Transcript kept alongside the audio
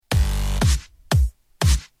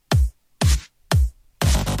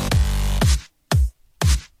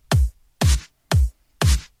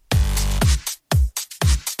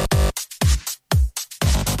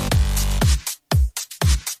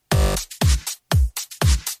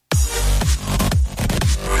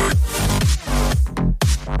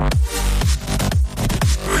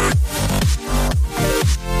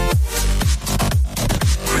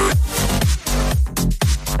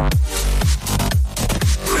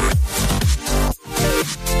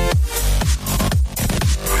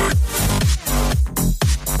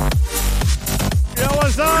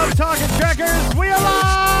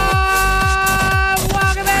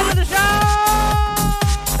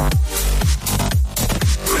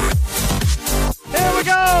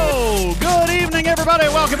everybody.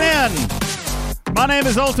 Welcome in. My name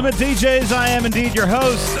is Ultimate DJs. I am indeed your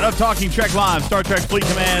host of Talking Trek Live, Star Trek Fleet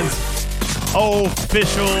Command's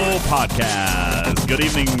official podcast. Good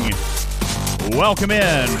evening. Welcome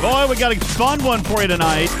in. Boy, we got a fun one for you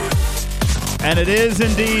tonight. And it is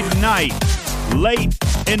indeed night, late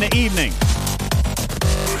in the evening.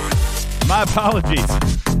 My apologies.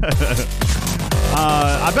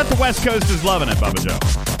 I bet the West Coast is loving it, Bubba Joe.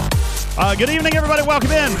 Good evening, everybody.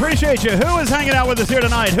 Welcome in. Appreciate you. Who is hanging out with us here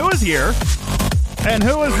tonight? Who is here? And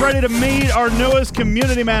who is ready to meet our newest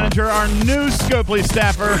community manager, our new Scopely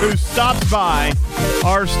staffer who stops by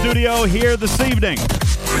our studio here this evening?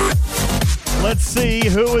 Let's see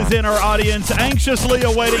who is in our audience, anxiously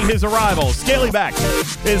awaiting his arrival. Scalyback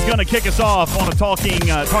is going to kick us off on a Talking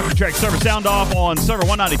Trek server sound off on server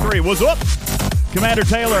 193. What's up? Commander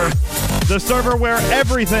Taylor, the server where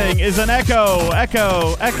everything is an echo.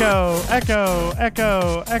 Echo, echo, echo,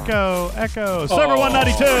 echo, echo, echo. Server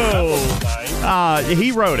 192. Nice.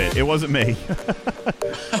 He wrote it. It wasn't me.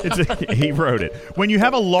 He wrote it. When you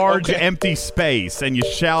have a large empty space and you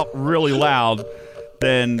shout really loud,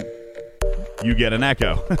 then you get an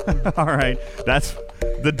echo. All right. That's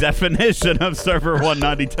the definition of server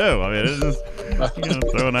 192. I mean, it's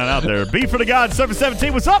just throwing that out there. B for the God, server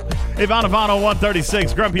 17. What's up? Ivan Ivano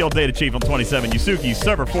 136. Grumpy Old Data Chief on 27. Yusuke,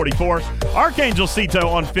 server 44. Archangel Cito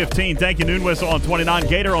on 15. Thank you, Noon Whistle on 29.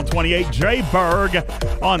 Gator on 28. Jay Berg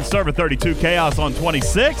on server 32. Chaos on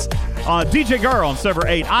 26. DJ Gurr on server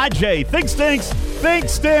 8. IJ, Think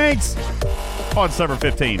Stinks on server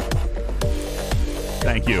 15.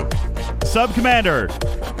 Thank you. Sub Commander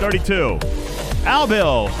 32.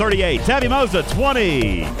 Albill 38. Tabby Moza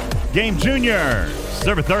 20. Game Junior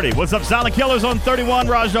server 30. What's up, Silent Killers on 31.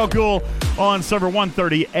 Raj Al Ghul on server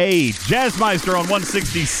 138. Jazzmeister on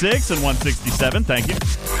 166 and 167. Thank you.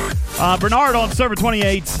 Bernard on server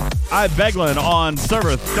 28. I Beglin on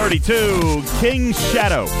server 32. King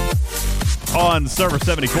Shadow on server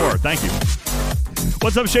 74. Thank you.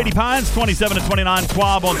 What's up, Shady Pines? 27 and 29.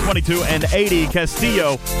 Twab on 22 and 80.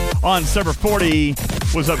 Castillo on server 40.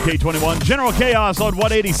 What's up, K21? General Chaos on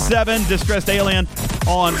 187. Distressed Alien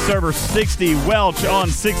on server 60. Welch on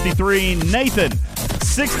 63. Nathan,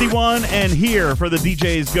 61. And here for the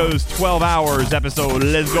DJs Goes 12 Hours episode.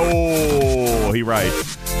 Let's go. He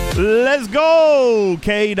writes, let's go.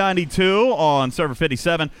 K92 on server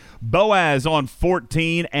 57. Boaz on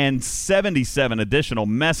 14 and 77 additional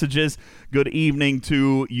messages. Good evening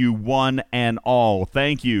to you one and all.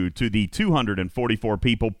 Thank you to the 244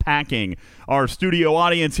 people packing our studio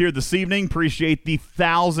audience here this evening. Appreciate the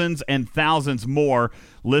thousands and thousands more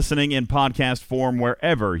listening in podcast form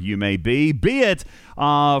wherever you may be it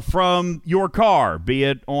from your car, be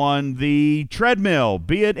it on the treadmill,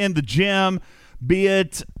 be it in the gym, be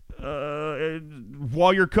it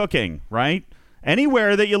while you're cooking, right?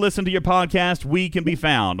 Anywhere that you listen to your podcast, we can be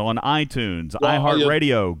found on iTunes,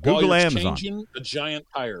 iHeartRadio, Google, Amazon. While you're changing a giant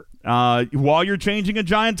tire. While you're changing a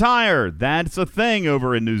giant tire. That's a thing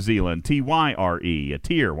over in New Zealand. Tyre, a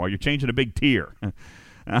tier, while you're changing a big tier.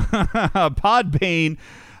 Podbean,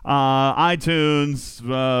 iTunes,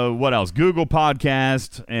 what else? Google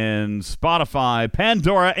Podcast and Spotify,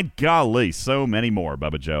 Pandora, and golly, so many more,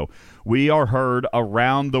 Bubba Joe. We are heard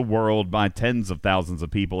around the world by tens of thousands of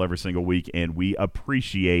people every single week, and we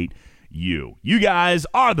appreciate you. You guys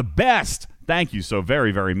are the best. Thank you so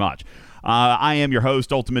very, very much. I am your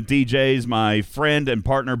host, Ultimate DJs. My friend and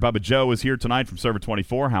partner, Bubba Joe, is here tonight from Server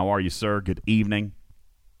 24. How are you, sir? Good evening.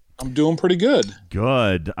 I'm doing pretty good.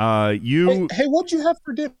 Good. Hey, what'd you have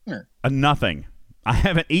for dinner? Nothing. I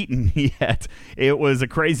haven't eaten yet. It was a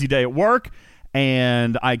crazy day at work,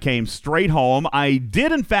 and I came straight home. I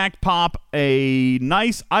did, in fact, pop a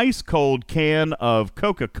nice ice-cold can of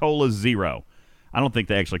Coca-Cola Zero. I don't think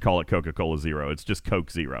they actually call it Coca-Cola Zero. It's just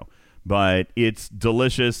Coke Zero. But it's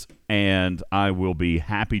delicious, and I will be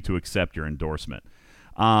happy to accept your endorsement.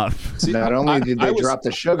 Not only did they drop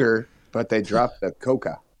the sugar, but they dropped the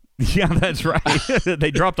coca. Yeah, that's right.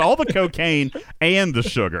 They dropped all the cocaine and the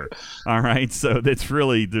sugar. All right, so there's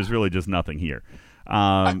really just nothing here.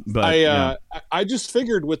 I just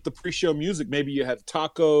figured with the pre-show music, maybe you had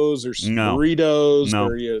tacos or some burritos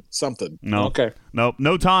or something. No. Okay. Nope.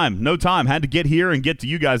 No time. Had to get here and get to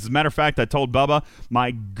you guys. As a matter of fact, I told Bubba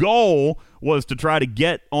my goal was to try to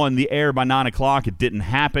get on the air by 9 o'clock. It didn't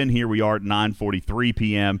happen. Here we are at 9:43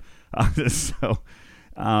 p.m.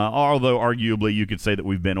 Although arguably you could say that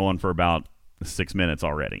we've been on for about 6 minutes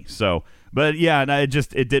already. So, but yeah,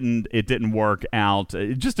 it didn't work out.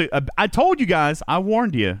 I told you guys, I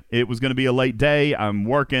warned you, it was going to be a late day. I'm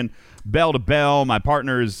working bell to bell. My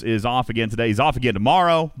partner is off again today. He's off again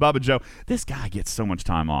tomorrow. Bubba Joe, this guy gets so much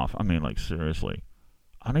time off. I mean, like, seriously.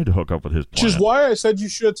 I need to hook up with his plan. Which is why I said you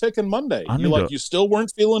should have taken Monday. You still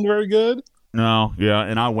weren't feeling very good? No, yeah,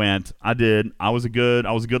 and I went. I did. I was a good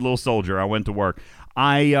little soldier. I went to work.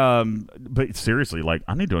 But seriously, like,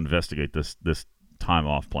 I need to investigate this time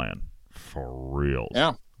off plan for real.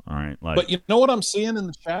 Yeah. All right. But you know what I'm seeing in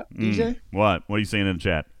the chat, DJ? What? What are you seeing in the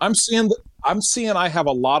chat? I'm seeing I have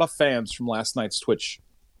a lot of fans from last night's Twitch.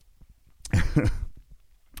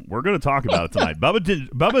 We're going to talk about it tonight.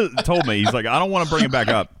 Bubba told me, he's like, I don't want to bring it back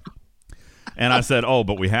up. And I said, oh,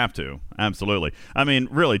 but we have to. Absolutely. I mean,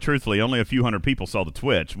 really, truthfully, only a few hundred people saw the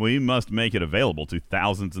Twitch. We must make it available to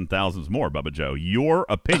thousands and thousands more, Bubba Joe. Your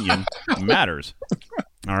opinion matters.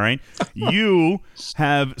 All right? You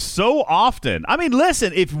have so often, I mean,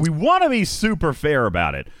 listen, if we want to be super fair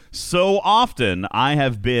about it, so often I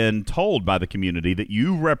have been told by the community that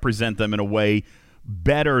you represent them in a way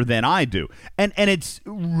better than I do. And it's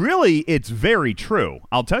very true.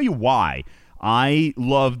 I'll tell you why. I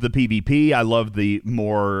love the PvP. I love the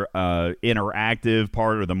more interactive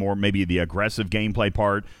part, or the more maybe the aggressive gameplay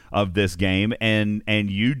part of this game, and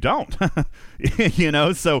you don't.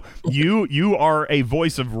 So you are a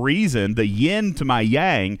voice of reason, the yin to my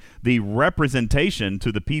yang, the representation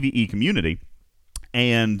to the PvE community.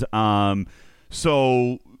 And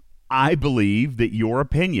so I believe that your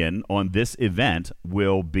opinion on this event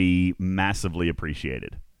will be massively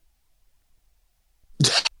appreciated.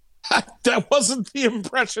 That wasn't the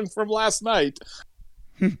impression from last night.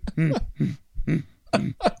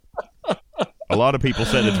 A lot of people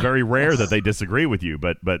said it's very rare that they disagree with you,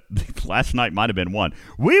 but last night might have been one.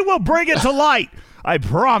 We will bring it to light. I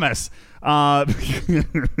promise. I'm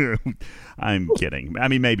kidding. I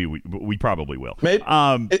mean, maybe we probably will. Maybe.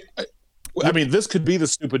 This could be the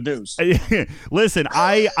stupid news. Listen,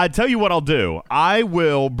 I tell you what I'll do. I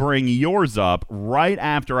will bring yours up right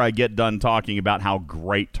after I get done talking about how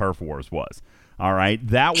great Turf Wars was. All right?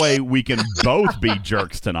 That way we can both be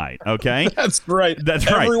jerks tonight, okay? That's right.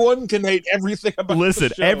 Everyone can hate everything about Listen,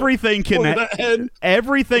 the show. everything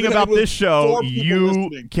about this show you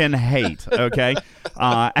can hate, okay?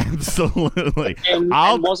 Absolutely. And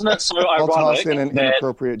wasn't it so ironic? I'll toss in an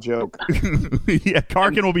inappropriate joke. Yeah,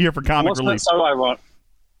 Karkin will be here for comic relief.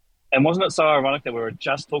 And wasn't it so ironic that we were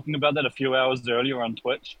just talking about that a few hours earlier on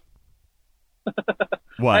Twitch?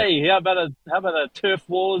 What? Hey, how about a Turf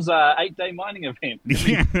Wars 8-day mining event? A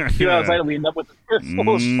few hours later, we end up with the Turf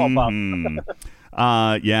Wars pop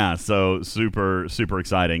up. Yeah, so super, super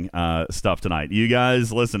exciting stuff tonight. You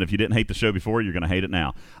guys, listen, if you didn't hate the show before, you're going to hate it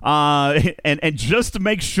now. And just to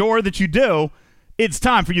make sure that you do, it's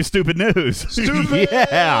time for your stupid news. Stupid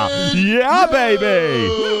Yeah, baby.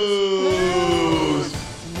 News.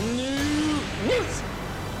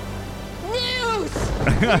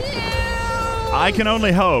 I can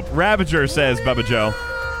only hope. Ravager says, Bubba Joe,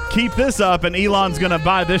 keep this up and Elon's going to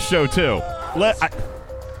buy this show too.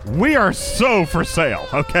 We are so for sale,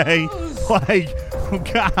 okay? Like,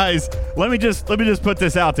 guys, let me just put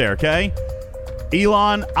this out there, okay?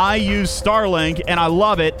 Elon, I use Starlink and I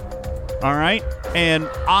love it, all right? And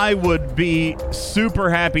I would be super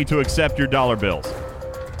happy to accept your dollar bills.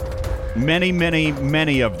 Many, many,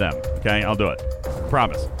 many of them, okay? I'll do it.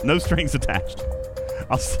 Promise. No strings attached.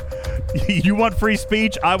 You want free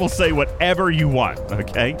speech? I will say whatever you want,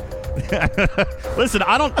 okay? Listen,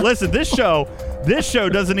 this show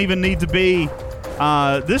doesn't even need to be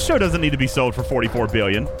sold for $44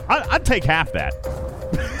 billion. I'd take half that.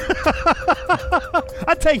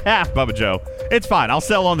 I'd take half, Bubba Joe. It's fine. I'll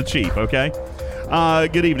sell on the cheap, okay?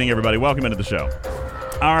 Good evening, everybody. Welcome into the show.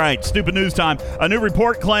 All right, stupid news time. A new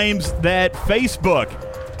report claims that Facebook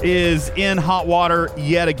is in hot water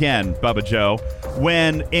yet again, Bubba Joe.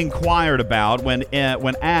 When inquired about, when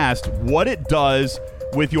asked what it does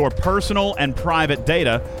with your personal and private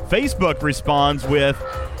data, Facebook responds with,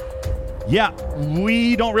 yeah,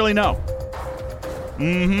 we don't really know.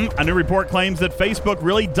 A new report claims that Facebook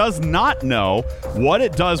really does not know what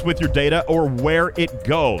it does with your data or where it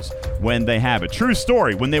goes when they have it. True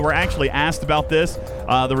story. When they were actually asked about this,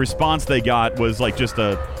 the response they got was like just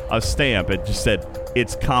a stamp. It just said,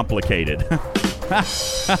 it's complicated.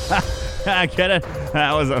 I get it.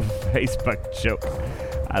 That was a Facebook joke.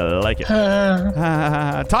 I like it.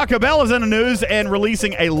 Taco Bell is in the news and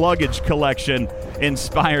releasing a luggage collection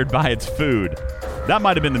inspired by its food. That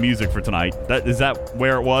might have been the music for tonight. Is that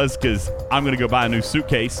where it was? Because I'm going to go buy a new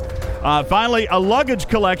suitcase. Finally, a luggage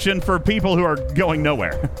collection for people who are going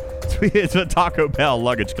nowhere. It's a Taco Bell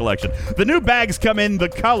luggage collection. The new bags come in the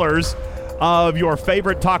colors of your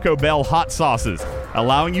favorite Taco Bell hot sauces,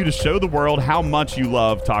 allowing you to show the world how much you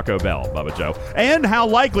love Taco Bell, Bubba Joe, and how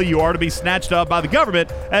likely you are to be snatched up by the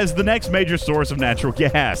government as the next major source of natural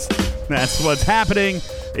gas. That's what's happening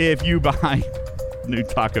if you buy new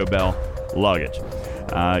Taco Bell luggage.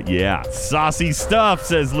 Yeah, saucy stuff,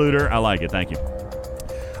 says Looter. I like it. Thank you.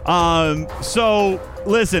 So,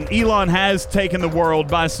 listen, Elon has taken the world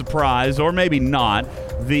by surprise, or maybe not.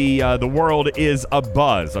 The world is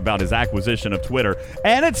abuzz about his acquisition of Twitter,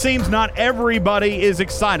 and it seems not everybody is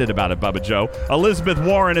excited about it, Bubba Joe. Elizabeth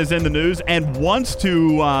Warren is in the news and wants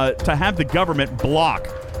to have the government block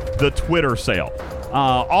the Twitter sale.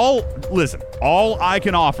 All I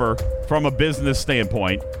can offer from a business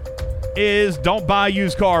standpoint is don't buy a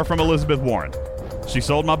used car from Elizabeth Warren. She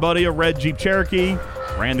sold my buddy a red Jeep Cherokee,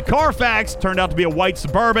 ran the Carfax, turned out to be a white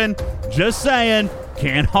Suburban. Just saying,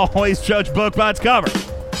 can't always judge book by its cover.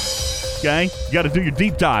 Okay? You got to do your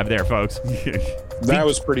deep dive there, folks. That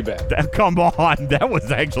was pretty bad. Come on. That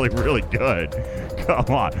was actually really good.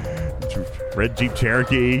 Come on. Red Jeep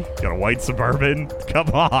Cherokee, got a white Suburban. Come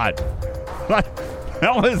on.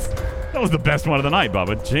 That was the best one of the night,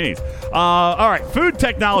 Bubba. Jeez. All right. Food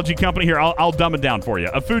technology company here. I'll dumb it down for you.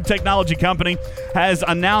 A food technology company has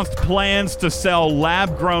announced plans to sell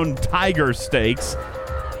lab-grown tiger steaks.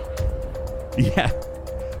 Yeah.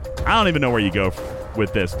 I don't even know where you go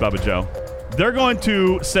with this, Bubba Joe. They're going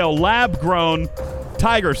to sell lab-grown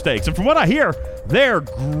tiger steaks. And from what I hear, they're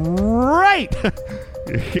great.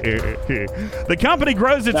 The company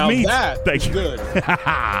grows its meats. That's good.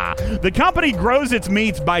 The company grows its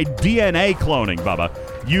meats by DNA cloning, Bubba,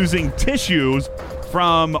 using tissues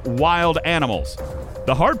from wild animals.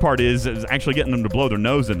 The hard part is actually getting them to blow their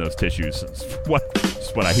nose in those tissues.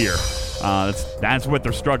 That's what I hear. That's what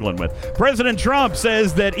they're struggling with. President Trump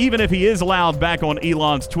says that even if he is allowed back on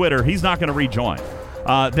Elon's Twitter, he's not going to rejoin.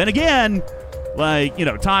 Then again,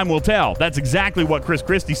 time will tell. That's exactly what Chris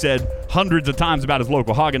Christie said hundreds of times about his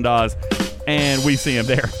local Haagen-Dazs, and we see him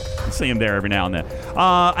there. We see him there every now and then.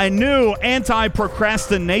 A new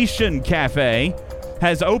anti-procrastination cafe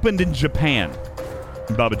has opened in Japan,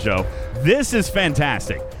 Bubba Joe. This is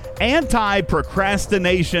fantastic.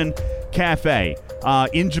 Anti-procrastination cafe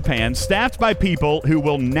in Japan, staffed by people who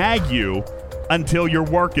will nag you until your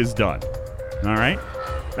work is done. All right?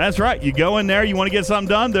 That's right. You go in there, you want to get something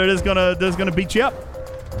done, they're just gonna beat you up.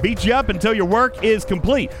 Beat you up until your work is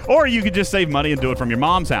complete. Or you could just save money and do it from your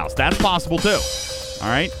mom's house. That's possible too. All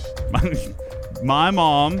right? My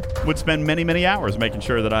mom would spend many, many hours making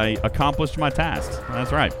sure that I accomplished my tasks.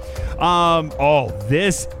 That's right.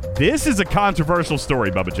 This is a controversial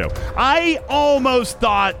story, Bubba Joe. I almost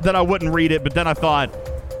thought that I wouldn't read it, but then I thought,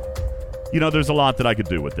 there's a lot that I could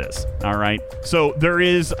do with this. All right. So there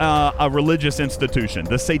is a religious institution,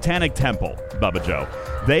 the Satanic Temple, Bubba Joe.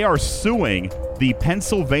 They are suing the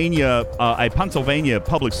Pennsylvania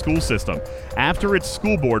public school system after its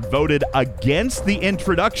school board voted against the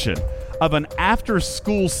introduction of an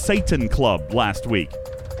after-school Satan club last week.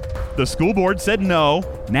 The school board said no.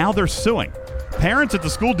 Now they're suing. Parents at the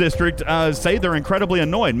school district say they're incredibly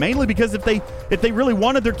annoyed, mainly because if they really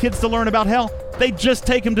wanted their kids to learn about hell, they'd just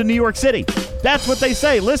take them to New York City. That's what they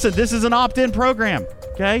say. Listen, this is an opt-in program,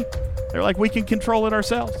 okay? They're like, we can control it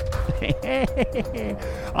ourselves.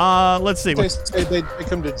 Let's see. They say they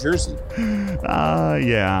come to Jersey.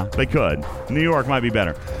 Yeah, they could. New York might be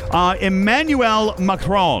better. Emmanuel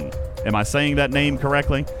Macron. Am I saying that name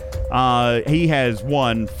correctly? He has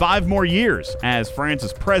won 5 more years as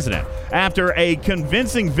France's president after a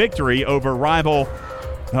convincing victory over rival,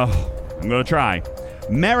 I'm going to try,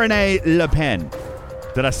 Marine Le Pen.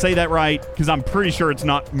 Did I say that right? Because I'm pretty sure it's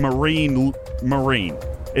not Marine.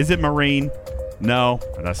 Is it Marine? No.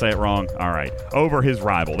 Did I say it wrong? All right. Over his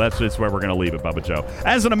rival. That's just where we're going to leave it, Bubba Joe.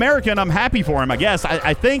 As an American, I'm happy for him, I guess.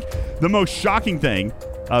 I think the most shocking thing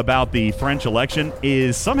about the French election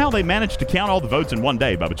is somehow they managed to count all the votes in one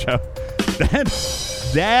day, Bubba Joe.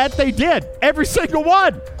 That they did. Every single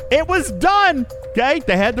one. It was done. Okay?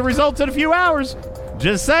 They had the results in a few hours.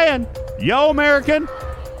 Just saying. Yo, Americans,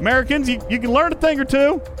 you can learn a thing or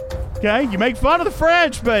two. Okay? You make fun of the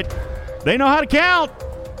French, but they know how to count.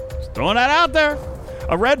 Just throwing that out there.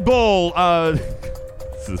 A Red Bull,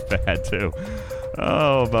 this is bad too.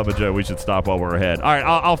 Oh, Bubba Joe, we should stop while we're ahead. All right,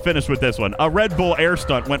 I'll finish with this one. A Red Bull air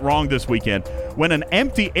stunt went wrong this weekend when an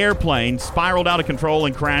empty airplane spiraled out of control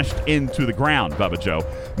and crashed into the ground, Bubba Joe,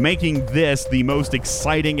 making this the most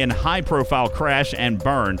exciting and high-profile crash and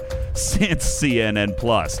burn since CNN+.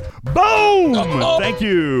 Boom!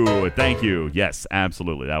 Thank you. Yes,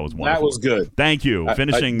 absolutely. That was wonderful. That was good. Thank you.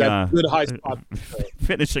 Finishing good high spot.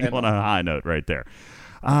 Finishing on a high note right there.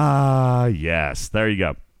 Yes, there you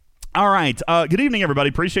go. All right. Good evening, everybody.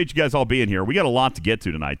 Appreciate you guys all being here. We got a lot to get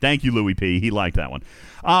to tonight. Thank you, Louis P. He liked that one.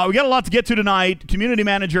 We got a lot to get to tonight. Community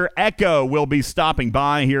Manager Echo will be stopping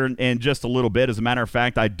by here in just a little bit. As a matter of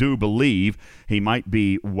fact, I do believe he might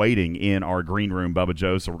be waiting in our green room, Bubba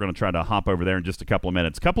Joe, so we're going to try to hop over there in just a couple of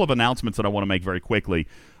minutes. A couple of announcements that I want to make very quickly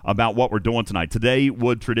about what we're doing tonight. Today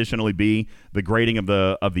would traditionally be the grading of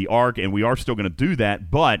the Ark, and we are still going to do that,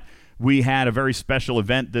 but we had a very special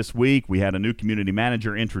event this week. We had a new community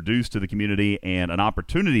manager introduced to the community and an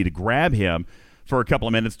opportunity to grab him for a couple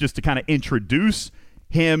of minutes just to kind of introduce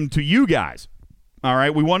him to you guys. All right,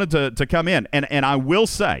 we wanted to come in. And I will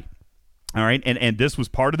say, all right, and this was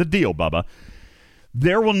part of the deal, Bubba,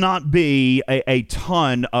 there will not be a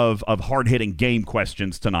ton of hard-hitting game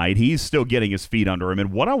questions tonight. He's still getting his feet under him.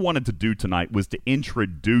 And what I wanted to do tonight was to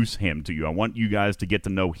introduce him to you. I want you guys to get to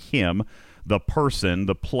know him, the person,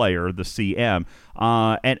 the player, the CM,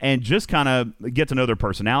 and just kind of get to know their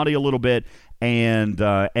personality a little bit and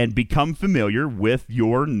become familiar with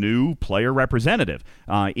your new player representative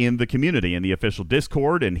in the community, in the official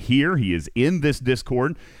Discord. And here he is in this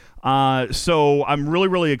Discord. So I'm really,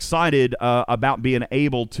 really excited about being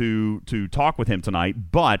able to talk with him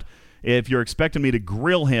tonight. But if you're expecting me to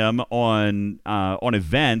grill him on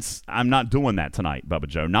events, I'm not doing that tonight, Bubba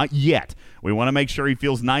Joe. Not yet. We want to make sure he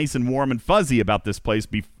feels nice and warm and fuzzy about this place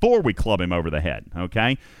before we club him over the head.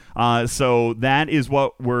 Okay, so that is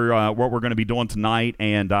what we're going to be doing tonight,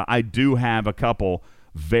 and I do have a couple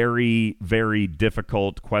very, very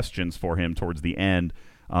difficult questions for him towards the end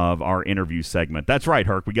of our interview segment. That's right,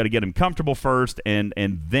 Herc. We got to get him comfortable first, and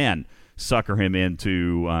then sucker him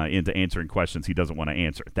into answering questions he doesn't want to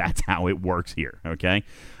answer. That's how it works here, okay?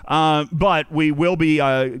 But we will be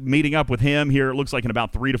meeting up with him here, it looks like in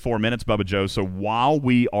about 3 to 4 minutes, Bubba Joe. So while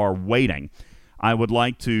we are waiting, I would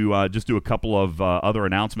like to just do a couple of other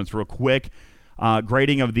announcements real quick.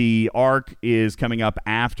 Grading of the Ark is coming up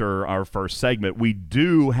after our first segment. We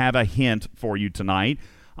do have a hint for you tonight.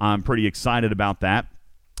 I'm pretty excited about that.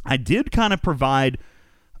 I did kind of provide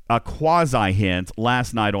a quasi-hint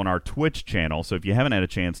last night on our Twitch channel, so if you haven't had a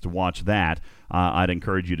chance to watch that, I'd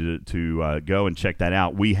encourage you to go and check that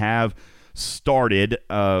out. We have started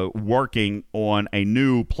working on a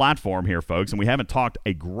new platform here, folks, and we haven't talked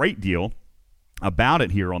a great deal about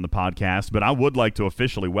it here on the podcast, but I would like to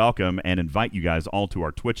officially welcome and invite you guys all to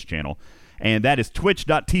our Twitch channel, and that is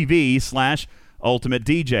twitch.tv/Ultimate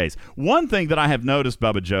DJs. One thing that I have noticed,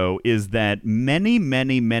 Bubba Joe, is that many,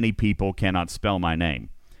 many, many people cannot spell my name.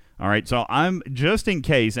 All right, so I'm just in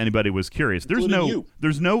case anybody was curious. There's no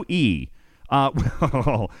E.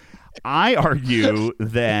 Well, I argue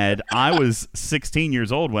that I was 16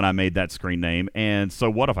 years old when I made that screen name, and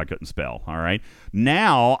so what if I couldn't spell? All right,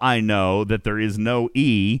 now I know that there is no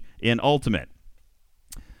E in Ultimate.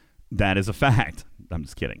 That is a fact. I'm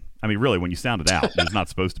just kidding. I mean, really, when you sound it out, there's not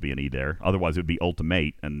supposed to be an E there. Otherwise, it would be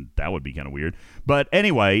Ultimate, and that would be kind of weird. But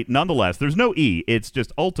anyway, nonetheless, there's no E. It's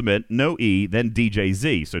just Ultimate, no E, then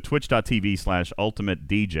DJZ. So twitch.tv/Ultimate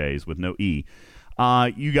DJs with no E.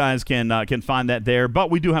 You guys can find that there.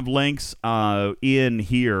 But we do have links in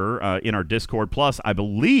here in our Discord. Plus, I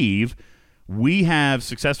believe we have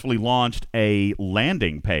successfully launched a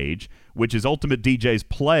landing page, which is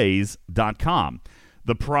ultimatedjsplays.com.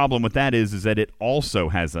 The problem with that is that it also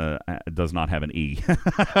does not have an E.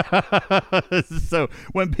 So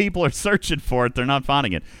when people are searching for it, they're not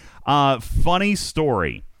finding it. Funny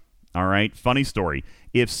story. All right, funny story.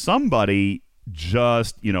 If somebody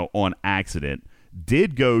just, on accident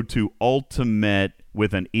did go to Ultimate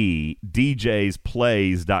with an E,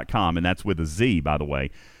 DJsPlays.com, and that's with a Z, by the way.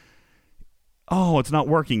 Oh, it's not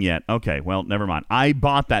working yet. Okay, well, never mind. I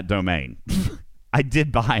bought that domain. I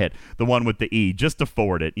did buy it, the one with the E, just to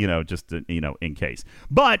forward it, just to, in case.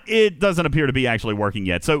 But it doesn't appear to be actually working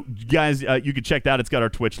yet. So, guys, you can check that. It's got our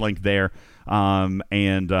Twitch link there.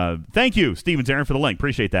 And thank you, Stevens Aaron, for the link.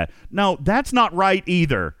 Appreciate that. No, that's not right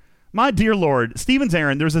either. My dear Lord, Stevens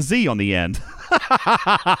Aaron, there's a Z on the end.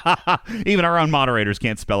 Even our own moderators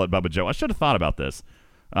can't spell it, Bubba Joe. I should have thought about this,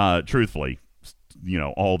 truthfully,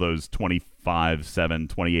 all those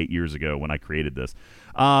 28 years ago when I created this.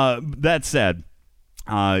 That said,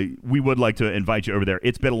 we would like to invite you over there.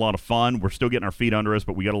 It's been a lot of fun. We're still getting our feet under us,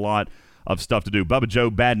 but we got a lot of stuff to do. Bubba Joe,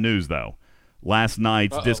 bad news, though. Last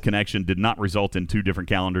night's disconnection did not result in 2 different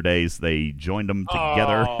calendar days. They joined them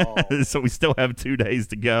together, so we still have 2 days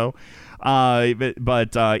to go.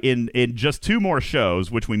 But in just 2 more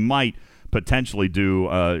shows, which we might potentially do,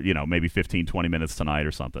 maybe 15, 20 minutes tonight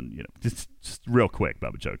or something. Just real quick,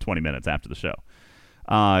 Bubba Joe, 20 minutes after the show.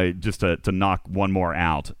 just to knock one more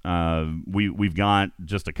out. We've got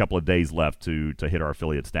just a couple of days left to hit our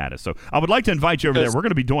affiliate status. So I would like to invite you over there. We're going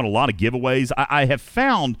to be doing a lot of giveaways. I have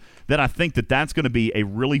found that I think that's going to be a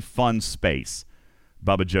really fun space,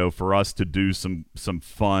 Bubba Joe, for us to do some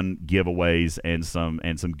fun giveaways and some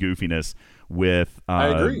goofiness with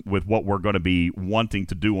what we're going to be wanting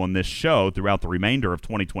to do on this show throughout the remainder of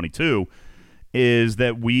 2022. Is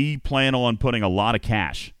that we plan on putting a lot of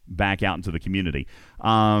cash back out into the community.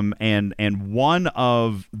 And one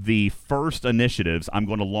of the first initiatives I'm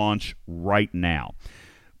going to launch right now.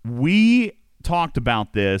 We talked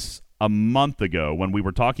about this a month ago when we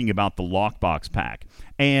were talking about the Lockbox Pack.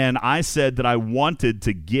 And I said that I wanted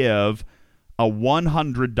to give a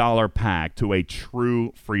 $100 pack to a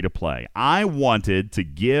true free-to-play. I wanted to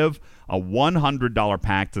give a $100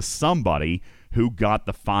 pack to somebody who got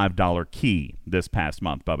the $5 key this past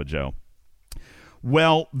month, Bubba Joe.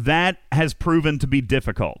 Well, that has proven to be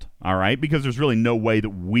difficult, all right, because there's really no way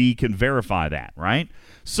that we can verify that, right?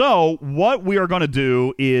 So what we are going to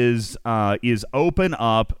do is open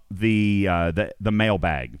up the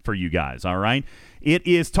mailbag for you guys, all right? It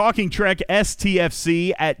is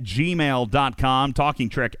TalkingTrekSTFC@gmail.com,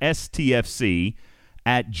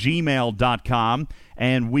 TalkingTrekSTFC@gmail.com,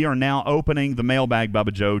 and we are now opening the mailbag,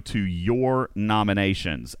 Bubba Joe, to your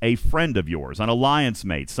nominations. A friend of yours, an alliance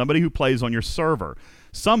mate, somebody who plays on your server,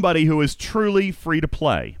 somebody who is truly free to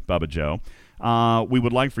play, Bubba Joe. We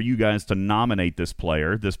would like for you guys to nominate this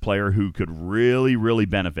player who could really, really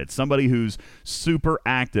benefit, somebody who's super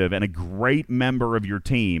active and a great member of your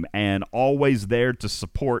team and always there to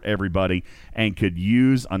support everybody and could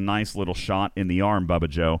use a nice little shot in the arm, Bubba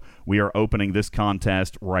Joe. We are opening this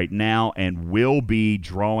contest right now and will be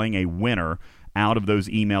drawing a winner out of those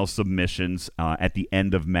email submissions at the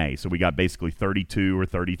end of May. So we got basically 32 or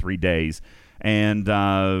 33 days. And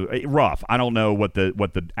rough. I don't know what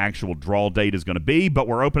the actual draw date is going to be, but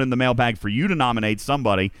we're opening the mailbag for you to nominate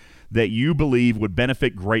somebody that you believe would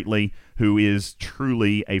benefit greatly, who is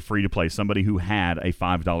truly a free-to-play, somebody who had a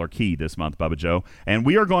 $5 key this month, Bubba Joe. And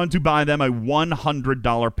we are going to buy them a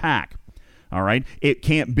 $100 pack. All right? It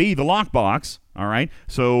can't be the lockbox. All right?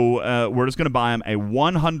 So we're just going to buy them a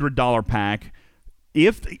 $100 pack.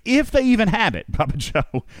 If they even have it, Bubba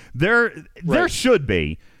Joe, there should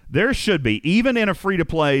be. There should be, even in a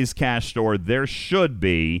free-to-play's cash store, there should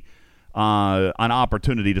be an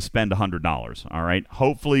opportunity to spend $100, all right?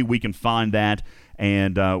 Hopefully we can find that,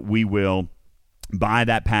 and we will buy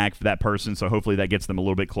that pack for that person, so hopefully that gets them a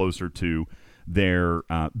little bit closer to their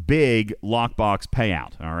big lockbox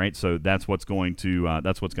payout, all right? So that's what's going to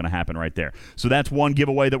happen right there. So that's one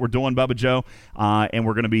giveaway that we're doing, Bubba Joe, and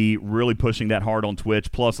we're going to be really pushing that hard on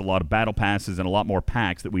Twitch, plus a lot of battle passes and a lot more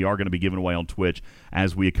packs that we are going to be giving away on Twitch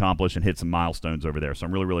as we accomplish and hit some milestones over there. So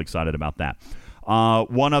I'm really, really excited about that.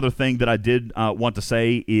 One other thing that I did want to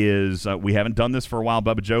say is we haven't done this for a while,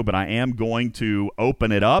 Bubba Joe, but I am going to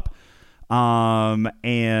open it up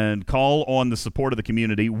and call on the support of the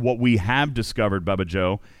community. What we have discovered, Bubba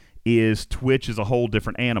Joe, is Twitch is a whole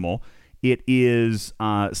different animal. It is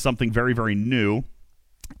something very, very new,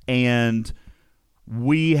 and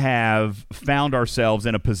we have found ourselves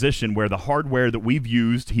in a position where the hardware that we've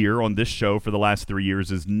used here on this show for the last 3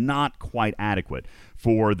 years is not quite adequate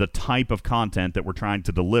for the type of content that we're trying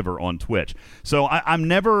to deliver on Twitch. So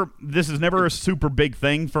this is never a super big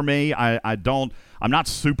thing for me. I'm not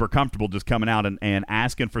super comfortable just coming out and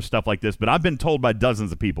asking for stuff like this, but I've been told by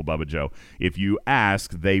dozens of people, Bubba Joe, if you ask,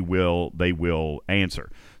 they will answer.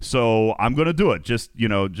 So I'm going to do it just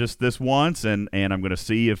this once, and I'm going to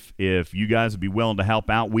see if you guys would be willing to help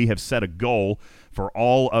out. We have set a goal for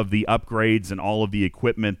all of the upgrades and all of the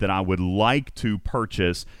equipment that I would like to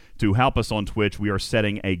purchase to help us on Twitch. We are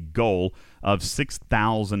setting a goal of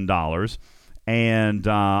 $6,000. And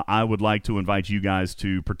I would like to invite you guys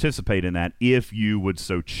to participate in that if you would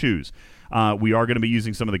so choose. We are going to be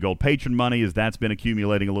using some of the gold patron money, as that's been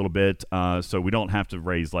accumulating a little bit, so we don't have to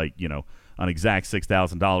raise an exact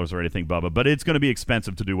 $6,000 or anything, Bubba, but it's going to be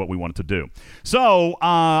expensive to do what we want to do. So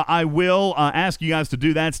I will ask you guys to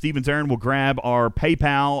do that. Steven Zarin will grab our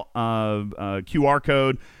PayPal QR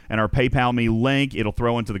code and our PayPal Me link. It'll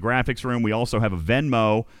throw into the graphics room. We also have a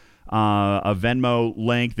Venmo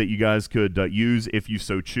link that you guys could use if you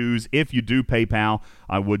so choose. If you do PayPal,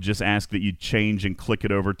 I would just ask that you change and click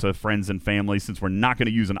it over to friends and family. Since we're not going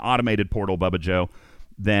to use an automated portal, Bubba Joe,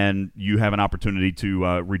 then you have an opportunity to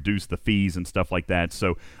reduce the fees and stuff like that.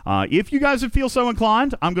 So if you guys feel so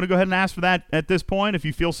inclined, I'm going to go ahead and ask for that at this point. If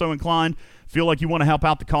you feel so inclined, feel like you want to help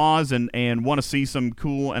out the cause and want to see some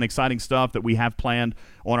cool and exciting stuff that we have planned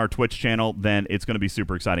on our Twitch channel, then it's going to be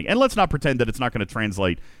super exciting. And let's not pretend that it's not going to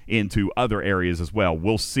translate into other areas as well.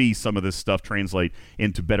 We'll see some of this stuff translate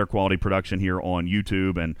into better quality production here on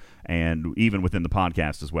YouTube and even within the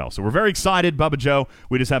podcast as well. So we're very excited, Bubba Joe.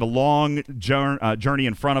 We just have a long journey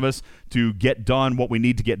in front of us to get done what we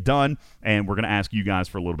need to get done, and we're going to ask you guys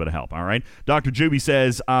for a little bit of help, all right? Dr. Juby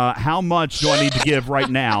says, how much do I need to give right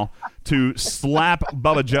now to slap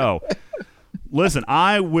Bubba Joe? Listen,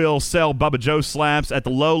 I will sell Bubba Joe slaps at the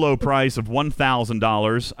low price of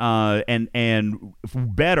 $1,000, and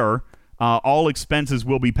better, all expenses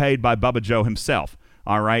will be paid by Bubba Joe himself.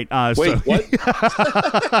 All right. Wait, what?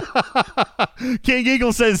 King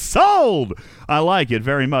Eagle says, sold. I like it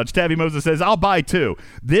very much. Tabby Moses says, I'll buy 2.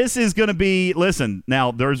 This is going to be, listen,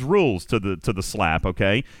 now there's rules to the slap,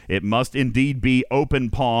 okay? It must indeed be open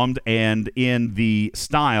palmed and in the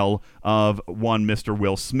style of one Mr.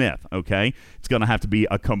 Will Smith, okay? It's going to have to be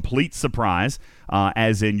a complete surprise,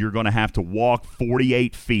 as in you're going to have to walk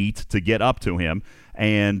 48 feet to get up to him.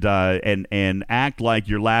 And act like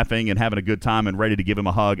you're laughing and having a good time and ready to give him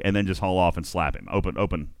a hug, and then just haul off and slap him.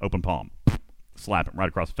 Open palm. Slap him right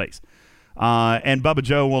across the face. And Bubba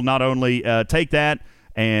Joe will not only take that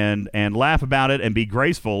and laugh about it and be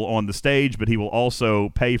graceful on the stage, but he will also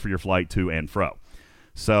pay for your flight to and fro.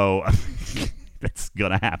 So that's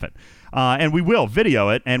going to happen. And we will video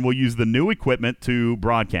it, and we'll use the new equipment to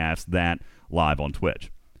broadcast that live on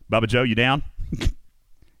Twitch. Bubba Joe, you down?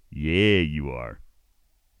 Yeah, you are.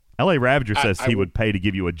 L.A. Ravager says he would pay to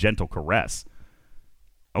give you a gentle caress.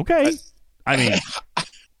 Okay. I mean,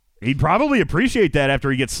 he'd probably appreciate that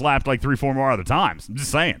after he gets slapped like 3-4 more other times. I'm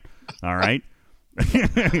just saying. All right.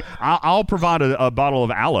 I'll provide a bottle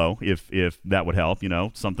of aloe if that would help,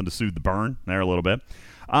 something to soothe the burn there a little bit.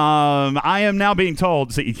 I am now being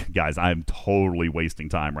told, see, guys, I am totally wasting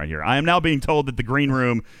time right here. I am now being told that the green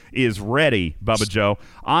room is ready, Bubba Joe.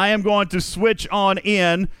 I am going to switch on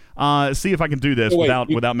in, see if I can do this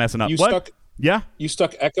without messing up. Yeah? You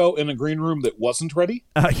stuck Echo in a green room that wasn't ready?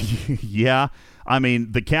 Yeah. I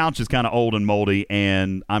mean, the couch is kind of old and moldy,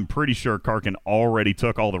 and I'm pretty sure Karkin already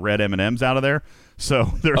took all the red M&Ms out of there. So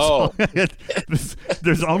there's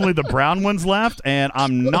only the brown ones left, and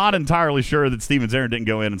I'm not entirely sure that Steven Zarin didn't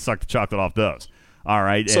go in and suck the chocolate off those. All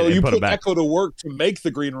right. So you put Echo to work to make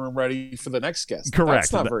the green room ready for the next guest.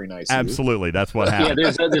 Correct. That's not very nice. Absolutely. That's what happened.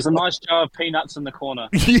 Yeah, there's a nice jar of peanuts in the corner.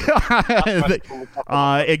 Yeah.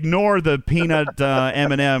 Ignore the peanut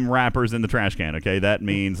M&M wrappers in the trash can, okay? That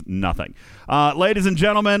means nothing. Ladies and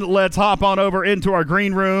gentlemen, let's hop on over into our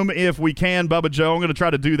green room if we can. Bubba Joe, I'm going to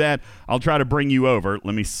try to do that. I'll try to bring you over.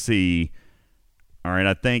 Let me see. All right,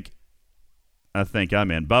 I think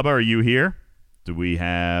I'm in. Bubba, are you here? Do we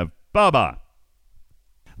have Bubba?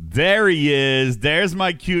 There he is. There's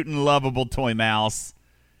my cute and lovable toy mouse.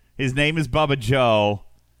 His name is Bubba Joe.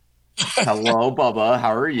 Hello, Bubba.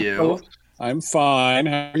 How are you? Oh, I'm fine.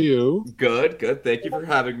 How are you? Good. Thank you for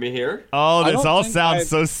having me here. Oh, this all sounds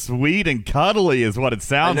so sweet and cuddly is what it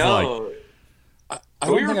sounds like. I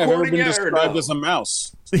don't think I've ever been described as a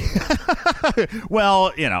mouse.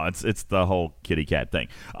 Well, it's the whole kitty cat thing.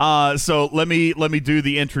 So let me do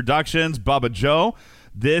the introductions. Bubba Joe.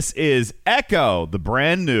 This is Echo, the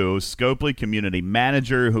brand new Scopely community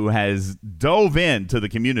manager who has dove into the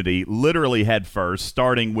community literally head first,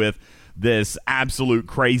 starting with this absolute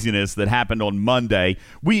craziness that happened on Monday.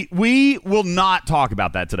 We will not talk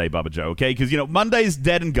about that today, Bubba Joe, okay? Because, Monday's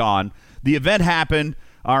dead and gone. The event happened,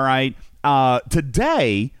 all right?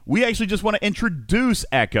 Today, we actually just want to introduce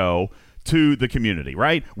Echo to the community,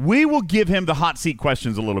 right? We will give him the hot seat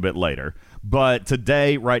questions a little bit later. But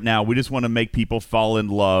today, right now, we just want to make people fall in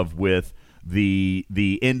love with the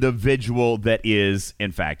individual that is,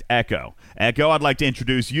 in fact, Echo. Echo, I'd like to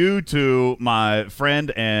introduce you to my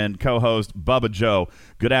friend and co-host, Bubba Joe.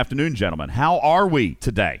 Good afternoon, gentlemen. How are we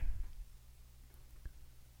today?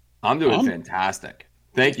 I'm doing fantastic.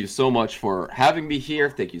 Thank you so much for having me here.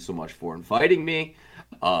 Thank you so much for inviting me.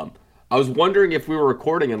 I was wondering if we were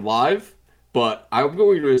recording in live, but I'm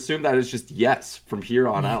going to assume that it's just yes from here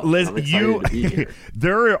on out. Listen,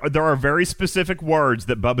 there are very specific words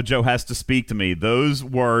that Bubba Joe has to speak to me. Those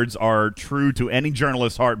words are true to any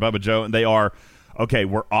journalist's heart, Bubba Joe, and they are, okay,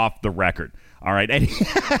 we're off the record. All right,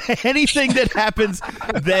 anything that happens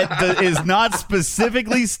that is not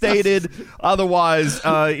specifically stated, otherwise,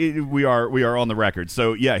 we are on the record.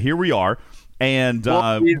 So yeah, here we are. And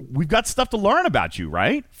we've got stuff to learn about you,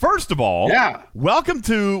 right? First of all, welcome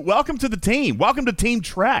to the team. Welcome to Team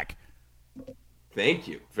Trek. Thank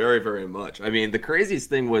you very, very much. I mean, the craziest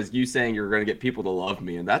thing was you saying you're going to get people to love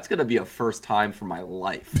me, and that's going to be a first time for my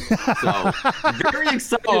life. So, very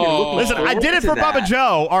excited. Listen, I did it for Bubba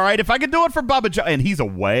Joe, all right? If I could do it for Bubba Joe, and he's a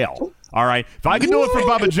whale, all right? If I can do it for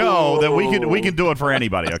Bubba Joe, then we can do it for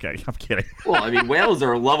anybody. Okay, I'm kidding. Well, I mean, whales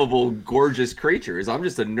are lovable, gorgeous creatures. I'm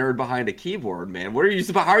just a nerd behind a keyboard, man. How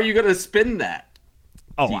are you going to spin that?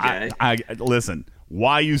 Oh, I listen.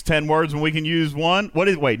 Why use 10 words when we can use one?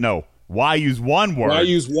 Why use one word? Why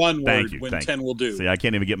use one word when 10 will do? See, I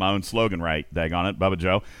can't even get my own slogan right. Daggone it, Bubba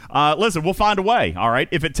Joe. Listen, we'll find a way, all right?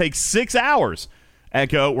 If it takes 6 hours,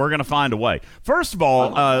 Echo, we're going to find a way. First of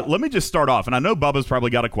all, let me just start off, and I know Bubba's probably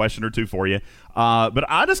got a question or two for you, but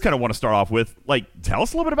I just kind of want to start off with, tell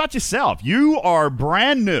us a little bit about yourself. You are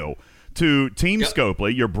brand new to Team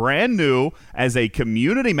Scopely. You're brand new as a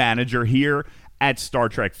community manager here at Star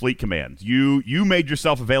Trek Fleet Command. You made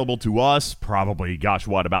yourself available to us probably,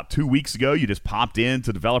 about 2 weeks ago. You just popped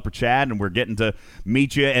into developer chat, and we're getting to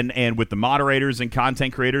meet you and with the moderators and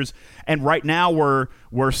content creators. And right now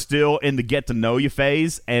we're still in the get to know you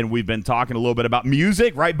phase, and we've been talking a little bit about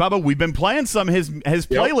music, right, Bubba? We've been playing some of his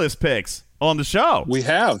playlist picks on the show. We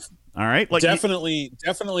have. All right, definitely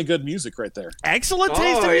good music right there. Excellent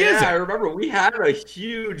taste in music. Yeah, I remember we had a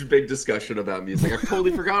huge, big discussion about music. I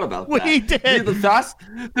totally forgot about that. We did. Dude,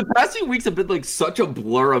 the past few weeks have been such a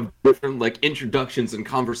blur of different introductions and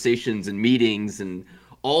conversations and meetings and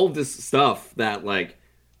all this stuff that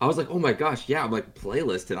I was oh my gosh, yeah, I'm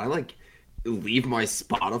playlist, and I leave my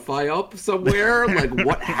Spotify up somewhere.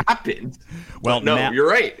 What happened? Well, no, you're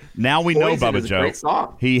right. Now we know Bubba Joe. Great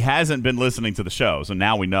song. He hasn't been listening to the show, so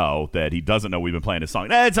now we know that he doesn't know we've been playing his song.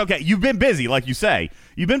 It's okay. You've been busy, like you say.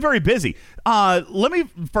 You've been very busy. Let me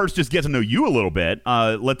first just get to know you a little bit.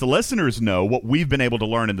 Let the listeners know what we've been able to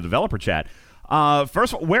learn in the developer chat.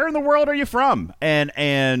 First of all, where in the world are you from,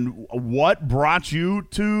 and what brought you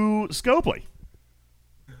to Scopely?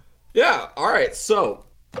 Yeah. All right. So,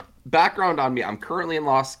 background on me, I'm currently in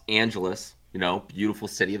Los Angeles, beautiful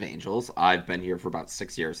city of angels. I've been here for about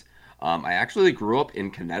 6 years. I actually grew up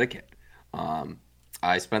in Connecticut.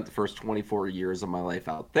 I spent the first 24 years of my life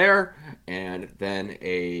out there, and then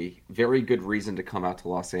a very good reason to come out to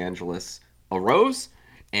Los Angeles arose,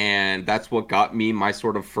 and that's what got me my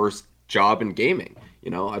sort of first job in gaming.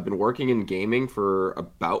 I've been working in gaming for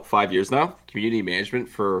about 5 years now, community management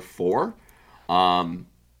for 4.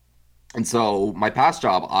 And so my past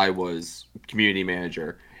job, I was community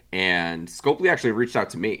manager, and Scopely actually reached out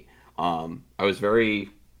to me. I was very,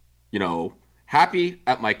 happy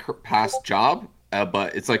at my past job,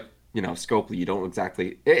 but it's Scopely, you don't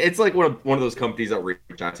exactly. It's like one of those companies that reach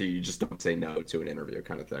out to you, you just don't say no to an interview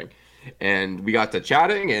kind of thing. And we got to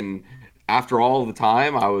chatting, and after all the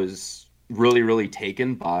time, I was really, really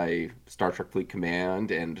taken by Star Trek Fleet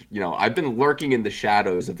Command, and I've been lurking in the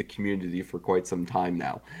shadows of the community for quite some time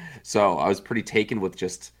now. So I was pretty taken with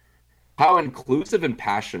just how inclusive and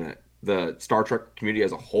passionate the Star Trek community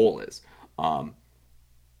as a whole is.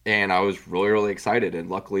 And I was really, really excited, and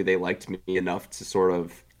luckily they liked me enough to sort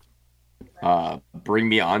of bring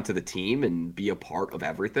me onto the team and be a part of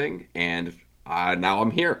everything. And now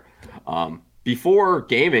I'm here. Before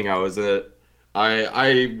gaming, I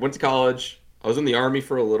went to college. I was in the Army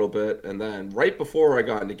for a little bit, and then right before I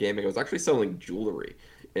got into gaming, I was actually selling jewelry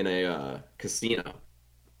in a casino.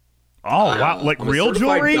 Oh, wow. Real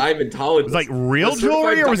jewelry? Diamondologist. Was real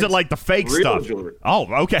jewelry, or was it the fake real stuff? Jewelry.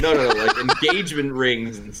 Oh, okay. No, engagement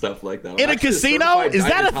rings and stuff like that. In a casino? Is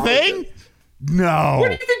that a thing? No. What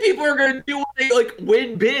do you think people are going to do when they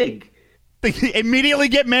win big? They immediately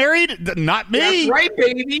get married? Not me. That's right,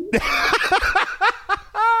 baby.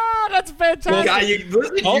 That's fantastic.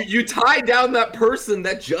 You tie down that person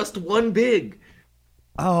that just won big.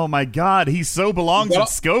 Oh my God, he so belongs in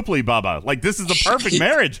Scopely, Bubba. This is the perfect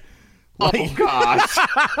marriage. Oh gosh,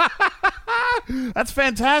 that's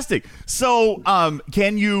fantastic. So,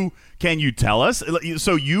 can you tell us?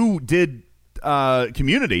 So you did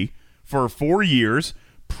community for 4 years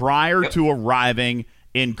prior to arriving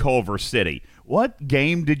in Culver City. What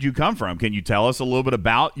game did you come from? Can you tell us a little bit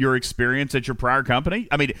about your experience at your prior company?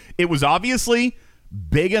 I mean, it was obviously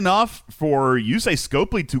big enough for, you say,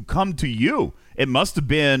 Scopely to come to you. It must have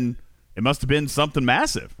been something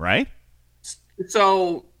massive, right?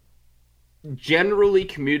 So generally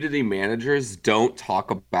community managers don't talk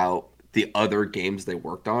about the other games they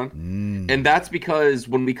worked on. And that's because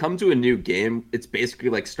when we come to a new game, it's basically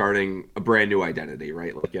like starting a brand new identity,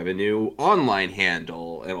 right? You have a new online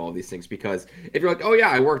handle and all these things, because if you're oh yeah,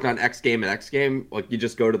 I worked on X game and X game, you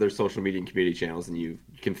just go to their social media and community channels and you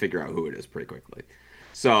can figure out who it is pretty quickly.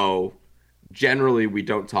 So generally we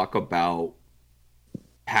don't talk about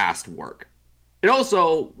past work. And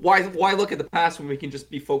also, why look at the past when we can just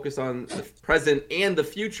be focused on the present and the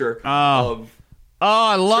future of? Oh,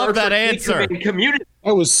 I love that answer. Community.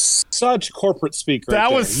 That was such corporate speak. Right that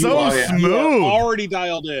there. was so smooth. You already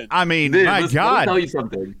dialed in. I mean, my God. Let me tell you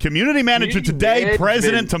something. Community manager today,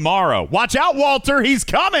 president tomorrow. Watch out, Walter. He's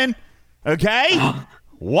coming. Okay?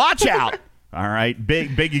 Watch out. All right.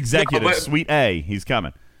 Big executive. No, Sweet A. He's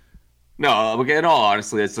coming. No, in all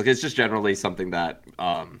honesty, it's just generally something that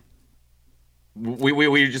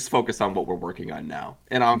we just focus on what we're working on now.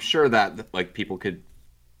 And I'm sure that like people could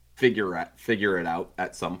figure it out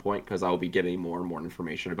at some point, because I'll be getting more and more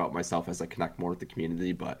information about myself as I connect more with the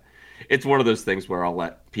community. But it's one of those things where I'll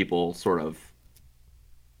let people sort of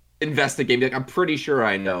investigate. Like, I'm pretty sure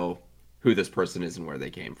I know who this person is and where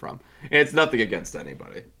they came from. And it's nothing against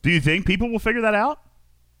anybody. Do you think people will figure that out?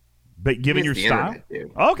 But given your style?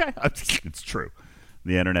 Okay. It's true.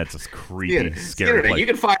 The internet's a creepy, scary place. You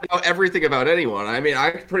can find out everything about anyone. I mean,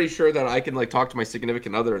 I'm pretty sure that I can like talk to my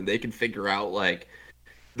significant other and they can figure out like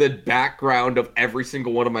the background of every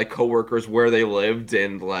single one of my coworkers, where they lived,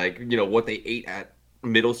 and like, you know, what they ate at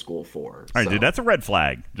middle school for. All right, dude, that's a red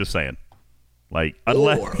flag. Just saying. Like,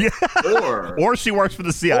 or she works for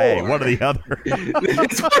the CIA. One or the other.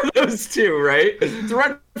 It's one of those two, right? It's a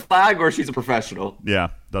red flag, or she's a professional. Yeah,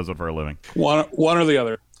 does it for a living. One or the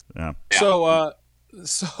other. Yeah. So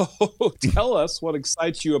tell us what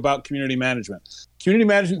excites you about community management. Community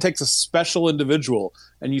management takes a special individual,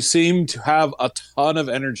 and you seem to have a ton of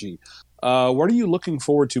energy. What are you looking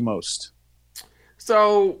forward to most?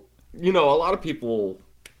 So, you know, a lot of people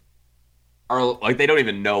are like, they don't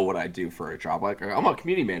even know what I do for a job. Like, I'm a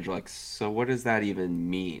community manager. Like, so what does that even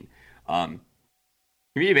mean? Community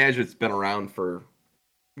management's been around for,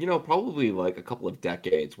 you know, probably like a couple of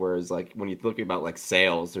decades. Whereas like when you're looking about like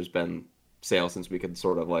sales, there's been sales since we could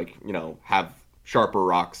sort of like, you know, have sharper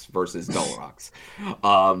rocks versus dull rocks.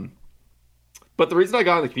 But the reason I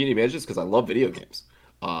got into community management is because I love video games.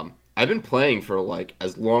 I've been playing for like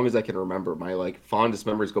as long as I can remember. My like fondest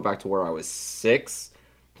memories go back to where I was 6,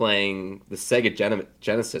 playing the Sega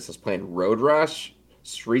Genesis. I was playing Road Rash,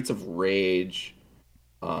 Streets of Rage,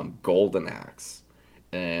 Golden Axe,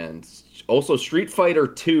 and also Street Fighter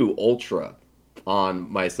 2 Ultra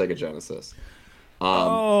on my Sega Genesis.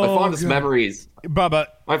 My fondest memories, Bubba.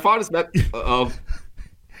 My fondest of.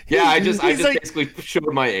 Yeah, I just basically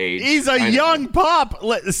showed my age. He's a young pup.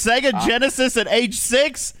 Sega Genesis at age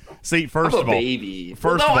 6. See, first of all, baby.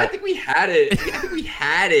 I think we had it. I think we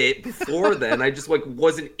had it before then. I just like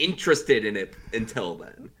wasn't interested in it until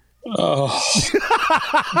then. Oh.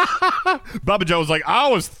 Bubba Joe was like, I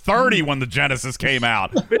was 30 when the Genesis came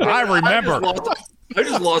out. I remember. I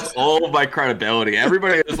just lost all of my credibility.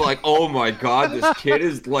 Everybody was like, "Oh my god, this kid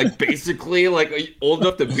is like basically like old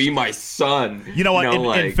enough to be my son." You know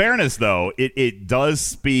what? In fairness, though, it does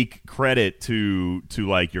speak credit to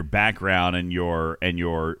like your background and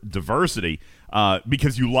your diversity,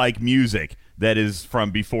 because you like music that is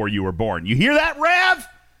from before you were born. You hear that, Rev?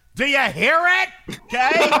 Do you hear it?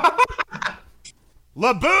 Okay.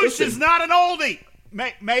 LaBouche is not an oldie.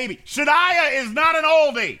 Maybe Shania is not an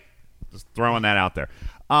oldie. Just throwing that out there.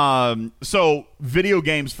 So video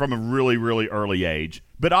games from a really, really early age.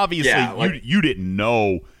 But obviously you didn't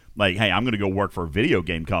know, like, hey, I'm going to go work for a video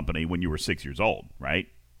game company when you were 6 years old, right?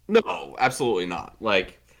 No, absolutely not.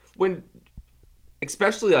 Like,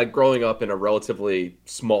 especially like growing up in a relatively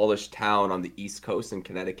smallish town on the East Coast in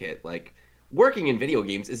Connecticut, like working in video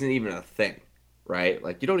games isn't even a thing, right?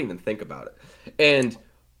 Like you don't even think about it. And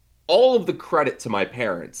all of the credit to my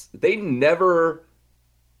parents, they never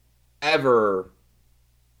ever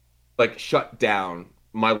like shut down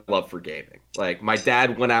my love for gaming. Like my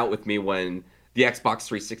dad went out with me when the Xbox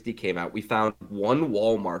 360 came out. We found one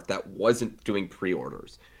Walmart that wasn't doing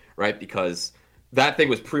pre-orders, right? Because that thing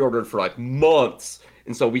was pre-ordered for like months.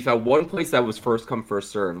 And so we found one place that was first come,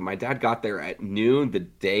 first serve. My dad got there at noon the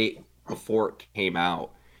day before it came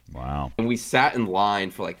out. Wow. And we sat in line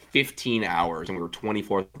for like 15 hours and we were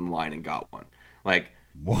 24th in line and got one. Like,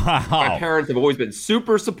 wow. My parents have always been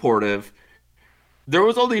super supportive. There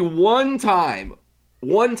was only one time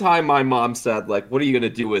my mom said, like, what are you going to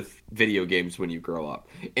do with video games when you grow up?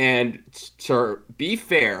 And to be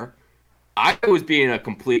fair, I was being a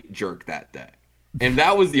complete jerk that day. And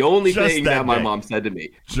that was the only thing that my mom said to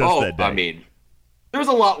me. That day. I mean, there was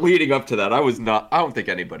a lot leading up to that. I don't think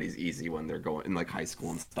anybody's easy when they're going in like high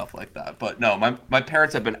school and stuff like that. But no, my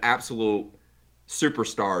parents have been absolute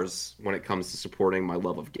superstars when it comes to supporting my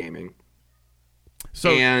love of gaming.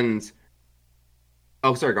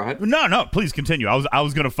 Oh, sorry, go ahead. No, please continue. I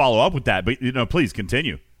was going to follow up with that, but please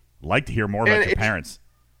continue. I'd like to hear more about your parents.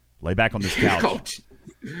 Lay back on this couch.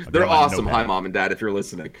 They're awesome. Hi, Mom and Dad, if you're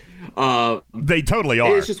listening. They totally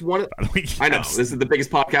are. It's just one. I know this is the biggest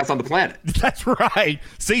podcast on the planet. That's right.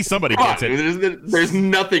 See, somebody gets it. There's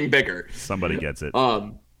nothing bigger. Somebody gets it.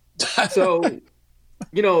 So,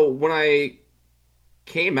 when I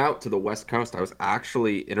came out to the West Coast, I was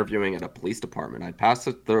actually interviewing at a police department. I passed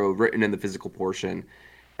the written and the physical portion,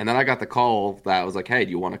 and then I got the call that was like, "Hey,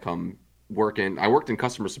 do you want to come work in?" I worked in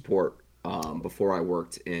customer support before I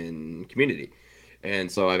worked in community,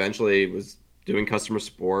 and so I eventually was doing customer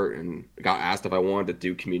support and got asked if I wanted to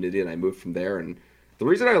do community, and I moved from there. And the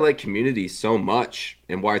reason I like community so much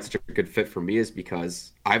and why it's such a good fit for me is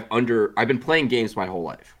because I've been playing games my whole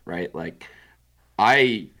life, right? Like,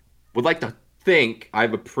 I would like to think I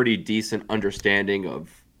have a pretty decent understanding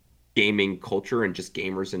of gaming culture and just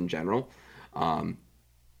gamers in general.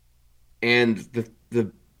 And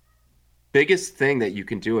the biggest thing that you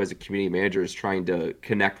can do as a community manager is trying to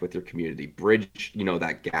connect with your community, bridge,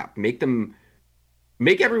 that gap,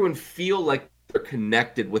 make everyone feel like they're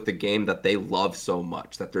connected with the game that they love so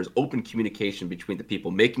much, that there's open communication between the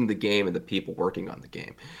people making the game and the people working on the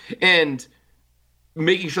game. And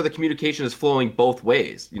making sure the communication is flowing both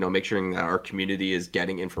ways, make sure that our community is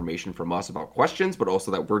getting information from us about questions, but also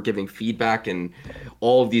that we're giving feedback and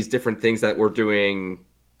all of these different things that we're doing,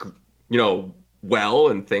 well,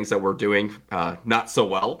 and things that we're doing not so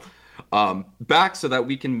well, back so that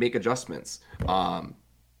we can make adjustments.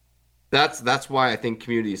 That's why I think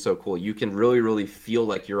community is so cool. You can really, really feel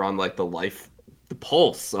like you're on like the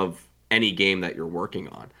pulse of any game that you're working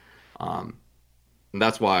on. And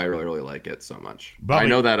that's why I really, really like it so much. Bubba, I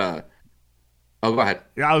know that. Oh, go ahead.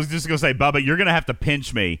 I was just gonna say, Bubba, you're gonna have to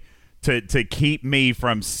pinch me to keep me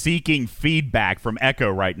from seeking feedback from Echo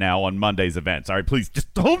right now on Monday's events. All right, please just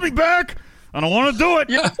hold me back. I don't want to do it.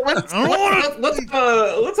 Yeah, let's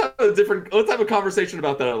have a conversation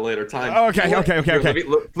about that at a later time. Okay.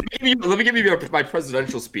 Let me give you my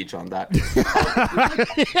presidential speech on that.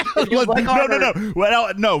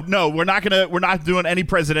 No. We're not doing any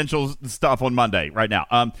presidential stuff on Monday right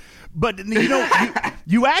now. But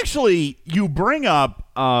you bring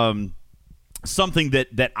up something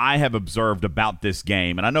that I have observed about this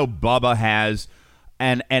game, and I know Bubba has.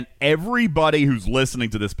 And everybody who's listening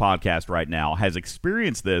to this podcast right now has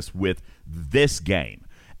experienced this with this game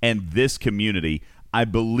and this community, I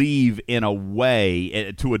believe, in a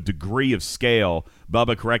way, to a degree of scale,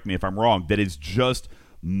 Bubba, correct me if I'm wrong, that is just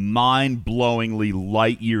mind-blowingly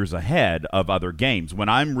light years ahead of other games. When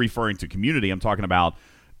I'm referring to community, I'm talking about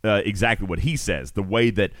exactly what he says, the way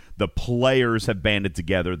that the players have banded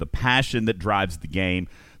together, the passion that drives the game,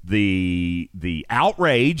 the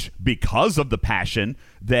outrage because of the passion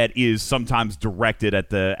that is sometimes directed at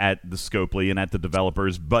the Scopely and at the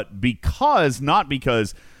developers, but not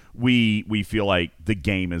because we feel like the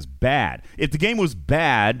game is bad. If the game was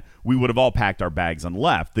bad, we would have all packed our bags and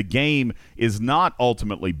left. The game is not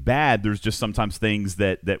ultimately bad. There's just sometimes things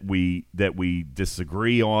that we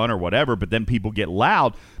disagree on or whatever, but then people get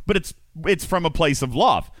loud. But it's from a place of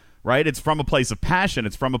love. Right? It's from a place of passion.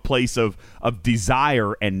 It's from a place of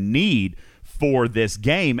desire and need for this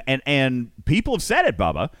game. And people have said it,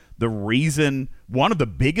 Bubba. One of the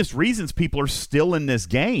biggest reasons people are still in this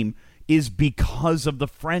game is because of the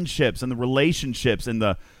friendships and the relationships and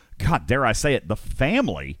the, God, dare I say it, the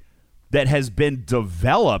family that has been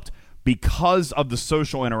developed because of the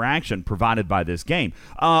social interaction provided by this game.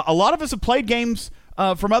 A lot of us have played games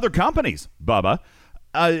from other companies, Bubba,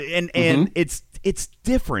 and it's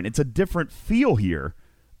different. It's a different feel here.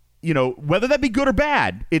 Whether that be good or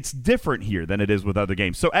bad, it's different here than it is with other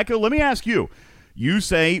games. So, Echo, let me ask you. You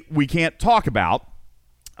say we can't talk about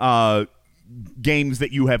games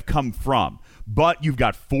that you have come from, but you've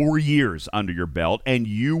got 4 years under your belt, and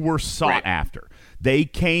you were sought after. They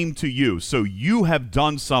came to you. So you have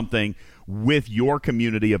done something with your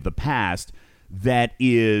community of the past that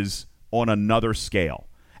is on another scale.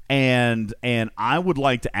 And I would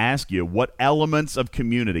like to ask you, what elements of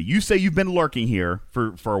community? You say you've been lurking here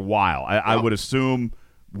for a while. I would assume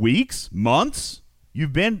weeks, months.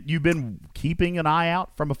 You've been keeping an eye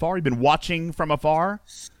out from afar. You've been watching from afar,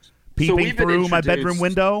 peeping through my bedroom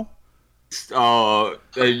window. No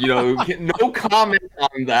comment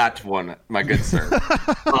on that one, my good sir.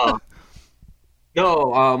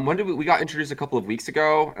 When did we got introduced a couple of weeks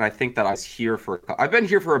ago, and I think that I've been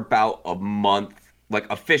here for about a month. Like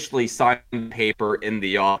officially sign paper in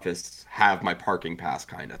the office, have my parking pass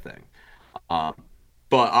kind of thing. But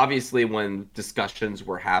obviously when discussions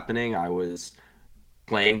were happening, I was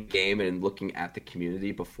playing the game and looking at the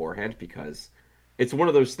community beforehand, because it's one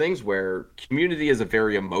of those things where community is a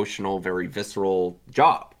very emotional, very visceral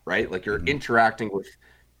job, right? Like you're interacting with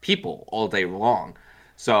people all day long.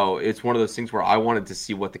 So it's one of those things where I wanted to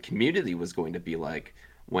see what the community was going to be like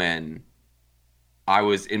when I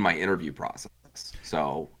was in my interview process.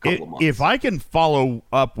 So a couple of months. If I can follow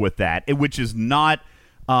up with that, which is not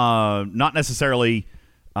necessarily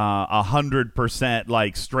 100%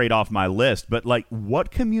 like straight off my list, but like,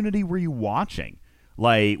 what community were you watching?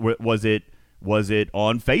 Like, was it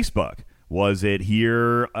on Facebook? Was it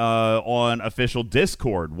here on official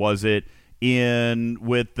Discord? Was it in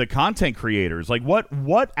with the content creators? Like,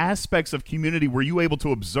 what aspects of community were you able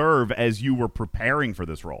to observe as you were preparing for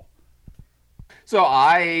this role? So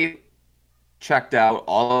I checked out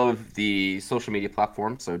all of the social media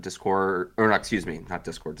platforms. So Discord, or not, excuse me, not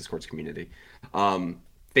Discord. Discord's community.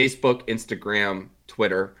 Facebook, Instagram,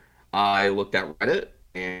 Twitter. I looked at Reddit,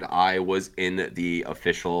 and I was in the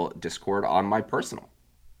official Discord on my personal.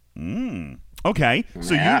 Okay,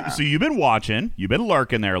 so you've been watching, you've been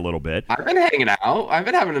lurking there a little bit. I've been hanging out. I've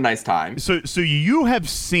been having a nice time. So you have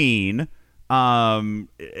seen,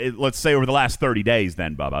 let's say over the last 30 days,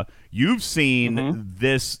 then Bubba, you've seen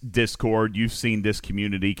this Discord, you've seen this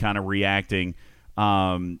community kind of reacting,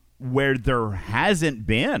 where there hasn't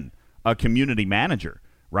been a community manager,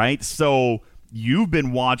 right? So you've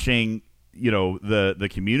been watching, the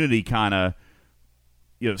community kind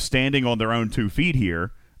of, standing on their own 2 feet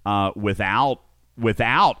here. Without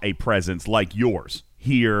a presence like yours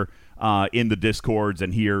here in the Discords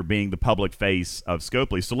and here being the public face of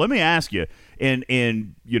Scopely. So let me ask you,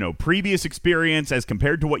 in previous experience as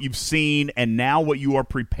compared to what you've seen and now what you are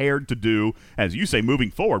prepared to do, as you say, moving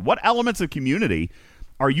forward, what elements of community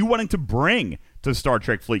are you wanting to bring to Star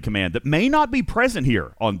Trek Fleet Command that may not be present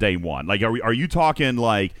here on day one? Like, are you talking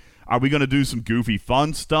like, are we going to do some goofy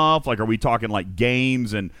fun stuff? Like, are we talking like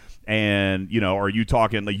games and are you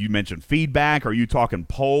talking, like you mentioned, feedback? Are you talking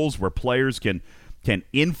polls where players can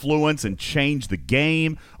influence and change the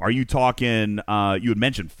game? Are you talking, you had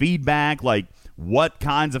mentioned feedback, like what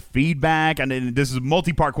kinds of feedback? And this is a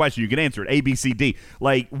multi-part question. You can answer it, A, B, C, D.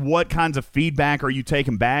 Like, what kinds of feedback are you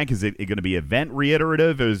taking back? Is it going to be event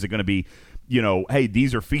reiterative? Is it going to be, hey,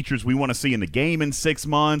 these are features we want to see in the game in 6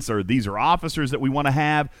 months, or these are officers that we want to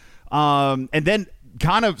have? And then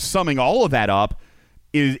kind of summing all of that up,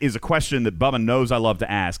 is a question that Bubba knows I love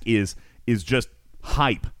to ask, is just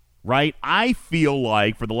hype, right? I feel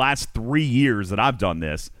like for the last 3 years that I've done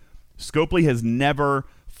this, Scopely has never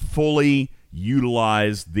fully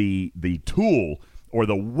utilized the tool or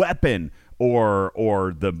the weapon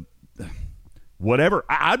or the whatever.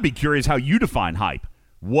 I'd be curious how you define hype.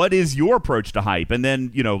 What is your approach to hype? And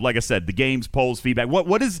then, like I said, the games, polls, feedback.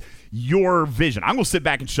 What is your vision? I'm going to sit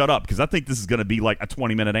back and shut up because I think this is going to be like a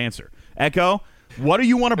 20-minute answer. Echo? What do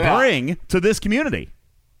you want to bring to this community?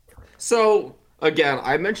 So, again,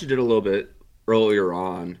 I mentioned it a little bit earlier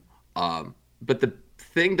on, but the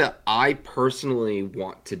thing that I personally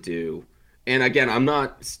want to do, and again, I'm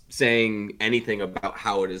not saying anything about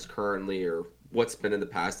how it is currently or what's been in the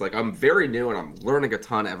past. Like, I'm very new and I'm learning a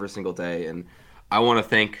ton every single day, and I want to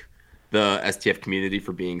thank the STF community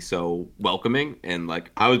for being so welcoming. And,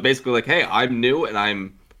 like, I was basically like, hey, I'm new and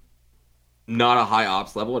I'm not a high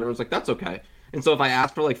ops level, and everyone's like, that's okay. And so if I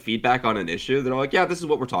ask for like feedback on an issue, they're like, yeah, this is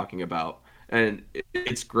what we're talking about. And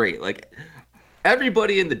it's great. Like,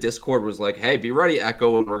 everybody in the Discord was like, hey, be ready,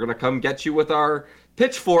 Echo, and we're going to come get you with our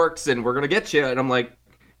pitchforks and we're going to get you. And I'm like,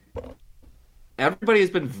 everybody has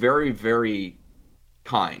been very, very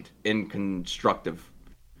kind and constructive.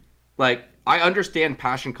 Like, I understand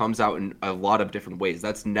passion comes out in a lot of different ways.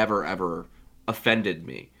 That's never, ever offended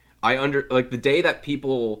me. Like, the day that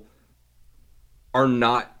people are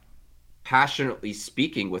not passionately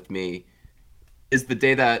speaking with me is the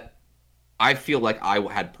day that I feel like I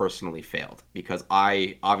had personally failed, because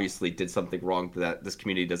I obviously did something wrong that this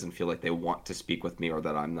community doesn't feel like they want to speak with me, or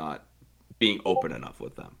that I'm not being open enough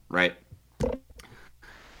with them, right?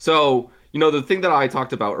 So, the thing that I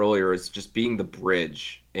talked about earlier is just being the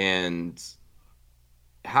bridge and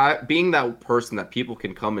being that person that people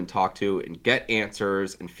can come and talk to and get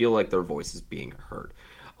answers and feel like their voice is being heard.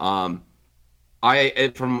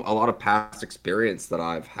 From a lot of past experience that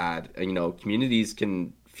I've had, communities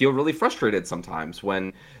can feel really frustrated sometimes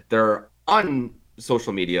when they're on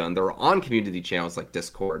social media and they're on community channels like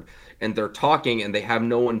Discord and they're talking and they have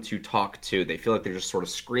no one to talk to. They feel like they're just sort of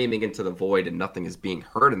screaming into the void and nothing is being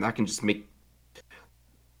heard. And that can just make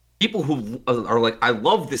people who are like, I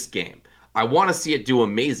love this game, I want to see it do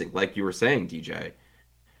amazing, like you were saying, DJ.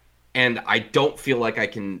 And I don't feel like I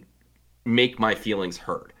can make my feelings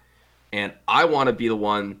heard. And I want to be the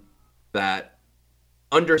one that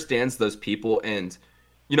understands those people. And,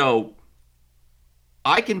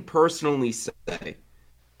 I can personally say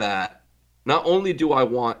that not only do I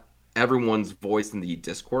want everyone's voice in the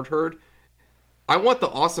Discord heard. I want the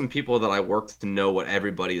awesome people that I work to know what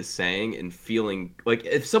everybody is saying and feeling like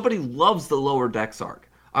if somebody loves the Lower Decks arc,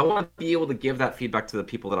 I want to be able to give that feedback to the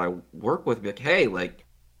people that I work with. Be like, hey, like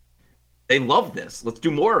they love this. Let's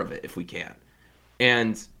do more of it if we can.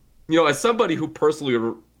 And as somebody who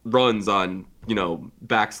personally runs on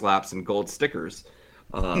backslaps and gold stickers,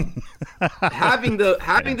 having the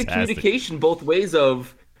communication both ways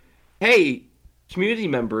of, hey, community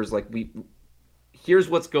members, like here's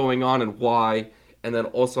what's going on and why. And then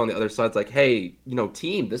also on the other side, it's like, hey,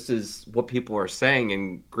 team, this is what people are saying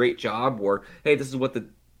and great job. Or, hey, this is what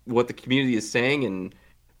the community is saying and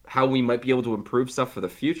how we might be able to improve stuff for the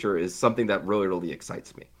future is something that really, really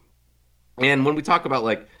excites me. And when we talk about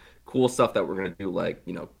like cool stuff that we're going to do, like,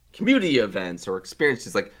 community events or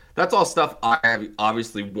experiences, like that's all stuff I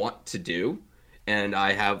obviously want to do. And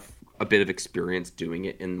I have a bit of experience doing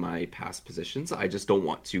it in my past positions. I just don't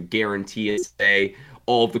want to guarantee and say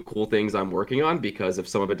all of the cool things I'm working on, because if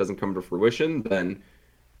some of it doesn't come to fruition, then,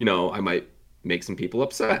 I might make some people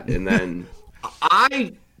upset. And then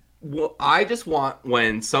I just want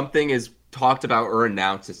when something is talked about or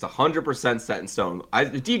announced, it's 100% set in stone.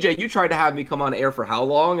 DJ, you tried to have me come on air for how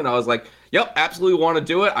long? And I was like, yep, absolutely want to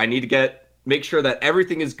do it. I need to make sure that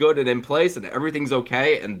everything is good and in place and everything's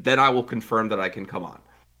okay. And then I will confirm that I can come on.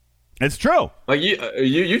 It's true. Like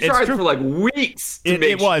you tried for like weeks to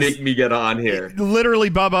make me get on here. Literally,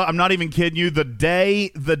 Bubba, I'm not even kidding you. The day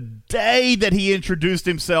that he introduced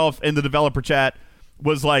himself in the developer chat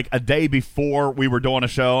was like a day before we were doing a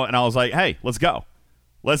show, and I was like, "Hey, let's go.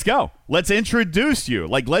 Let's introduce you.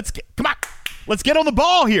 Like, come on, let's get on the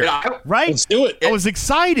ball here, right? Let's do it." I was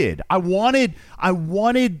excited. I wanted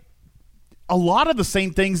a lot of the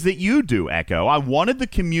same things that you do, Echo. I wanted the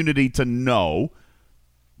community to know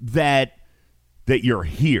that you're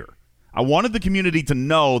here. I wanted the community to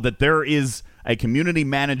know that there is a community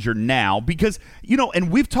manager now, because and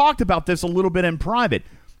we've talked about this a little bit in private.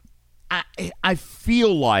 I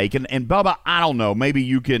feel like, and Bubba, I don't know, maybe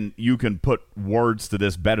you can put words to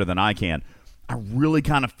this better than I can. I really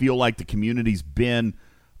kind of feel like the community's been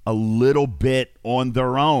a little bit on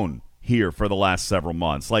their own here for the last several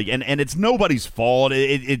months. Like, and it's nobody's fault.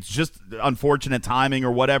 It's just unfortunate timing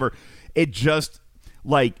or whatever. It just,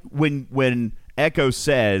 like, when Echo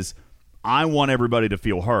says, I want everybody to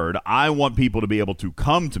feel heard, I want people to be able to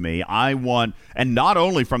come to me, and not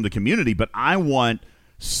only from the community, but I want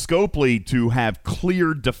Scopely to have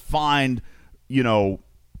clear, defined,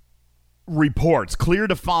 reports, clear,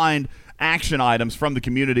 defined action items from the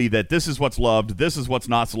community that this is what's loved, this is what's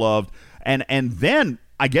not loved, and then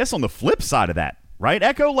I guess on the flip side of that, right,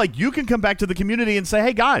 Echo, like you can come back to the community and say,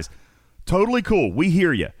 hey guys, totally cool, we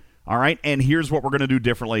hear you. All right, and here's what we're going to do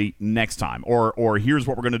differently next time, or here's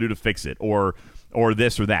what we're going to do to fix it, or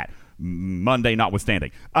this or that. Monday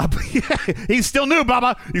notwithstanding. He's still new,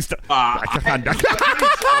 Bubba. He's still.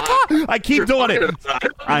 I keep doing it.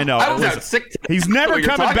 I know. He's never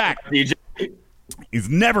coming back. He's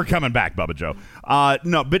never coming back, Bubba Joe.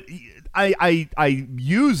 No, but I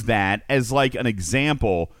use that as like an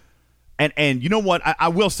example. And you know what? I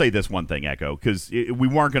will say this one thing, Echo, because we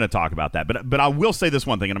weren't going to talk about that. But I will say this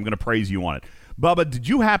one thing, and I'm going to praise you on it. Bubba, did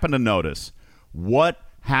you happen to notice what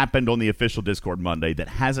happened on the official Discord Monday that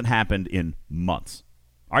hasn't happened in months?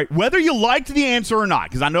 All right, whether you liked the answer or not,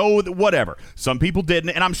 because I know that whatever. Some people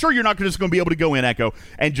didn't, and I'm sure you're not just going to be able to go in, Echo,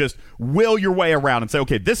 and just will your way around and say,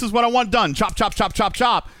 okay, this is what I want done. Chop, chop, chop, chop,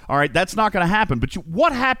 chop. All right, that's not going to happen. But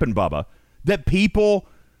what happened, Bubba, that people,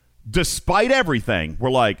 despite everything,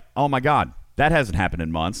 were like, oh my God, that hasn't happened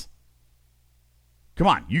in months. Come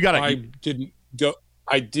on, you got to.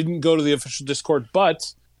 I didn't go to the official Discord,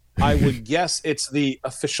 but I would guess it's the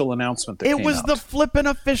official announcement that came out. The flippin'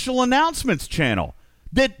 official announcements channel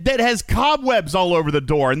that has cobwebs all over the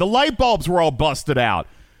door, and the light bulbs were all busted out.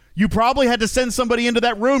 You probably had to send somebody into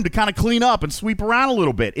that room to kind of clean up and sweep around a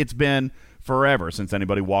little bit. It's been forever since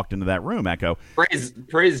anybody walked into that room, Echo.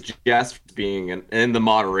 Praise Jess for being and the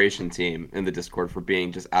moderation team in the Discord for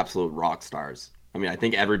being just absolute rock stars. I mean, I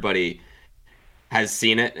think everybody has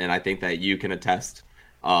seen it, and I think that you can attest,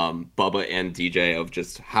 Bubba and DJ, of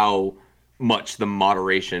just how much the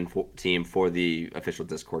moderation team for the official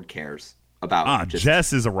Discord cares about.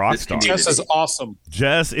 Jess is a rock star. Jess is awesome.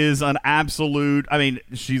 Jess is an absolute, I mean,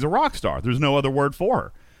 she's a rock star. There's no other word for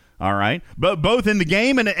her. All right. But both in the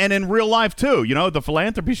game and in real life, too. You know, the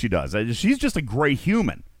philanthropy she does. She's just a great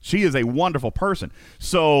human. She is a wonderful person.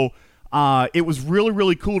 So it was really,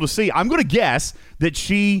 really cool to see. I'm going to guess that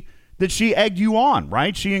she egged you on,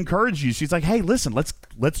 right? She encouraged you. She's like, hey, listen,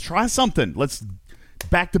 let's try something. Let's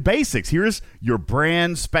back to basics. Here's your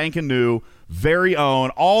brand spanking new, very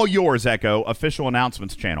own, all yours, Echo, official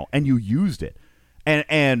announcements channel. And you used it.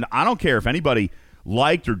 And I don't care if anybody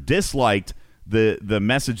liked or disliked the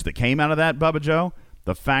message that came out of that, Bubba Joe.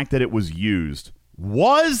 The fact that it was used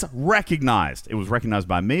was recognized. It was recognized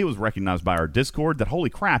by me. It was recognized by our Discord that,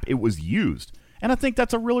 holy crap, it was used. And I think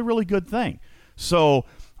that's a really, really good thing. So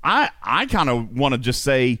I kind of want to just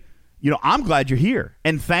say, I'm glad you're here.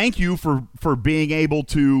 And thank you for being able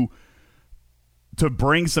to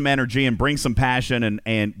bring some energy and bring some passion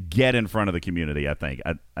and get in front of the community, I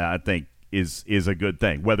think is a good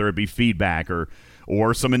thing, whether it be feedback or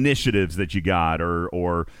some initiatives that you got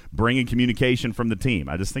or bringing communication from the team.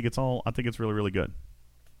 I think it's really, really good.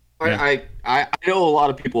 Yeah. I know a lot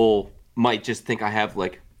of people might just think I have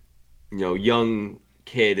young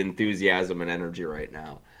kid enthusiasm and energy right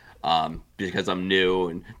now because I'm new,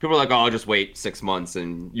 and people are like, oh, I'll just wait 6 months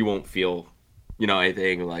and you won't feel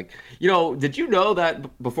anything. Did you know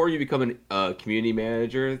that before you become a community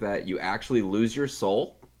manager that you actually lose your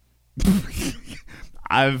soul?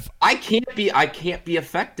 I can't be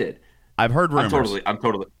affected. I've heard rumors. I'm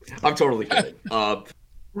totally kidding.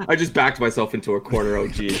 I just backed myself into a corner. Oh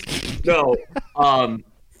geez. No.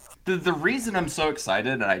 The reason I'm so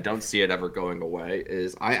excited and I don't see it ever going away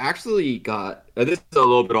is I actually got, this is a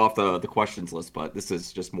little bit off the questions list, but this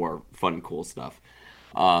is just more fun, cool stuff.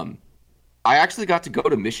 I actually got to go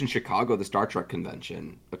to Mission Chicago, the Star Trek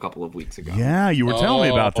convention, a couple of weeks ago. Yeah, you were telling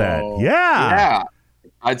me about that. Yeah.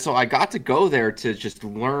 So I got to go there to just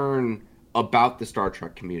learn about the Star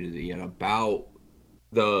Trek community and about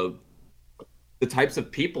the types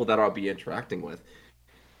of people that I'll be interacting with.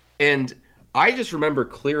 And I just remember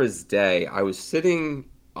clear as day, I was sitting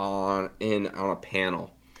on a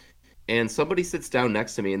panel, and somebody sits down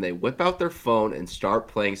next to me and they whip out their phone and start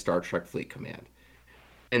playing Star Trek Fleet Command.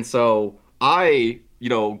 And so I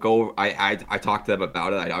talked to them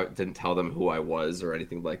about it. I didn't tell them who I was or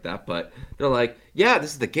anything like that, but they're like, yeah,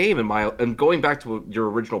 this is the game. And going back to your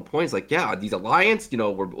original points, like, yeah, these Alliance,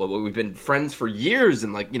 we've been friends for years,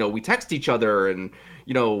 and we text each other, and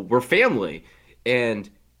we're family. And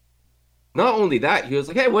not only that, he was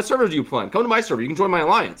like, hey, what server do you play on? Come to my server. You can join my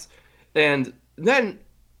Alliance. And then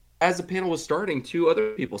as the panel was starting, 2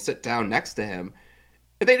 other people sit down next to him.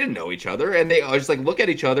 And they didn't know each other. And they just look at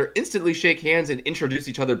each other, instantly shake hands, and introduce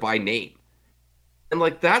each other by name. And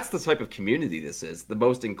that's the type of community this is. The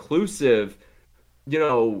most inclusive,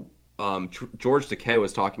 George Takei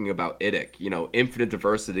was talking about IDIC, infinite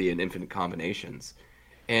diversity and infinite combinations.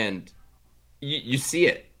 And you see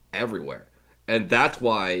it everywhere. And that's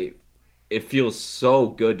why it feels so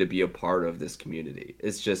good to be a part of this community.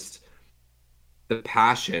 It's just the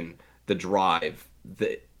passion, the drive,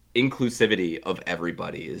 the inclusivity of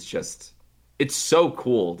everybody is just, it's so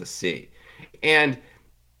cool to see. And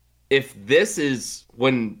if this is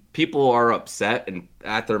when people are upset and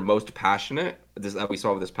at their most passionate, that we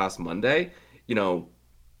saw this past Monday,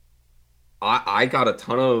 I got a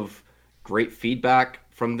ton of great feedback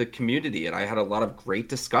from the community, and I had a lot of great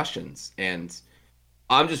discussions, and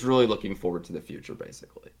I'm just really looking forward to the future,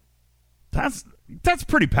 basically. That's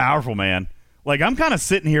pretty powerful, man. I'm kind of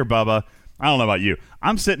sitting here, Bubba. I don't know about you.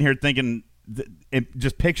 I'm sitting here thinking,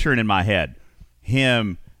 just picturing in my head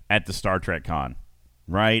him at the Star Trek con,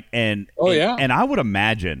 right? And I would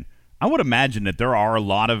imagine that there are a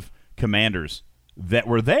lot of commanders that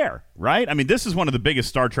were there, right? I mean, this is one of the biggest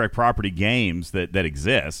Star Trek property games that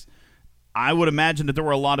exists. I would imagine that there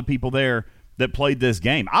were a lot of people there that played this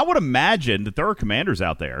game. I would imagine that there are commanders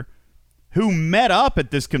out there who met up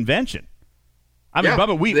at this convention. I mean,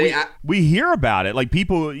 Bubba, we hear about it.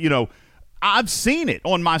 People, I've seen it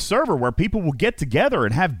on my server where people will get together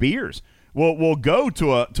and have beers. We'll go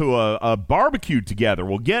to a barbecue together.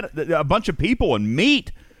 We'll get a bunch of people and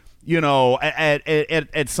meet,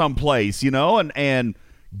 at some place, and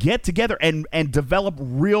get together and develop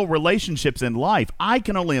real relationships in life. I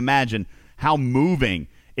can only imagine how moving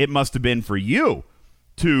it must have been for you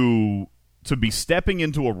to be stepping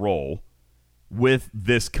into a role with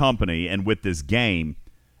this company and with this game,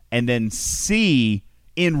 and then see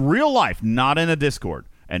in real life, not in a Discord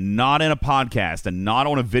and not in a podcast and not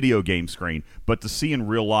on a video game screen, but to see in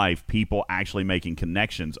real life people actually making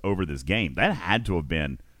connections over this game. That had to have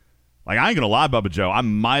been, I ain't gonna lie, Bubba Joe, I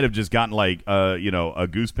might have just gotten a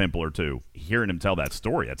goose pimple or two hearing him tell that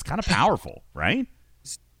story. It's kind of powerful, right?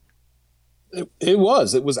 It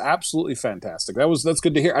was absolutely fantastic. That's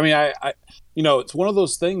good to hear. I mean, I it's one of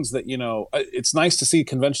those things that, it's nice to see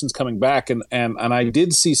conventions coming back. And I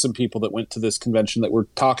did see some people that went to this convention that were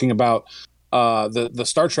talking about the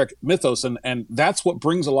Star Trek mythos. And that's what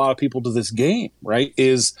brings a lot of people to this game, right?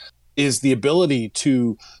 Is is the ability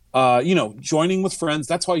to, joining with friends.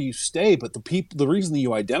 That's why you stay. But the reason that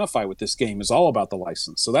you identify with this game is all about the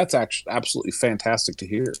license. So that's actually absolutely fantastic to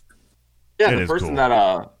hear. Yeah, the person that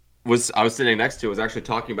I was sitting next to was actually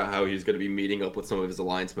talking about how he's going to be meeting up with some of his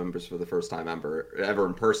Alliance members for the first time ever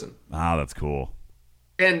in person. Oh, that's cool.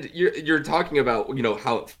 And you're talking about,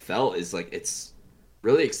 how it felt is like, it's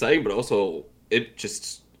really exciting, but also it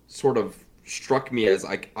just sort of struck me as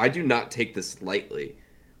like, I do not take this lightly.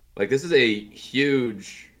 Like, this is a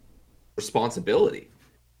huge responsibility,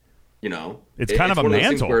 It's kind of a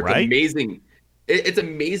mantle, right? It's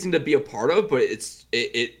amazing to be a part of, but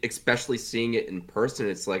it especially seeing it in person,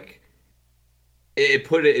 it's like it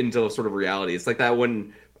put it into sort of reality. It's like that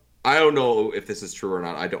when, I don't know if this is true or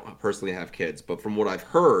not, I don't personally have kids, but from what I've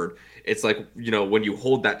heard, it's like, when you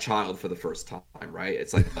hold that child for the first time, right?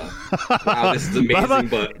 It's like, wow, this is amazing.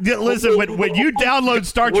 But listen, when you download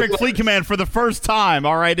Star Trek Fleet Command for the first time,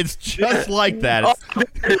 all right, it's just like that.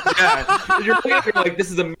 Yeah, you're like,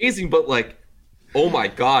 this is amazing, but like, oh my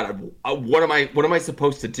God, what am I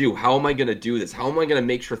supposed to do? How am I going to do this? How am I going to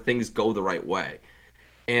make sure things go the right way?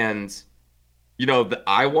 And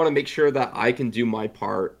I want to make sure that I can do my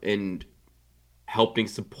part in helping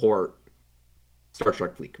support Star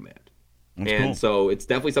Trek Fleet Command. That's and cool. So it's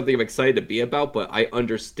definitely something I'm excited to be about, but I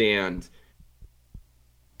understand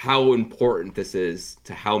how important this is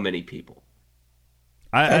to how many people.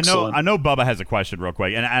 I know Bubba has a question real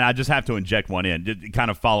quick, and I just have to inject one in, kind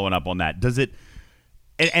of following up on that. Does it...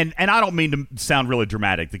 And I don't mean to sound really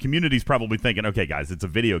dramatic. The community's probably thinking, okay, guys, it's a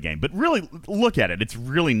video game. But really, look at it. It's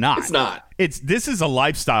really not. It's not. This is a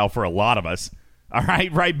lifestyle for a lot of us. All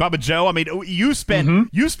right, Bubba Joe? I mean, you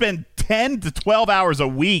spend 10 to 12 hours a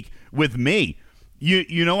week with me.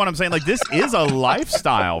 You know what I'm saying? Like, this is a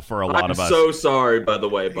lifestyle for a lot of us. I'm so sorry, by the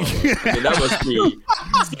way, Bubba. I mean, that must be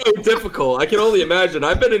so difficult. I can only imagine.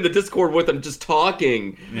 I've been in the Discord with him just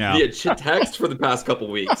talking via text for the past couple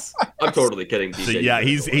weeks. I'm totally kidding, DJ. So, yeah,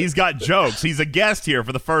 he's got jokes. He's a guest here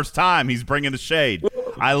for the first time. He's bringing the shade.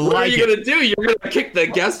 I like it. What are you going to do? You're going to kick the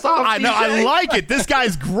guest off, I know. DJ? I like it. This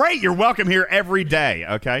guy's great. You're welcome here every day,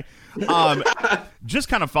 okay? Just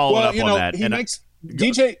kind of following up on that. He makes...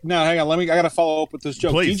 DJ, no, hang on. I got to follow up with this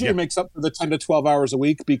joke. Please, DJ makes up for the 10 to 12 hours a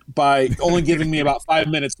week by only giving me about 5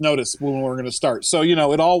 minutes notice when we're going to start. So,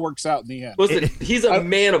 it all works out in the end. Listen, he's a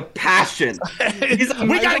man of passion.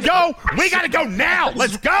 We got to go. We got to go now.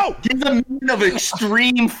 Let's go. He's a man of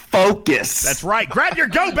extreme focus. That's right. Grab your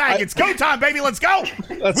go bag. It's go time, baby. Let's go.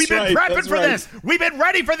 We've been prepping for this. We've been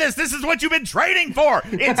ready for this. This is what you've been training for.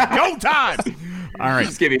 It's go time. All right.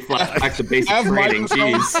 Just give me flashbacks to basic training.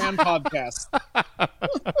 Jeez. And podcast.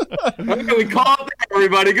 Okay, we call it there,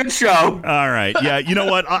 everybody. Good show. All right. Yeah. You know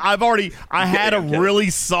what? I had a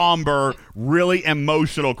really somber, really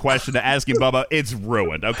emotional question to ask him, Bubba. It's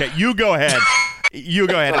ruined. Okay. You go ahead.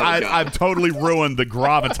 I've totally ruined the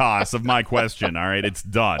gravitas of my question. All right. It's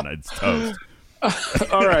done. It's toast.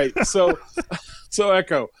 All right. So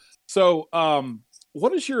Echo. So,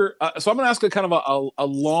 what is your? So I'm going to ask a kind of a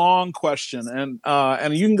long question, and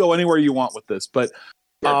you can go anywhere you want with this. But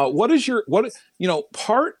what is your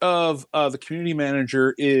part of the community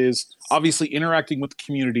manager is obviously interacting with the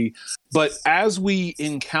community, but as we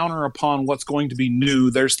encounter upon what's going to be new,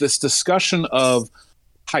 there's this discussion of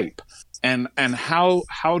hype and how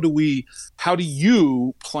do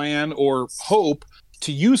you plan or hope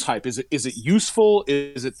to use hype? Is it useful?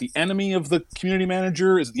 Is it the enemy of the community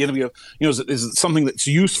manager? Is it the enemy of is it something that's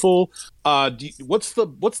useful? What's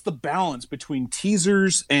the balance between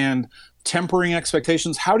teasers and tempering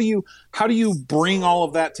expectations? How do you bring all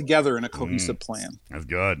of that together in a cohesive plan? That's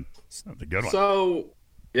good. That's a good one. So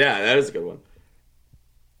yeah, that is a good one.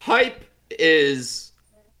 Hype is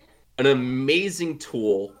an amazing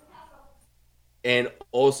tool and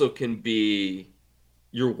also can be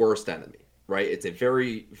your worst enemy. Right? It's a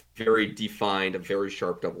very, very defined, a very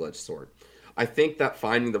sharp double-edged sword. I think that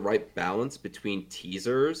finding the right balance between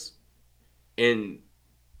teasers and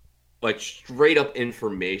like straight up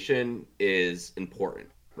information is important,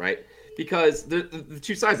 right? Because the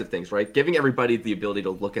two sides of things, right? Giving everybody the ability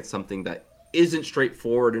to look at something that isn't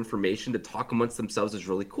straightforward information to talk amongst themselves is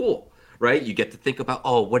really cool. Right? You get to think about,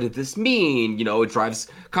 what did this mean? It drives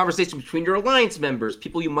conversation between your Alliance members,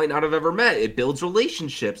 people you might not have ever met. It builds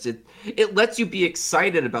relationships. It lets you be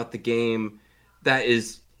excited about the game that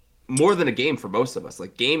is more than a game for most of us.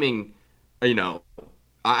 Like gaming,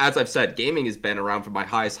 as I've said, gaming has been around from my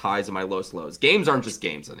highest highs and my lowest lows. Games aren't just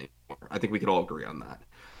games anymore. I think we could all agree on that.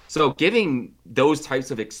 So giving those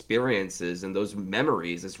types of experiences and those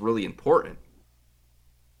memories is really important.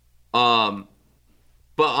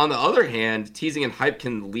 But on the other hand, teasing and hype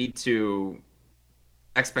can lead to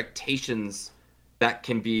expectations that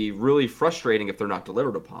can be really frustrating if they're not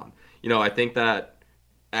delivered upon. I think that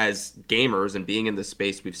as gamers and being in this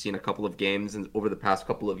space, we've seen a couple of games over the past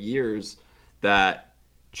couple of years that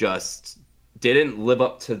just didn't live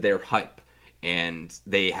up to their hype. And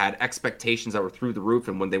they had expectations that were through the roof,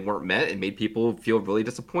 and when they weren't met, it made people feel really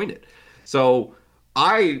disappointed. So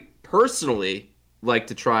I personally like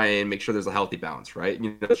to try and make sure there's a healthy balance, right?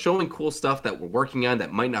 Showing cool stuff that we're working on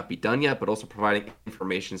that might not be done yet, but also providing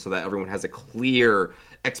information so that everyone has a clear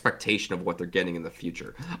expectation of what they're getting in the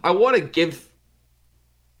future. I want to give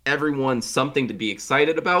everyone something to be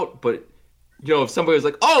excited about, but if somebody was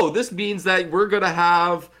like, oh, this means that we're going to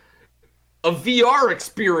have a VR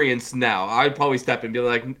experience now, I'd probably step in and be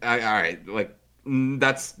like, all right, like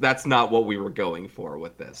that's not what we were going for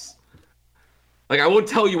with this. Like, I won't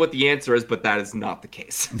tell you what the answer is, but that is not the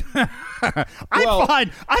case. I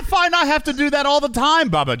find I have to do that all the time,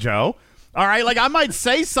 Bubba Joe. All right, like I might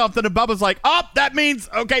say something and Bubba's like, oh, that means,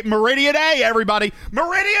 okay, Meridian A, everybody.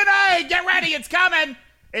 Meridian A, get ready, it's coming.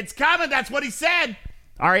 It's coming, that's what he said.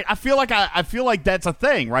 All right, I feel like that's a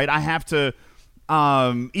thing, right? I have to,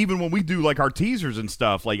 even when we do like our teasers and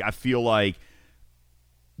stuff, like I feel like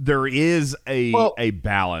there is a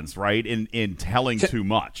balance, right, in telling too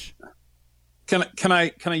much. Can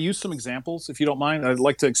I use some examples if you don't mind? I'd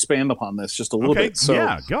like to expand upon this just a little bit. So,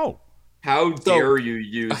 yeah, go. How dare you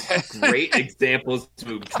use great examples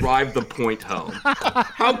to drive the point home?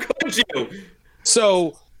 How could you?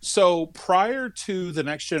 So prior to the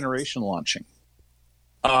next generation launching,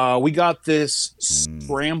 we got this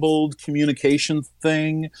scrambled communication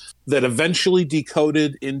thing that eventually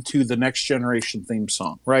decoded into the next generation theme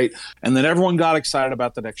song, right? And then everyone got excited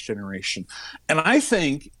about the next generation. And I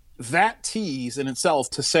think that tease in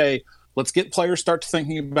itself to say, let's get players start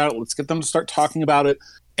thinking about it, let's get them to start talking about it.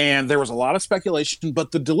 And there was a lot of speculation,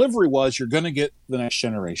 but the delivery was you're going to get the next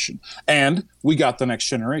generation. And we got the next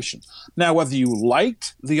generation. Now, whether you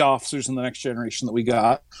liked the officers in the next generation that we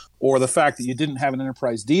got, or the fact that you didn't have an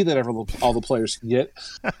Enterprise D that all the players could get,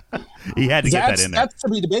 he had to get that in there. That's to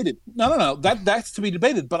be debated. No. That's to be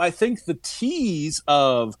debated. But I think the tease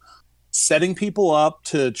of setting people up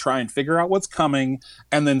to try and figure out what's coming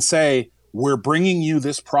and then say, we're bringing you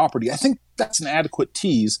this property, I think that's an adequate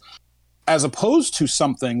tease, as opposed to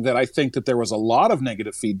something that I think that there was a lot of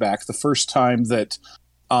negative feedback the first time that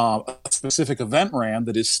a specific event ran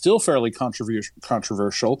that is still fairly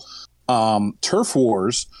controversial, Turf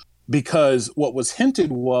Wars, because what was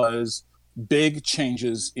hinted was big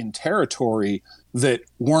changes in territory that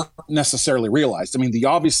weren't necessarily realized. I mean,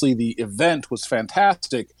 obviously the event was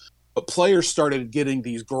fantastic, but players started getting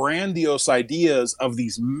these grandiose ideas of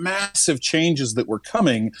these massive changes that were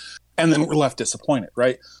coming, and then were left disappointed,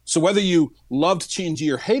 right? So whether you loved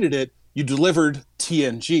TNG or hated it, you delivered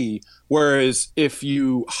TNG. Whereas if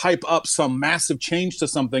you hype up some massive change to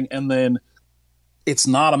something and then it's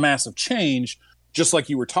not a massive change, just like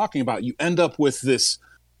you were talking about, you end up with this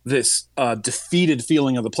defeated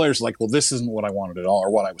feeling of the players, like, well, this isn't what I wanted at all or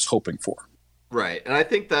what I was hoping for. Right. And I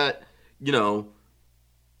think that,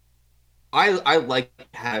 I like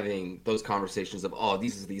having those conversations of, oh,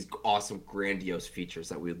 these awesome, grandiose features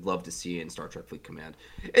that we'd love to see in Star Trek Fleet Command.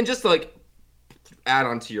 And just to, like, add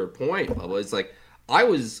on to your point, Bubba, it's like, I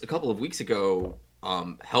was, a couple of weeks ago,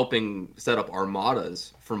 helping set up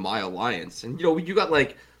armadas for my alliance. And, you got,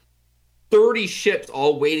 like, 30 ships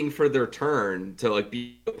all waiting for their turn to, like,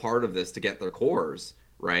 be a part of this to get their cores,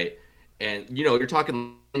 right? And, you're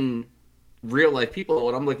talking real-life people,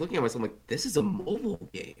 and I'm, like, looking at myself, I'm like, this is a mobile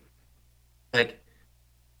game. Like,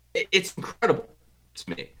 it's incredible to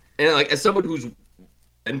me. And, like, as someone who's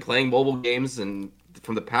been playing mobile games and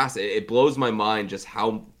from the past, it blows my mind just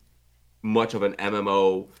how much of an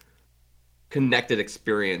MMO connected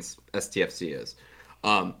experience STFC is.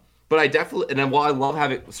 But I definitely, and then while I love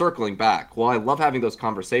having those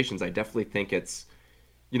conversations, I definitely think it's,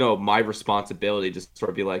 my responsibility just sort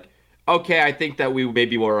of be like, okay, I think that we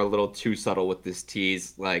maybe were a little too subtle with this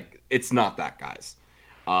tease. Like, it's not that, guys.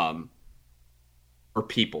 Or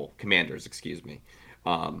people, commanders, excuse me,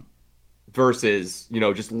 versus,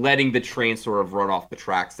 just letting the train sort of run off the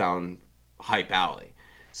tracks down hype alley.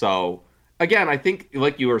 So, again, I think,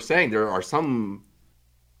 like you were saying, there are some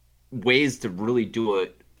ways to really do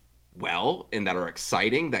it well and that are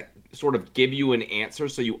exciting, that sort of give you an answer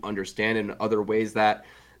so you understand, in other ways that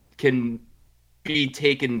can be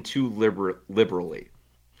taken too liberally.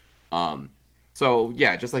 So,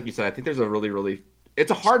 yeah, just like you said, I think there's a really,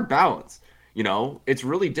 it's a hard balance. It's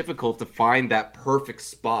really difficult to find that perfect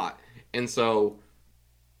spot. And so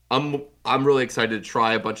I'm really excited to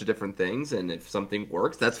try a bunch of different things. And if something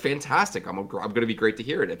works, that's fantastic. I'm going to be great to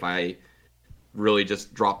hear it. If I really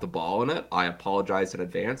just dropped the ball in it. I apologize in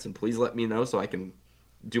advance, and please let me know so I can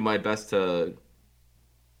do my best to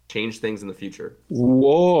change things in the future.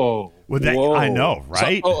 Whoa. Whoa. I know,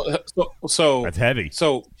 right? So that's heavy.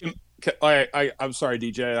 So I'm sorry,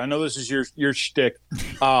 DJ. I know this is your shtick.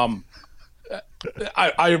 I'm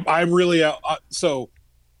really so.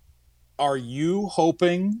 Are you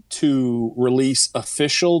hoping to release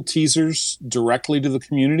official teasers directly to the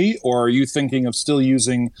community, or are you thinking of still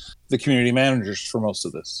using the community managers for most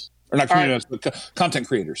of this, or not community managers, but content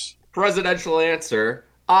creators? Presidential answer.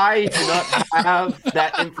 I do not have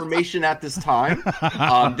that information at this time.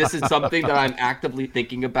 This is something that I'm actively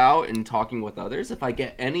thinking about and talking with others. If I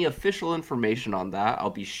get any official information on that,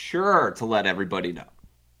 I'll be sure to let everybody know.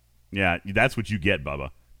 Yeah, that's what you get,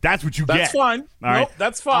 Bubba. That's what you get. That's fine.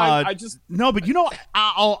 That's fine. No, but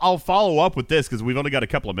I'll follow up with this because we've only got a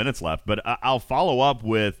couple of minutes left. But I'll follow up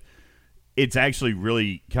with. It's actually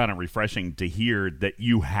really kind of refreshing to hear that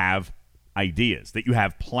you have ideas, that you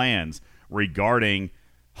have plans regarding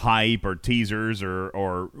hype or teasers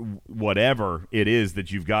or whatever it is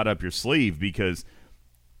that you've got up your sleeve, because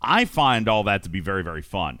I find all that to be very, very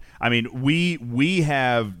fun. I mean, we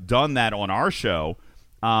have done that on our show,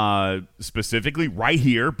 specifically right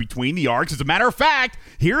here between the arcs. As a matter of fact,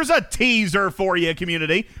 here's a teaser for you,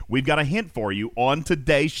 community. We've got a hint for you on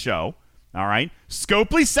today's show. All right,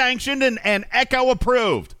 Scopely sanctioned and Echo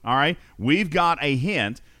approved. All right, we've got a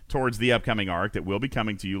hint towards the upcoming arc that will be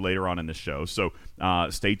coming to you later on in the show. So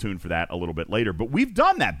stay tuned for that a little bit later. But we've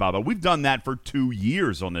done that, Bubba. We've done that for 2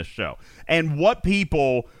 years on this show. And what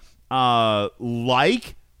people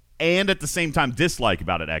like and at the same time dislike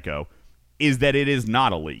about it, Echo, is that it is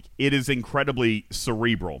not a leak. It is incredibly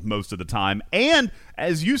cerebral most of the time. And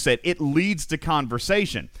as you said, it leads to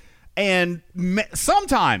conversation. And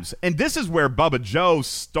sometimes, and this is where Bubba Joe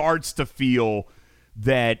starts to feel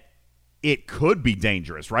that it could be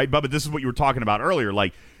dangerous, right, Bubba? This is what you were talking about earlier.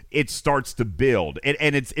 Like, it starts to build,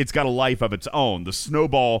 and it's got a life of its own. The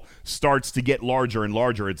snowball starts to get larger and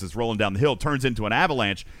larger. It's just rolling down the hill, turns into an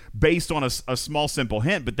avalanche based on a small, simple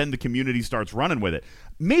hint, but then the community starts running with it.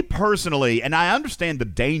 Me personally, and I understand the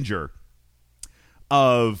danger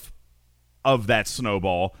of that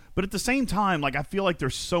snowball, but at the same time, like, I feel like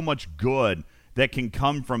there's so much good that can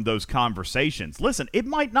come from those conversations. Listen, it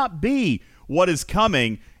might not be what is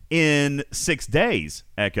coming in 6 days,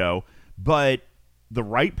 Echo, but the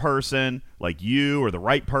right person like you, or the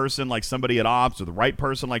right person like somebody at Ops, or the right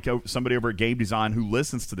person like somebody over at Game Design who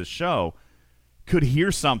listens to the show could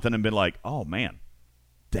hear something and be like, oh man,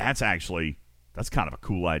 that's kind of a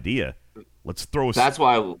cool idea. Let's throw a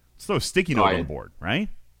sticky note on the board, right?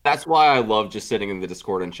 That's why I love just sitting in the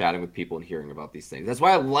Discord and chatting with people and hearing about these things. That's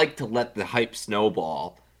why I like to let the hype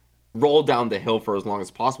snowball roll down the hill for as long as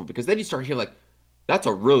possible, because then you start hearing like, that's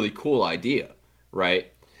a really cool idea,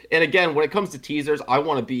 right? And again, when it comes to teasers, I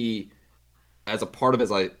want to be as a part of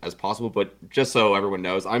it as possible, but just so everyone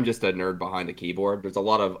knows, I'm just a nerd behind a keyboard. There's a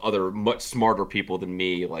lot of other much smarter people than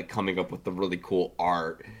me, like, coming up with the really cool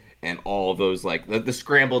art and all of those, like, the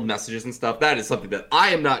scrambled messages and stuff. That is something that I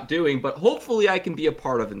am not doing, but hopefully I can be a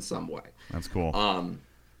part of in some way. That's cool.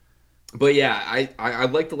 But yeah,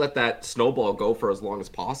 I'd like to let that snowball go for as long as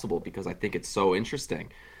possible because I think it's so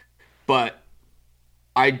interesting. But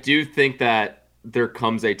I do think that there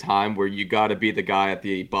comes a time where you got to be the guy at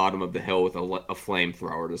the bottom of the hill with a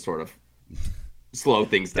flamethrower to sort of slow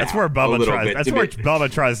things down. That's where Bubba tries. That's where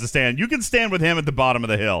Bubba tries to stand. You can stand with him at the bottom of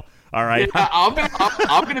the hill. All right. Yeah,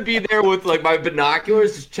 I'm gonna be there with like my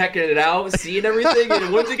binoculars, just checking it out, seeing everything,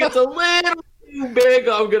 and once it gets a little too big,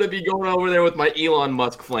 I'm gonna be going over there with my Elon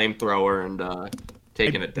Musk flamethrower and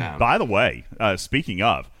taking it down. By the way, speaking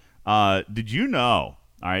of, did you know?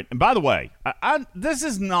 All right, and by the way, this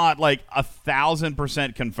is not like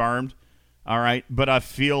 1,000% confirmed. All right, but I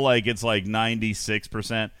feel like it's like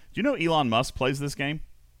 96%. Do you know Elon Musk plays this game?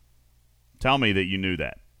 Tell me that you knew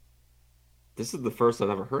that. This is the first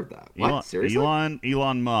I've ever heard that. What? Seriously?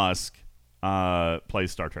 Elon Musk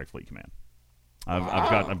plays Star Trek Fleet Command.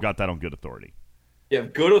 I've got that on good authority. You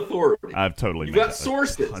have good authority. I've totally you made got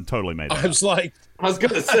sources. I totally made that. I was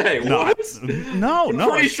gonna say what? No. I'm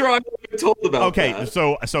pretty sure I've been told about that. Okay,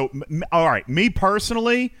 so all right. Me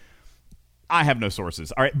personally, I have no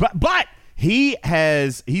sources. All right, but he's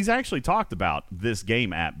actually talked about this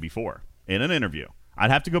game app before in an interview.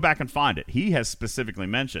 I'd have to go back and find it. He has specifically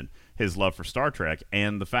mentioned his love for Star Trek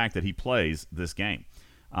and the fact that he plays this game.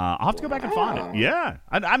 I'll have to go back and find it. Yeah.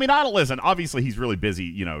 I mean, I don't listen. Obviously, he's really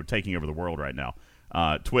busy, taking over the world right now.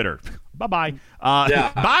 Twitter. Bye-bye.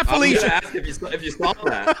 Bye, Felicia. I was gonna ask if you saw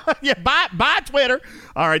that. Yeah, bye, Twitter.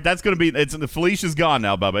 All right, that's going to be – Felicia's gone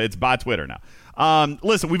now, Bubba. It's bye, Twitter now.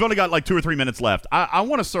 Listen, we've only got like 2 or 3 minutes left. I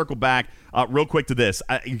want to circle back real quick to this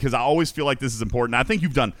because I always feel like this is important. I think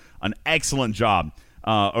you've done an excellent job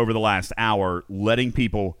over the last hour letting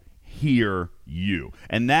people hear you.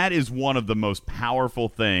 And that is one of the most powerful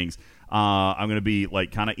things. I'm going to be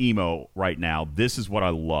like kind of emo right now. This is what I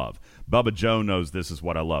love. Bubba Joe knows this is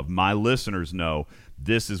what I love. My listeners know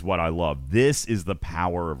this is what I love. This is the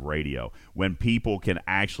power of radio. When people can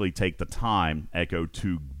actually take the time, Echo,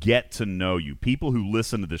 to get to know you. People who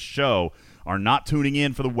listen to this show are not tuning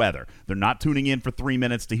in for the weather. They're not tuning in for 3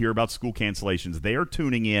 minutes to hear about school cancellations. They are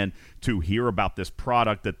tuning in to hear about this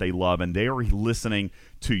product that they love, and they are listening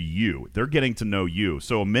to you. They're getting to know you.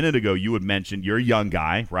 So a minute ago, you had mentioned you're a young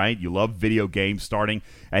guy, right? You love video games starting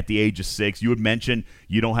at the age of 6. You had mentioned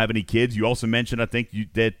you don't have any kids. You also mentioned, I think,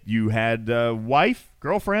 that you had a wife,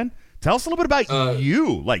 girlfriend. Tell us a little bit about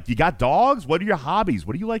you. Like, you got dogs? What are your hobbies?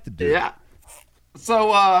 What do you like to do? Yeah.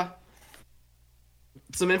 So,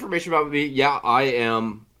 some information about me. Yeah, I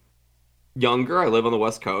am younger. I live on the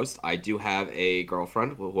West Coast. I do have a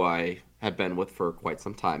girlfriend who I have been with for quite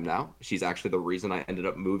some time now. She's actually the reason I ended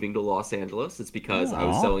up moving to Los Angeles. It's because I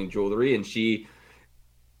was selling jewelry, and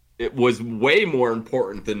it was way more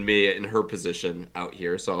important than me in her position out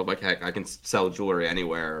here. So I'm like, heck, I can sell jewelry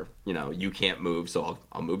anywhere. You know, you can't move, so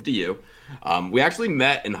I'll move to you. We actually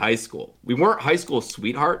met in high school. We weren't high school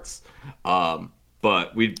sweethearts,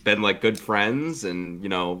 but we'd been like good friends, and, you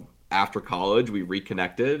know, after college we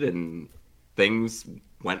reconnected and things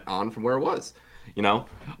went on from where it was, you know.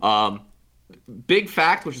 Big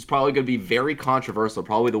fact, which is probably going to be very controversial,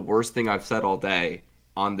 probably the worst thing I've said all day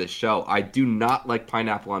on this show. I do not like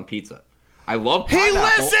pineapple on pizza. I love pineapple.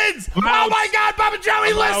 He listens! Oh my God, Bubba Joe,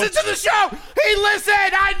 he listens to the show! He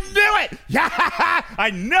listened! I knew it! Yeah,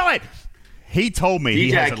 I knew it! He told me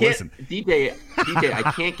he hasn't listened. DJ,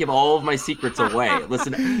 I can't give all of my secrets away.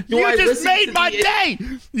 Listen, you just made my day.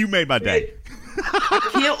 You made my day. I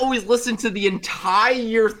can't always listen to the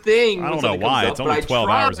entire thing. I don't know why. It's only 12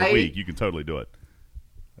 hours a week. You can totally do it.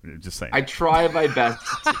 Just saying. I try my best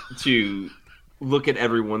to look at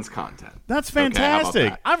everyone's content. That's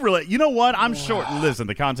fantastic. I've really, you know what? I'm sure. Listen,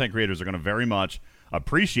 the content creators are going to very much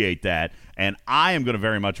appreciate that, and I am going to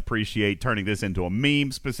very much appreciate turning this into a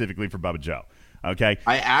meme specifically for Bubba Joe. Okay.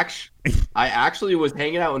 I actually was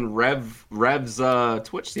hanging out in Rev's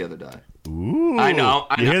Twitch the other day. Ooh. I know.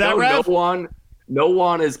 You hear that, Rev? No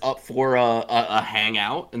one is up for a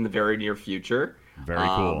hangout in the very near future. Very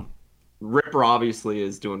cool. Ripper obviously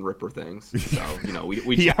is doing Ripper things, so you know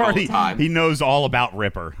we chat all the time. He knows all about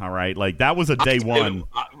Ripper. All right, like that was a day one.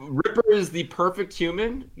 Ripper is the perfect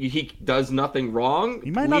human. He does nothing wrong.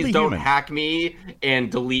 He might not be don't human. Hack me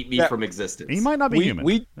and delete me from existence. He might not be human.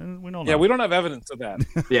 We don't know. Yeah, we don't have evidence of that.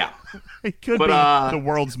 Yeah, it could be the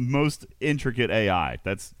world's most intricate AI.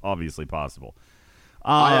 That's obviously possible.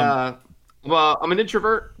 Well, I'm an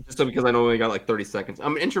introvert, just because I know we only got like 30 seconds.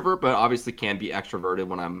 I'm an introvert, but obviously can be extroverted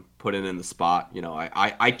when I'm put in the spot. You know,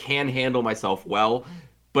 I can handle myself well,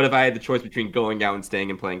 but if I had the choice between going out and staying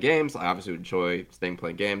and playing games, I obviously would enjoy staying and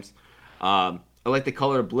playing games. I like the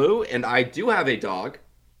color blue, and I do have a dog,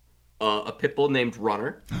 a pit bull named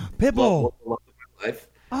Runner. Pitbull. Love my life.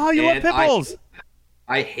 Oh, you love pit bulls.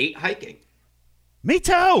 I hate hiking. Me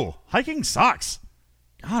too. Hiking sucks.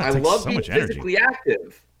 God, it takes love so being much energy. physically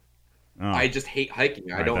active. Oh. I just hate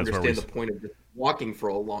hiking. I don't understand the point of just walking for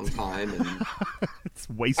a long time. And it's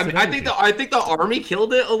wasted. I think the Army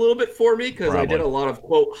killed it a little bit for me because I did a lot of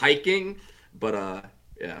quote hiking. But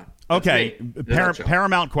yeah. Okay,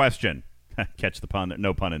 Paramount question. Catch the pun.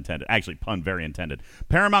 No pun intended. Actually, pun very intended.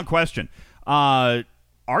 Paramount question. Are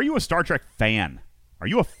you a Star Trek fan? Are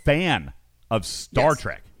you a fan of Star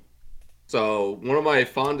Trek? So one of my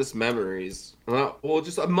fondest memories,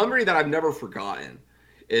 just a memory that I've never forgotten,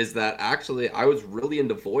 is that actually I was really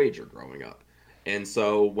into Voyager growing up. And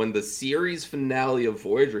so when the series finale of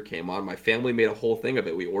Voyager came on, my family made a whole thing of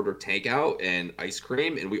it. We ordered takeout and ice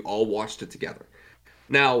cream, and we all watched it together.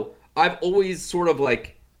 Now, I've always sort of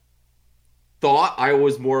like thought I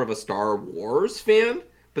was more of a Star Wars fan,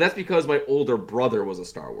 but that's because my older brother was a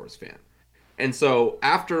Star Wars fan. And so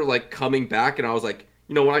after like coming back, and I was like,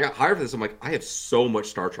 you know, when I got hired for this, I'm like, I have so much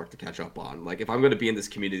Star Trek to catch up on. Like, if I'm going to be in this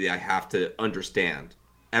community, I have to understand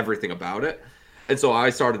everything about it. And so I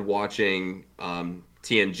started watching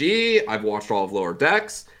TNG. I've watched all of Lower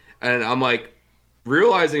Decks, and I'm like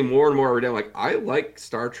realizing more and more every day, I'm like, I like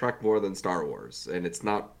Star Trek more than Star Wars, and it's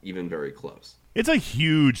not even very close. It's a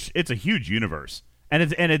huge universe,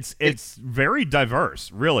 And it's very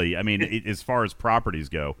diverse, really. I mean, as far as properties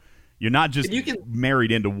go, you're not just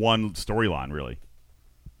married into one storyline, really.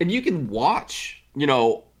 And you can watch,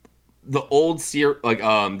 the old series, like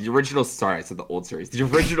the original. Sorry, I said the old series. The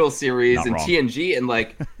original series in TNG, and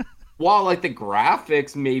like, while like the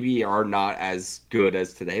graphics maybe are not as good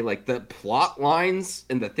as today, like the plot lines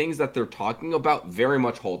and the things that they're talking about very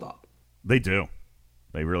much hold up. They do.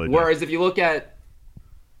 They really do. Whereas if you look at,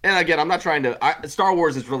 and again, I'm not trying to. Star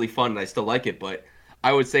Wars is really fun, and I still like it, but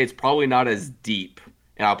I would say it's probably not as deep.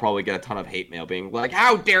 And I'll probably get a ton of hate mail being like,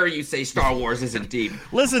 "How dare you say Star Wars isn't deep?"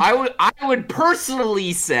 Listen, I would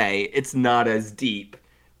personally say it's not as deep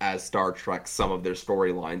as Star Trek, some of their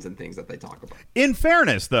storylines and things that they talk about. In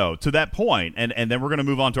fairness, though, to that point, and then we're going to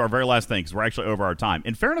move on to our very last thing because we're actually over our time.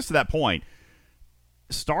 In fairness to that point,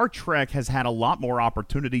 Star Trek has had a lot more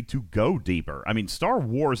opportunity to go deeper. I mean, Star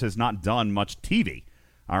Wars has not done much TV.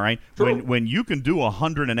 All right, when you can do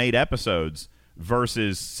 108 episodes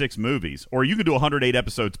versus 6 movies, or you can do 108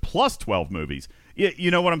 episodes plus 12 movies. You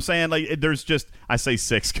know what I'm saying? Like, there's just, I say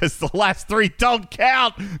 6 because the last 3 don't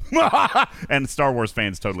count. And Star Wars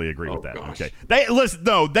fans totally agree with that. Gosh. Okay,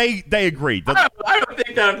 they agree. I don't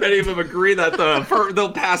think that many of them agree that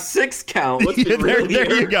they'll pass 6 count. Let's be real there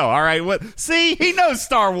here. you go. All right, see, he knows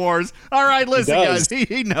Star Wars. All right, listen, guys,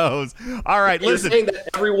 he knows. All right, You're listen. saying that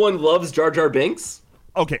everyone loves Jar Jar Binks?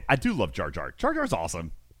 Okay, I do love Jar Jar. Jar Jar's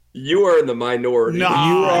awesome. You are in the minority. You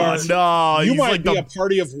might be a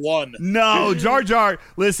party of one. No, Jar Jar.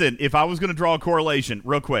 Listen, if I was going to draw a correlation,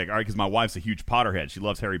 real quick, all right, because my wife's a huge Potterhead. She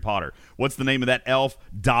loves Harry Potter. What's the name of that elf?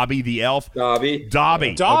 Dobby the elf?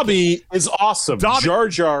 Dobby is awesome. Jar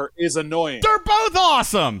Jar is annoying. They're both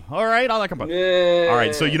awesome. All right, I like them both. Yeah. All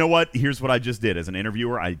right, so you know what? Here's what I just did. As an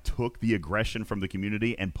interviewer, I took the aggression from the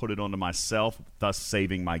community and put it onto myself, thus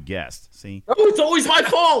saving my guest. See? Oh, it's always my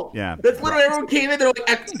fault. Yeah. That's literally everyone came in. They're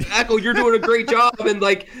like, Echo, you're doing a great job, and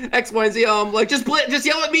like X, Y, and Z. Like, just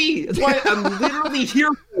yell at me. That's why I'm literally here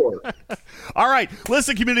for. All right,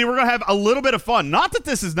 listen, community, we're gonna have a little bit of fun. Not that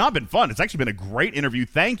this has not been fun. It's actually been a great interview.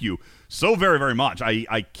 Thank you so very, very much.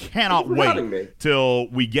 I cannot wait till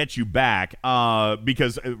we get you back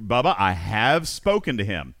because Bubba, I have spoken to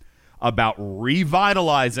him about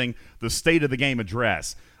revitalizing the State of the Game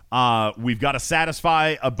address. We've got to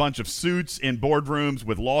satisfy a bunch of suits in boardrooms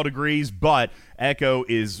with law degrees, but Echo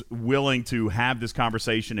is willing to have this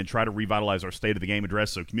conversation and try to revitalize our State of the Game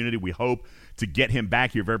address. So, community, we hope to get him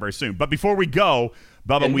back here very, very soon. But before we go,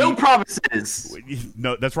 Bubba, no promises.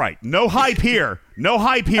 No, that's right. No hype here. No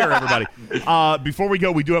hype here, everybody. Before we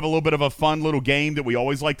go, we do have a little bit of a fun little game that we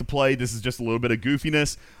always like to play. This is just a little bit of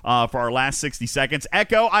goofiness for our last 60 seconds.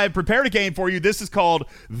 Echo, I have prepared a game for you. This is called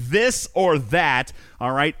This or That.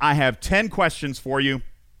 All right, I have 10 questions for you,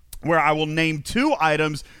 where I will name 2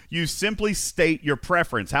 items. You simply state your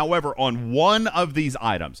preference. However, on one of these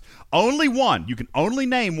items, only one, you can only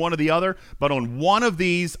name one or the other, but on one of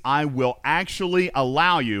these, I will actually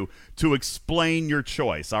allow you to explain your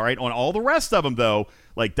choice, all right? On all the rest of them, though,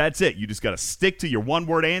 like, that's it. You just got to stick to your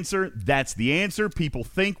one-word answer. That's the answer. People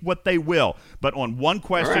think what they will. But on one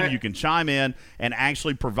question, you can chime in and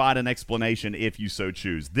actually provide an explanation if you so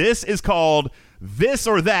choose. This is called This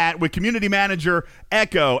or That with community manager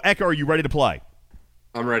Echo. Echo, are you ready to play?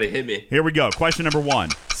 I'm ready. Hit me. Here we go. Question number 1.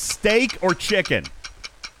 Steak or chicken?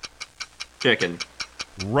 Chicken.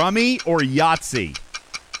 Rummy or Yahtzee?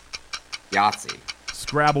 Yahtzee.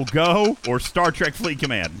 Scrabble Go or Star Trek Fleet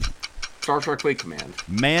Command? Star Trek Fleet Command.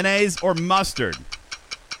 Mayonnaise or mustard?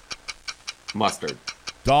 Mustard.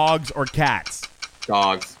 Dogs or cats?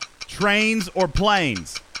 Dogs. Trains or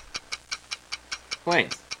planes?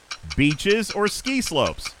 Planes. Beaches or ski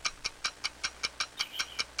slopes?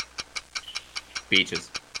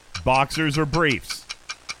 Beaches. Boxers or briefs?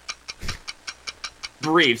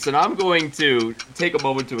 Briefs, and I'm going to take a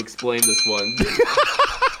moment to explain this one.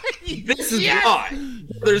 This is not.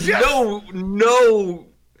 There's no.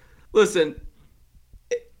 Listen,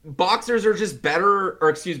 boxers are just better, or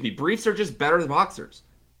excuse me, briefs are just better than boxers.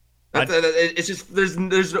 It's just there's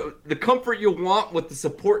no, the comfort you want with the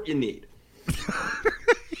support you need.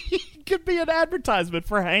 It could be an advertisement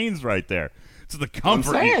for Hanes right there. It's the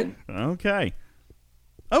comfort. I'm saying.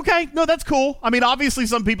 Okay, no, that's cool. I mean, obviously,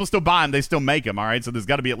 some people still buy them; they still make them. All right, so there's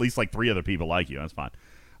got to be at least like 3 other people like you. That's fine.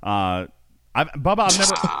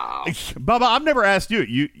 Bubba, I've never asked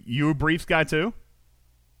you. You a briefs guy too?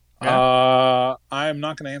 Yeah. I'm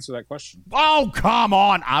not going to answer that question. Oh, come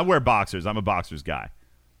on! I wear boxers. I'm a boxers guy.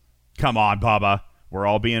 Come on, Bubba. We're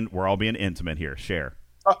all being intimate here. Share.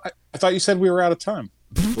 I thought you said we were out of time.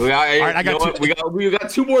 We got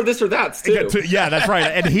 2 more this or that's too. Yeah, that's right.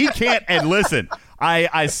 And he can't. And listen,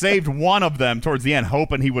 I saved one of them towards the end,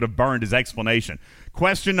 hoping he would have burned his explanation.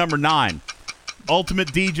 Question number 9. Ultimate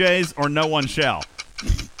DJs or no one shall?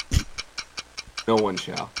 No one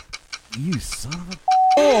shall. You son of a...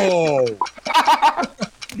 Oh!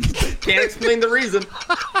 Can't explain the reason.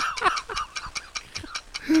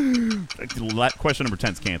 Question number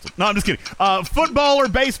 10 is canceled. No, I'm just kidding. Football or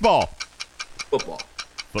baseball? Football.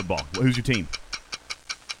 Football. Who's your team?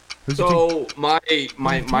 So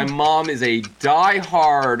my mom is a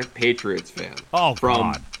diehard Patriots fan. Oh,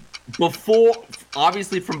 from God. before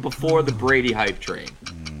the Brady hype train.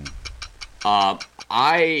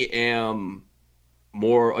 I am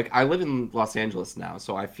more like, I live in Los Angeles now,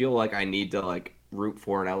 so I feel like I need to like root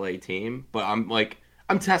for an LA team, but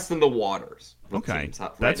I'm testing the waters. Okay,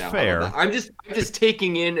 right that's now. fair. I'm just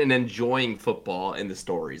taking in and enjoying football and the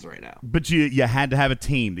stories right now. But you had to have a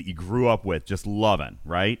team that you grew up with just loving,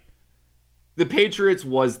 right? The Patriots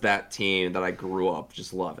was that team that I grew up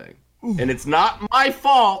just loving. Ooh. And it's not my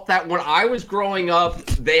fault that when I was growing up,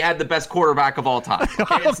 they had the best quarterback of all time.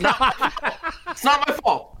 Okay? It's not my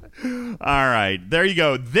fault. All right, there you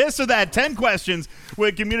go. This or that, 10 questions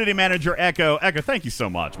with community manager Echo. Echo, thank you so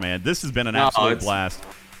much, man. This has been an absolute blast.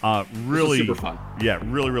 Really super fun. Yeah,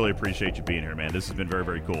 really appreciate you being here, man. This has been very,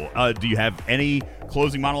 very cool. Do you have any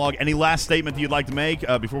closing monologue, any last statement that you'd like to make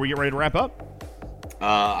before we get ready to wrap up?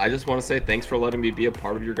 I just want to say thanks for letting me be a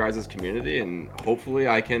part of your guys' community, and hopefully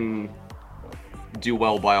I can do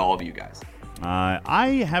well by all of you guys.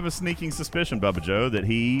 I have a sneaking suspicion, Bubba Joe, that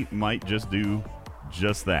he might just do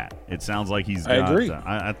just that. It sounds like he's got, I agree.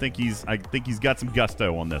 I think he's got some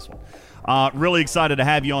gusto on this one. Really excited to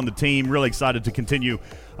have you on the team. Really excited to continue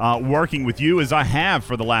working with you as I have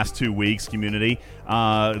for the last 2 weeks, community.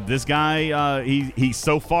 This guy, he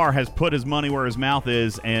so far has put his money where his mouth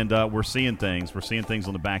is, and we're seeing things. We're seeing things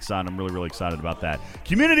on the backside. I'm really excited about that.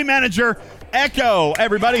 Community manager Echo,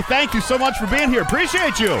 everybody, thank you so much for being here.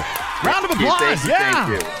 Appreciate you. Round of applause.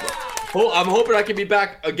 Thank you. Well, I'm hoping I can be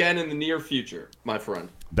back again in the near future, my friend.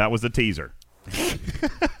 That was a teaser.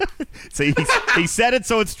 See, he said it,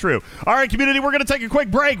 so it's true. All right, community, we're going to take a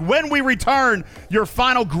quick break. When we return, your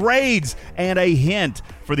final grades and a hint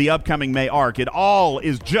for the upcoming May arc. It all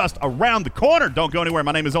is just around the corner. Don't go anywhere.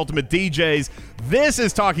 My name is Ultimate DJs. This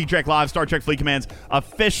is Talking Trek Live, Star Trek Fleet Command's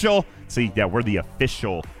official. See, yeah, we're the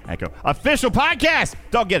official podcast.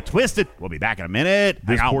 Don't get it twisted. We'll be back in a minute.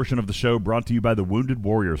 This portion of the show brought to you by the Wounded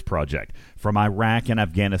Warriors Project. From Iraq and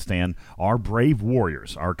Afghanistan, our brave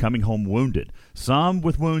warriors are coming home wounded. Some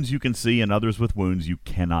with wounds you can see and others with wounds you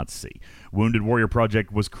cannot see. Wounded Warrior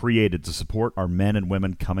Project was created to support our men and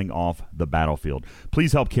women coming off the battlefield.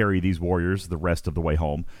 Please help carry these warriors the rest of the way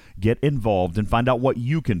home. Get involved and find out what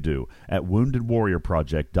you can do at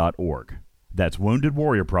woundedwarriorproject.org. That's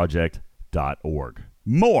woundedwarriorproject.org.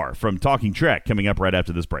 More from Talking Trek coming up right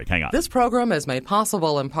after this break. Hang on. This program is made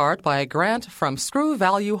possible in part by a grant from Screw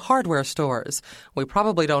Value Hardware Stores. We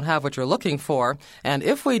probably don't have what you're looking for, and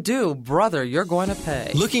if we do, brother, you're going to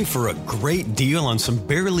pay. Looking for a great deal on some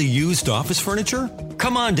barely used office furniture?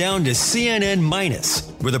 Come on down to CNN Minus,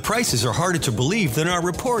 where the prices are harder to believe than our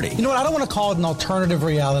reporting. You know what? I don't want to call it an alternative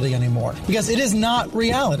reality anymore, because it is not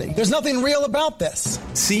reality. There's nothing real about this.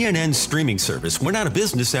 CNN's streaming service went out of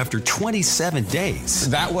business after 27 days.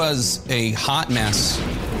 That was a hot mess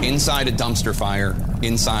inside a dumpster fire,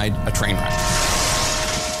 inside a train wreck.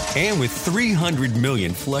 And with 300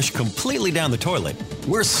 million flushed completely down the toilet,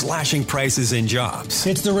 we're slashing prices and jobs.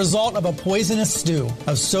 It's the result of a poisonous stew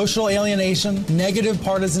of social alienation, negative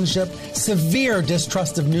partisanship, severe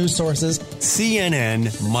distrust of news sources.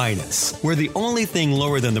 CNN Minus, where the only thing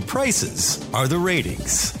lower than the prices are the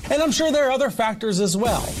ratings. And I'm sure there are other factors as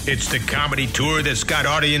well. It's the comedy tour that's got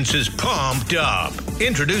audiences pumped up.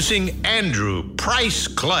 Introducing Andrew Price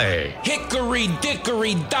Clay. Hickory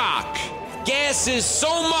dickory dock. Gas is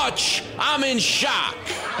so much, I'm in shock.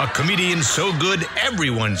 A comedian so good,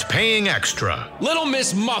 everyone's paying extra. Little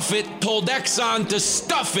Miss Muffet told Exxon to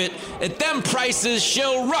stuff it. At them prices,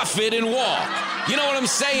 she'll rough it and walk. You know what I'm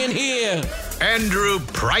saying here? Andrew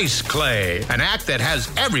Price Clay, an act that has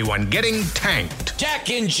everyone getting tanked. Jack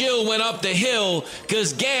and Jill went up the hill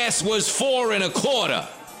because gas was 4 1/4.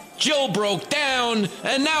 Jill broke down,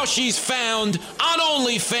 and now she's found on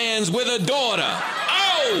OnlyFans with a daughter.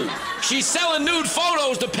 Oh! She's selling nude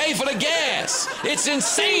photos to pay for the gas. It's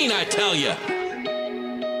insane, I tell you.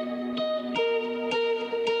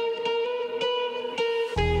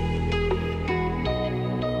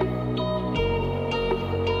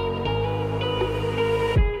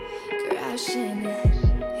 Crashing,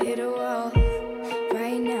 hit a wall.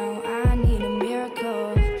 Right now, I need a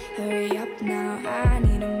miracle. Hurry up now, I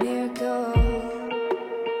need a miracle.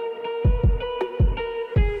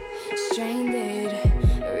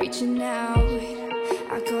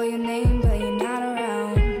 I call your name, but you're not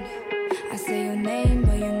around. I say your name,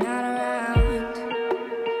 but you're not around.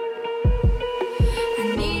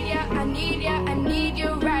 I need ya, I need ya, I need you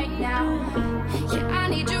right now. Yeah, I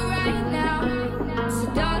need you right now. So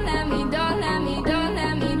don't let me down.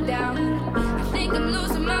 I think I'm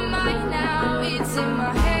losing my mind now. It's in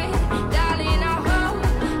my head, darling. I hope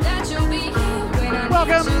that you'll be here when I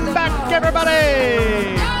Welcome need you back, most.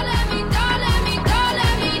 everybody.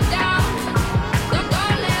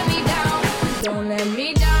 Don't let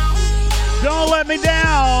me down. Don't let me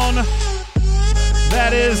down.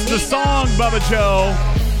 That is the song, Bubba Joe.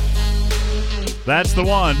 That's the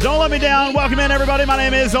one. Don't let me down. Welcome in, everybody. My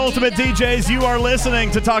name is Ultimate DJs. You are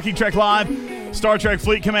listening to Talking Trek Live, Star Trek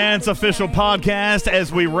Fleet Command's official podcast,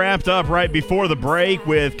 as we wrapped up right before the break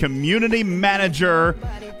with community manager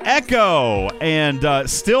Echo, and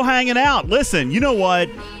still hanging out. Listen, you know what?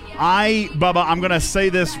 Bubba, I'm going to say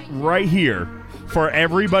this right here for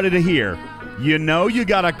everybody to hear. You know you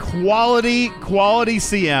got a quality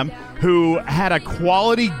CM who had a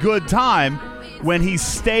quality good time when he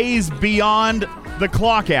stays beyond the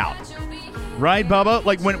clock out. Right, Bubba?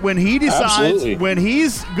 Like when he decides Absolutely. when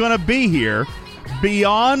he's going to be here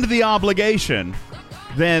beyond the obligation,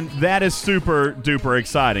 then that is super duper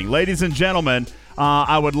exciting. Ladies and gentlemen,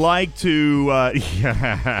 I would like to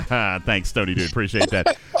thanks, Stony Dude. Appreciate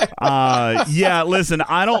that. Yeah, listen,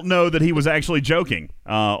 I don't know that he was actually joking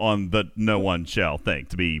on the no one shall thing,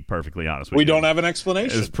 to be perfectly honest with you. We don't have an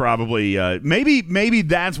explanation. It's probably maybe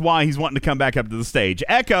that's why he's wanting to come back up to the stage.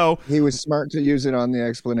 Echo. He was smart to use it on the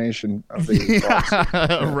explanation of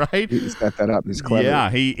the right? He set that up. He's clever.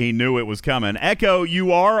 Yeah, he knew it was coming. Echo,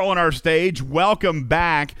 you are on our stage. Welcome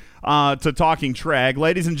back to Talking Trek.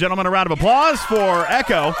 Ladies and gentlemen, a round of applause for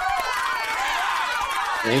Echo.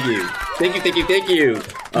 Thank you.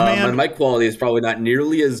 My mic quality is probably not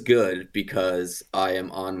nearly as good because I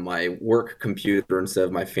am on my work computer instead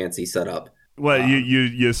of my fancy setup. Well,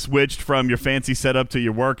 you switched from your fancy setup to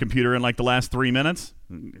your work computer in like the last 3 minutes?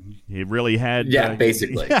 You really had... Yeah,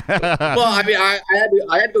 basically. Well, I mean, I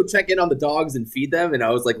had to go check in on the dogs and feed them, and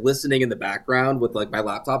I was like listening in the background with like my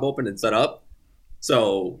laptop open and set up.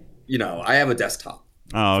 So, you know, I have a desktop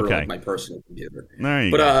for like my personal computer. There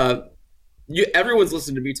you go. Everyone's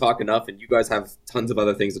listened to me talk enough, and you guys have tons of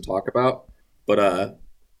other things to talk about. But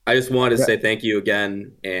I just wanted to say thank you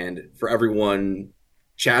again, and for everyone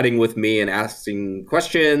chatting with me and asking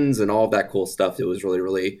questions and all of that cool stuff. It was really,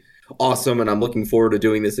 really awesome, and I'm looking forward to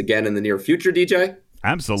doing this again in the near future, DJ.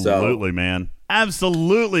 Absolutely, man.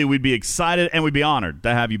 Absolutely. We'd be excited and we'd be honored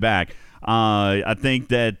to have you back. I think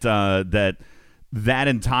that that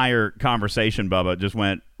entire conversation, Bubba, just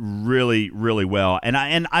went really, really well. And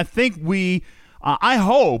I think I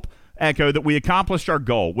hope, Echo, that we accomplished our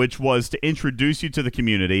goal, which was to introduce you to the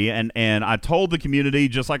community. And I told the community,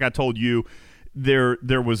 just like I told you, there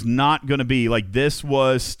was not going to be, like, this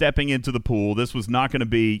was stepping into the pool. This was not going to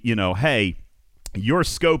be, you know, hey, you're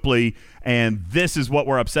Scopely, and this is what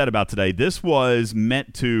we're upset about today. This was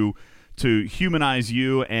meant to humanize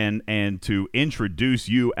you and to introduce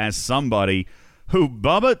you as somebody who,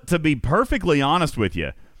 Bubba, to be perfectly honest with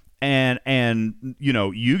you, and you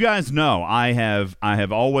know, you guys know I have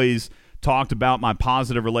always talked about my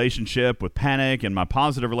positive relationship with Panic and my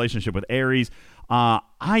positive relationship with Ares.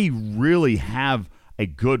 I really have a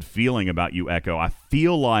good feeling about you, Echo. I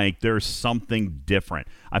feel like there's something different.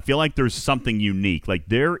 I feel like there's something unique. Like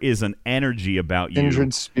there is an energy about you.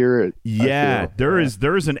 Kindred spirit. Yeah, there is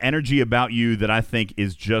an energy about you that I think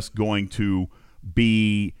is just going to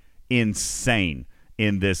be insane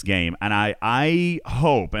in this game. And I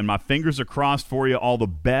hope, and my fingers are crossed for you, all the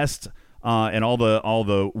best and all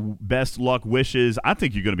the best luck wishes. I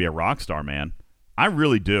think you're going to be a rock star, man. I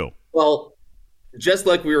really do. Well, just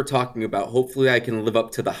like we were talking about, hopefully I can live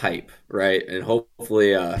up to the hype, right? And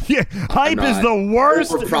hopefully hype is the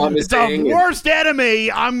worst. It's the worst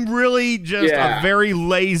enemy. I'm really just a very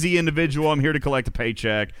lazy individual. I'm here to collect a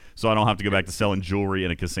paycheck so I don't have to go back to selling jewelry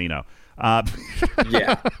in a casino.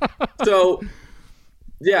 Yeah. So,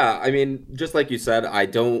 yeah, I mean, just like you said, I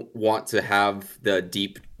don't want to have the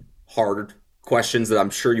deep, hard questions that I'm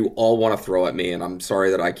sure you all want to throw at me, and I'm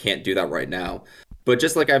sorry that I can't do that right now. But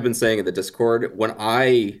just like I've been saying in the Discord, when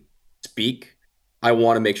I speak, I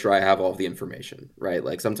want to make sure I have all of the information, right?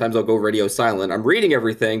 Like sometimes I'll go radio silent. I'm reading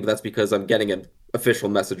everything, but that's because I'm getting an official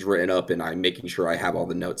message written up and I'm making sure I have all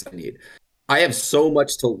the notes I need. I have so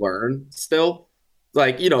much to learn still.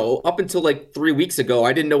 Like, you know, up until like 3 weeks ago,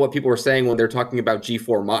 I didn't know what people were saying when they're talking about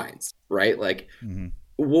G4 mines, right? Like,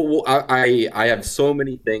 I have so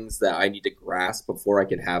many things that I need to grasp before I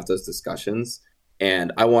can have those discussions.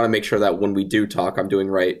 And I want to make sure that when we do talk, I'm doing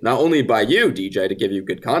right, not only by you, DJ, to give you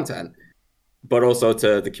good content, but also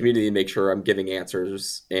to the community to make sure I'm giving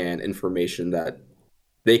answers and information that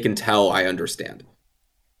they can tell I understand.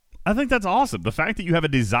 I think that's awesome. The fact that you have a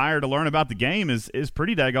desire to learn about the game is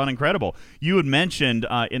pretty daggone incredible. You had mentioned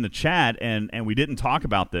in the chat, and we didn't talk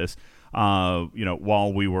about this,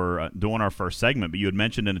 while we were doing our first segment, but you had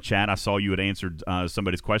mentioned in the chat, I saw you had answered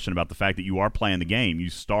somebody's question about the fact that you are playing the game.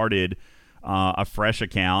 You started a fresh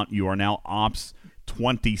account. You are now Ops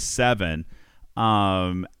 27.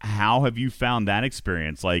 How have you found that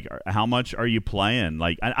experience? Like, how much are you playing?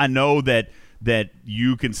 Like, I know that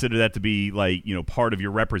you consider that to be like, part of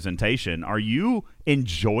your representation. Are you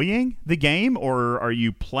enjoying the game, or are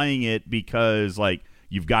you playing it because like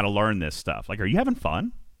you've got to learn this stuff? Like, are you having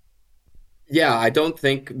fun? Yeah, I don't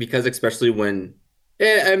think, because especially when,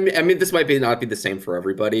 I mean, this might not be the same for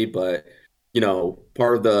everybody, but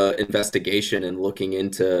part of the investigation and looking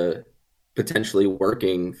into potentially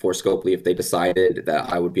working for Scopely, if they decided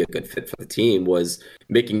that I would be a good fit for the team, was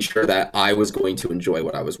making sure that I was going to enjoy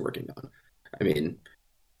what I was working on. I mean,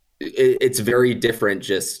 it's very different,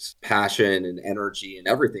 just passion and energy and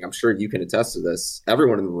everything. I'm sure you can attest to this,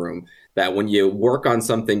 everyone in the room, that when you work on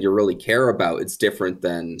something you really care about, it's different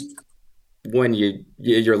than when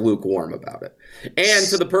you're lukewarm about it. And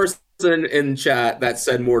to the person in chat that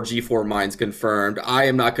said more G4 mines confirmed, I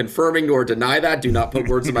am not confirming nor deny that. Do not put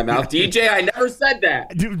words in my mouth. DJ, I never said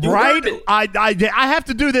that. Right? I have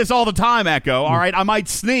to do this all the time, Echo. All right? I might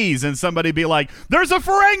sneeze and somebody be like, there's a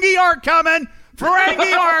Ferengi arc coming.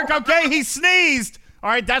 Ferengi arc, okay? He sneezed. All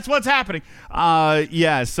right? That's what's happening.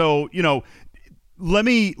 So, let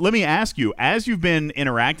me ask you, as you've been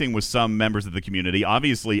interacting with some members of the community,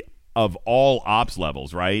 obviously of all ops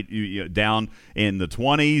levels, right? You down in the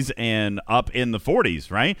 20s and up in the 40s,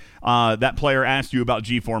 right? That player asked you about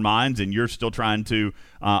G4 Mines, and you're still trying to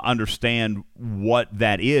understand what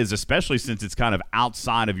that is, especially since it's kind of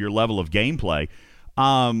outside of your level of gameplay.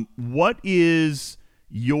 What is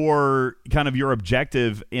your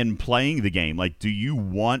objective in playing the game? Like, do you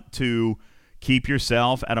want to keep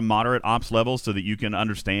yourself at a moderate ops level so that you can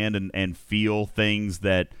understand and feel things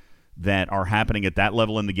that are happening at that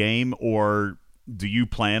level in the game, or do you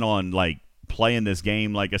plan on like playing this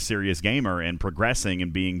game like a serious gamer and progressing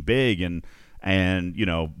and being big and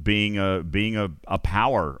being a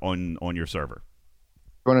power on your server?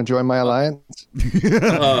 You want to join my alliance?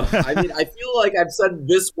 I mean, I feel like I've said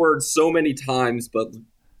this word so many times, but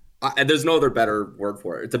there's no other better word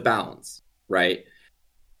for it. It's a balance, right?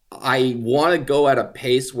 I want to go at a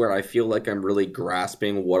pace where I feel like I'm really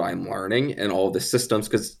grasping what I'm learning and all the systems,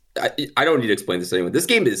 because I don't need to explain this to anyone. This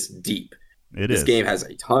game is deep. This game has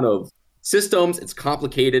a ton of systems. It's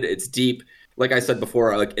complicated. It's deep. Like I said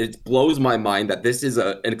before, like it blows my mind that this is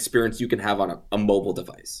an experience you can have on a mobile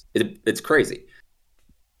device. It's crazy.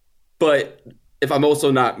 But if I'm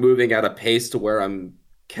also not moving at a pace to where I'm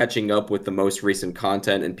catching up with the most recent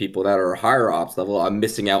content and people that are higher ops level, I'm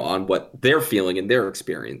missing out on what they're feeling and they're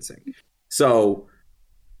experiencing. So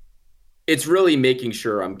it's really making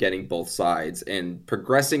sure I'm getting both sides and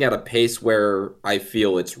progressing at a pace where I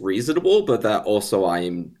feel it's reasonable, but that also I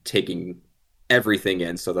am taking everything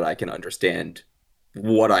in so that I can understand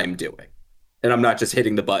what I'm doing. And I'm not just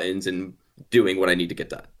hitting the buttons and doing what I need to get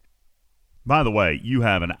done. By the way, you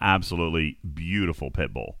have an absolutely beautiful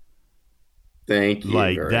pit bull. Thank you.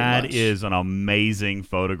 Like, very that much. is an amazing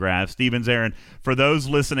photograph. Stevens Aaron, for those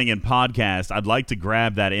listening in podcast, I'd like to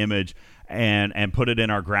grab that image and put it in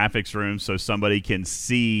our graphics room so somebody can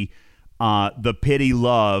see the pity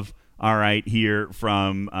love, all right, here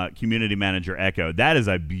from community manager Echo. That is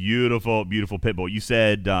a beautiful, beautiful pit bull. You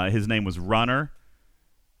said his name was Runner?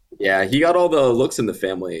 Yeah, he got all the looks in the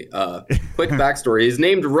family. Quick backstory. He's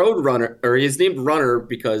named Runner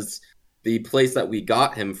because the place that we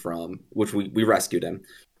got him from, which we rescued him,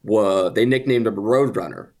 they nicknamed him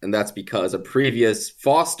Roadrunner. And that's because a previous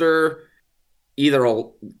foster either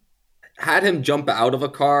had him jump out of a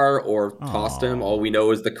car or tossed him. All we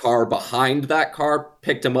know is the car behind that car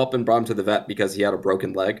picked him up and brought him to the vet because he had a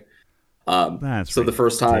broken leg. That's so the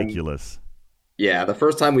first time, ridiculous. Yeah, the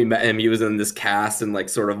first time we met him, he was in this cast and like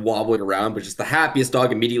sort of wobbling around, but just the happiest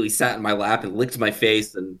dog. Immediately sat in my lap and licked my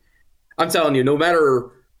face. And I'm telling you, no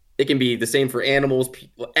matter, it can be the same for animals,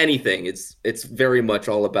 people, anything. It's very much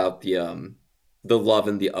all about the love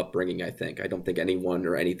and the upbringing. I don't think anyone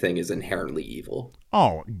or anything is inherently evil.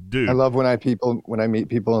 Oh, dude! I love when I meet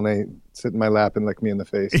people and they sit in my lap and lick me in the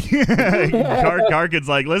face. Karkin's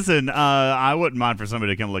like, listen, I wouldn't mind for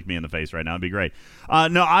somebody to come lick me in the face right now. It'd be great.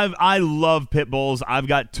 No, I love pit bulls. I've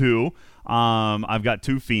got two. I've got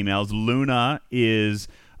two females. Luna is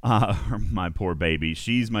My poor baby.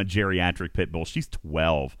 She's my geriatric pit bull. She's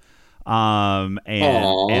 12. And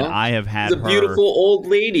I have had her. She's a beautiful old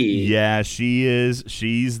lady. Yeah, she is.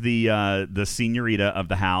 She's the señorita of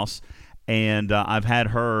the house. And I've had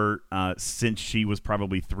her since she was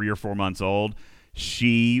probably 3 or 4 months old.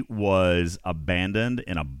 She was abandoned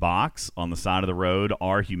in a box on the side of the road.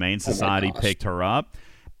 Our Humane Society picked her up,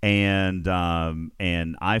 and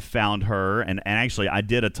I found her. And actually, I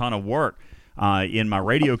did a ton of work in my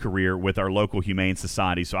radio career with our local Humane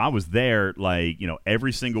Society. So I was there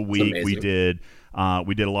every single week. We did a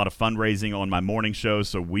lot of fundraising on my morning show.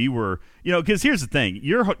 So we were, because here's the thing,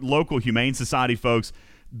 your local Humane Society folks,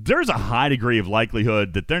 there's a high degree of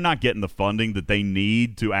likelihood that they're not getting the funding that they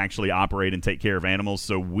need to actually operate and take care of animals.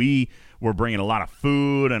 So we were bringing a lot of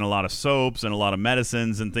food and a lot of soaps and a lot of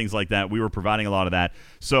medicines and things like that. We were providing a lot of that.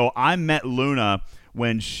 So I met Luna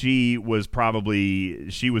when she was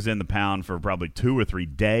in the pound for probably 2 or 3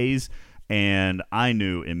 days. And I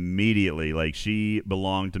knew immediately, she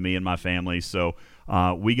belonged to me and my family. So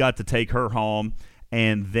we got to take her home.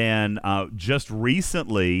 And then just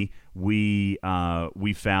recently, we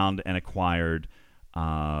found and acquired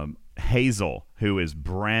Hazel, who is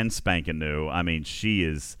brand spanking new. I mean, she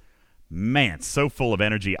is, so full of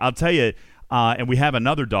energy. I'll tell you, and we have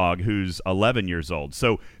another dog who's 11 years old.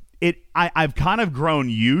 So I've kind of grown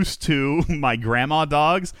used to my grandma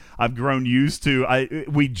dogs. I've grown used to,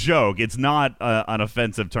 we joke, it's not an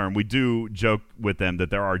offensive term. We do joke with them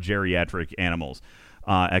that there are geriatric animals.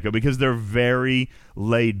 Echo, because they're very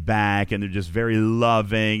laid back and they're just very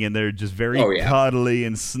loving and they're just very cuddly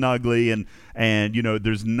and snuggly and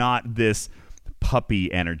there's not this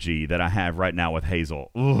puppy energy that I have right now with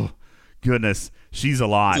Hazel. Oh, goodness, she's a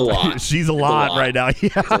lot. She's a lot right now.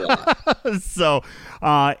 Yeah. So,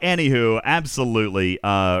 anywho, absolutely,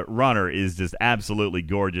 Runner is just absolutely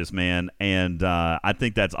gorgeous, man, and I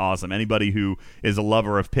think that's awesome. Anybody who is a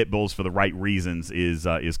lover of pit bulls for the right reasons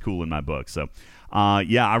is cool in my book. So.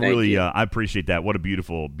 I really I appreciate that. What a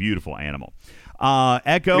beautiful, beautiful animal.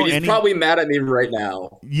 Echo, he's probably mad at me right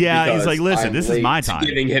now. Yeah, he's like, listen, this is my time.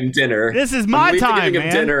 Giving him dinner. This is my time, giving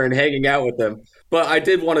him dinner and hanging out with him. But I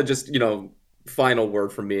did want to just, final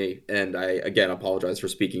word from me. And I, again, apologize for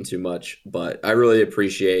speaking too much. But I really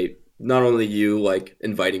appreciate not only you,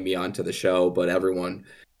 inviting me onto the show, but everyone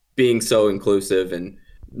being so inclusive and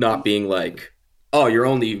not being like, oh, you're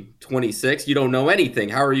only 26, you don't know anything,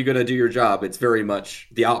 how are you going to do your job? It's very much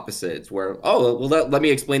the opposite. It's where, let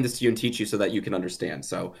me explain this to you and teach you so that you can understand.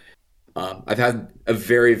 So I've had a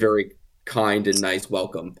very, very kind and nice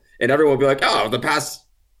welcome. And everyone will be like, oh, the past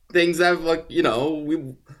things have,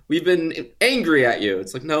 we've been angry at you.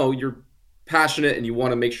 It's like, no, you're passionate and you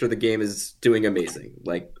want to make sure the game is doing amazing.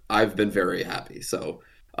 I've been very happy. So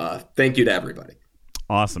thank you to everybody.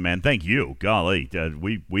 Awesome, man. Thank you. Golly,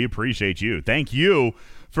 we appreciate you. Thank you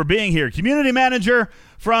for being here. Community manager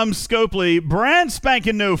from Scopely, brand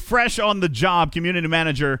spanking new, fresh on the job, community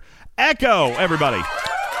manager, Echo, everybody.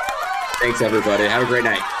 Thanks, everybody. Have a great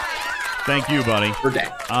night. Thank you, buddy.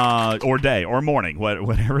 Or day. Or morning,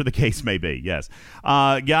 whatever the case may be. Yes.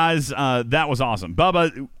 Guys, that was awesome.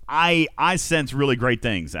 Bubba, I sense really great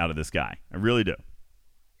things out of this guy. I really do.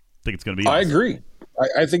 I think it's going to be awesome. I agree.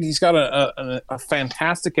 I think he's got a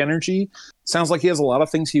fantastic energy. Sounds like he has a lot of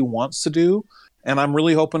things he wants to do, and I'm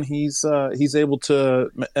really hoping he's able to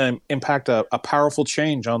impact a powerful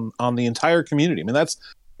change on the entire community. I mean, that's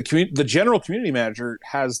the general community manager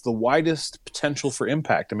has the widest potential for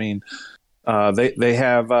impact. I mean, they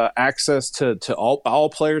have access to all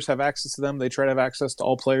players have access to them. They try to have access to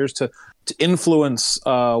all players to influence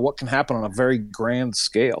what can happen on a very grand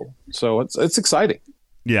scale. So it's exciting.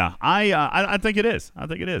 Yeah, I think it is. I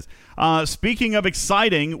think it is. Speaking of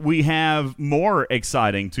exciting, we have more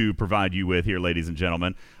exciting to provide you with here, ladies and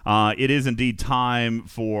gentlemen. It is indeed time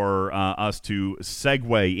for us to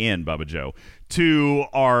segue in, Bubba Joe, to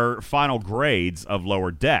our final grades of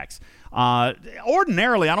Lower Decks.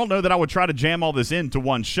 Ordinarily, I don't know that I would try to jam all this into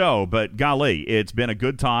one show, but golly, it's been a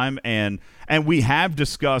good time, and we have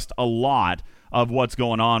discussed a lot of what's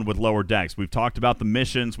going on with Lower Decks. We've talked about the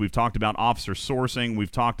missions. We've talked about officer sourcing. We've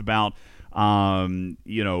talked about, the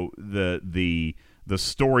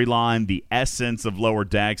storyline, the essence of Lower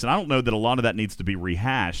Decks. And I don't know that a lot of that needs to be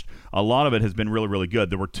rehashed. A lot of it has been really, really good.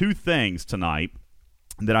 There were two things tonight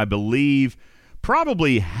that I believe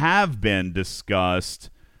probably have been discussed.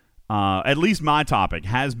 At least my topic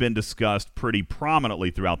has been discussed pretty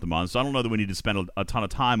prominently throughout the month. So I don't know that we need to spend a ton of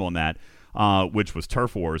time on that. Which was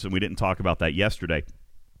Turf Wars, and we didn't talk about that yesterday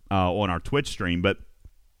on our Twitch stream. But,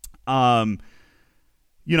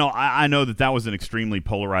 I know that was an extremely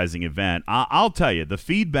polarizing event. I'll tell you, the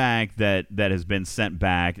feedback that has been sent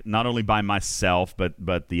back, not only by myself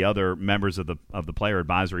but the other members of the player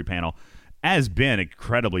advisory panel, has been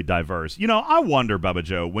incredibly diverse. I wonder, Bubba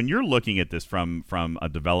Joe, when you're looking at this from a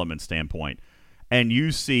development standpoint, and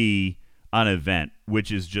you see an event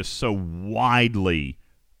which is just so widely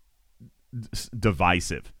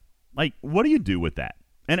divisive, like, what do you do with that?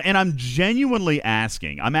 And I'm genuinely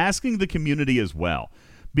asking. I'm asking the community as well,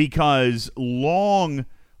 because long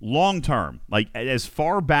term, like as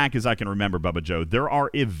far back as I can remember, Bubba Joe, there are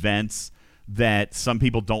events that some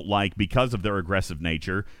people don't like because of their aggressive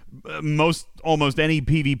nature. Almost any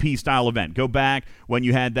PvP style event. Go back when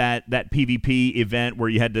you had that PvP event where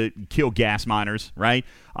you had to kill gas miners, right?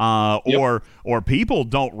 Or people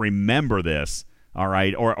don't remember this, all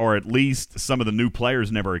right? Or at least some of the new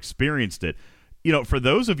players never experienced it. For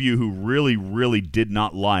those of you who really, really did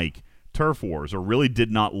not like Turf Wars, or really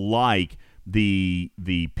did not like the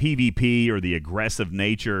PvP or the aggressive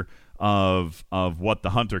nature of what the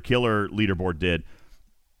Hunter-Killer leaderboard did,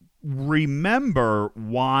 remember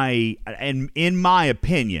why, and in my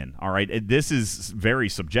opinion, all right, this is very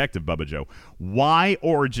subjective, Bubba Joe, why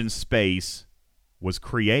Origin Space was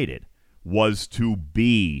created was to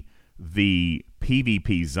be the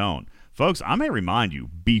PvP zone. Folks, I may remind you,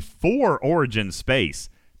 before Origin Space,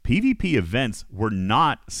 PvP events were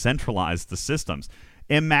not centralized to systems.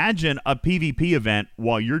 Imagine a PvP event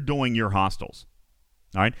while you're doing your hostels.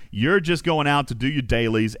 All right? You're just going out to do your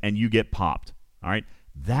dailies and you get popped. All right?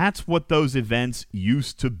 That's what those events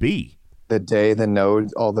used to be. The day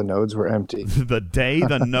all the nodes were empty. The day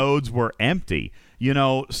the nodes were empty.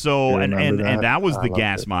 So and that was the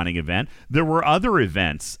gas mining event. There were other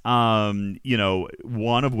events, one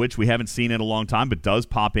of which we haven't seen in a long time, but does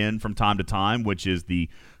pop in from time to time, which is the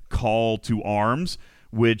Call to Arms,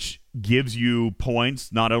 which gives you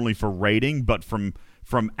points not only for raiding, but from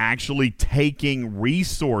actually taking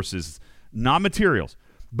resources, not materials,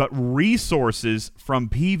 but resources from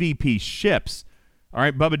PvP ships. All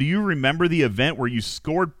right, Bubba, do you remember the event where you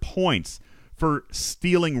scored points for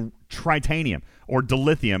stealing tritanium or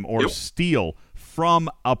dilithium or steel from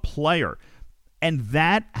a player? And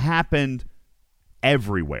that happened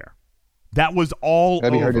everywhere. That was all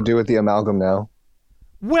That'd be hard to do with the amalgam now.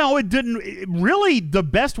 Well, it didn't. Really, the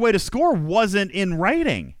best way to score wasn't in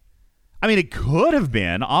raiding. I mean, it could have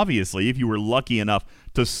been, obviously, if you were lucky enough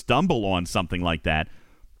to stumble on something like that.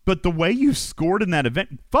 But the way you scored in that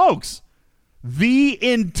event, folks, the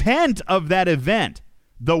intent of that event,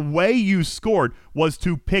 the way you scored, was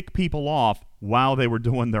to pick people off while they were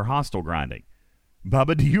doing their hostile grinding.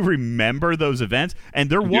 Bubba, do you remember those events?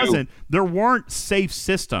 And there weren't safe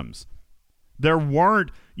systems. There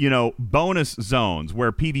weren't, bonus zones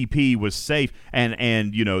where PvP was safe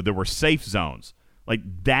and there were safe zones. Like,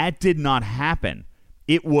 that did not happen.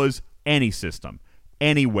 It was any system,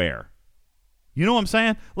 anywhere. You know what I'm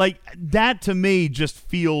saying? Like, that to me just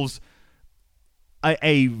feels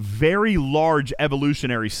a very large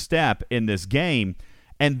evolutionary step in this game.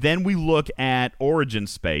 And then we look at Origin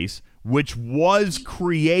Space, which was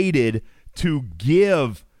created to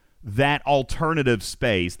give that alternative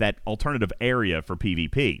space, that alternative area for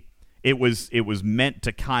PvP. It was meant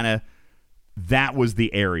to kind of, that was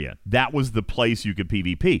the area. That was the place you could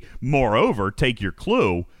PvP. Moreover, take your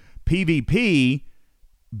clue, PvP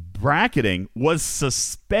bracketing was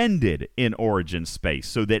suspended in Origin Space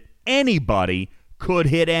so that anybody could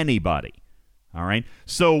hit anybody. All right?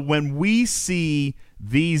 So when we see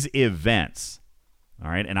these events,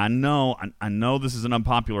 all right, and I know this is an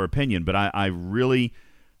unpopular opinion, but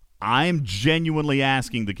I'm genuinely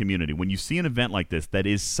asking the community, when you see an event like this that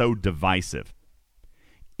is so divisive,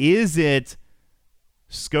 is it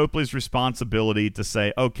Scopely's responsibility to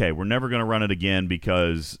say, okay, we're never going to run it again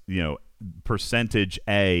because, percentage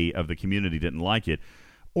A of the community didn't like it?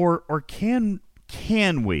 Or can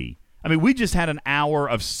we? I mean, we just had an hour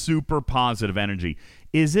of super positive energy.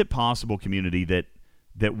 Is it possible, community,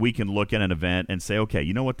 that we can look at an event and say, okay,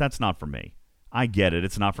 you know what, that's not for me. I get it.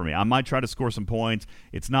 It's not for me. I might try to score some points.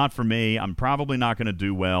 It's not for me. I'm probably not going to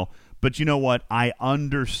do well. But you know what? I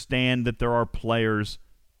understand that there are players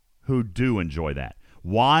who do enjoy that.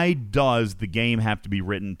 Why does the game have to be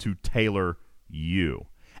written to tailor you?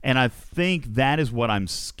 And I think that is what I'm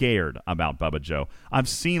scared about, Bubba Joe. I've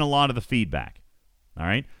seen a lot of the feedback. All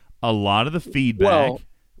right? A lot of the feedback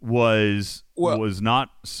was not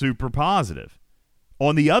super positive.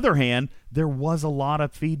 On the other hand, there was a lot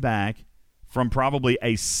of feedback from probably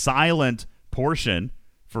a silent portion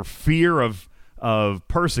for fear of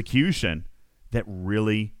persecution that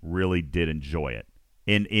really, really did enjoy it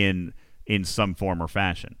in some form or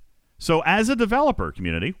fashion. So as a developer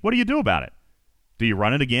community, what do you do about it? Do you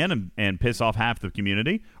run it again and piss off half the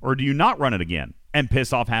community? Or do you not run it again and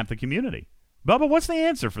piss off half the community? Bubba, what's the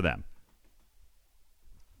answer for them?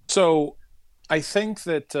 So I think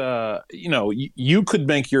that, you could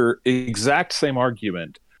make your exact same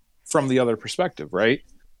argument from the other perspective, right?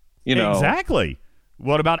 Exactly.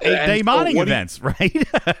 What about 8-day mining events, right?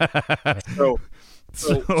 So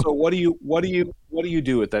what do you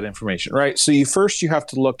do with that information, right? So you have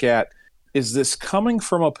to look at, is this coming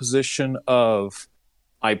from a position of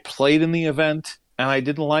I played in the event and I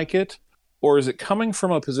didn't like it, or is it coming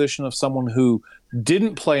from a position of someone who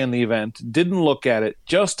didn't play in the event, didn't look at it,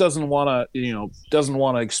 just doesn't want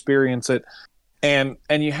to experience it, and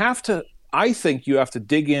you have to. I think you have to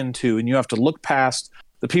dig into and you have to look past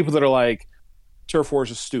the people that are like, Turf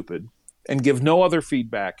Wars is stupid, and give no other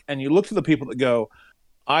feedback. And you look to the people that go,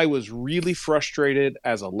 I was really frustrated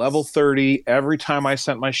as a level 30. Every time I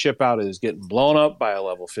sent my ship out, it was getting blown up by a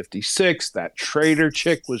level 56. That trader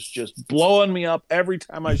chick was just blowing me up every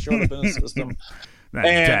time I showed up in the system. That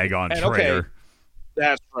daggone trader. Okay,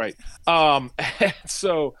 that's right.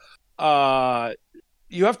 So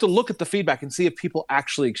you have to look at the feedback and see if people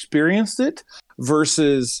actually experienced it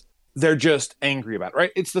versus they're just angry about it,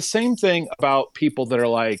 right? It's the same thing about people that are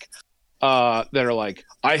like,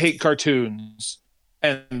 I hate cartoons.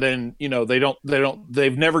 And then,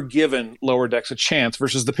 they've never given Lower Decks a chance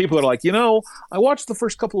versus the people that are like, I watched the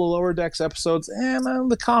first couple of Lower Decks episodes and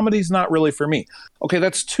the comedy's not really for me. Okay,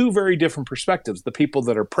 that's two very different perspectives. The people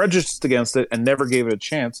that are prejudiced against it and never gave it a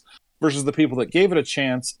chance versus the people that gave it a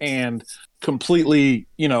chance and completely,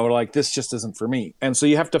 like, this just isn't for me. And so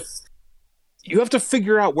you have to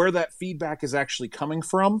figure out where that feedback is actually coming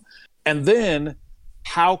from, and then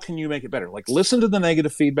how can you make it better? Like, listen to the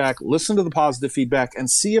negative feedback, listen to the positive feedback, and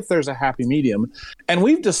see if there's a happy medium. And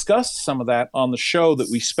we've discussed some of that on the show that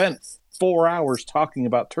we spent 4 hours talking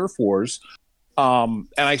about Turf Wars. And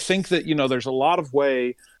I think that, there's a lot of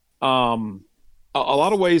ways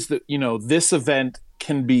that, this event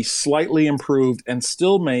can be slightly improved and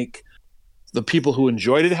still make the people who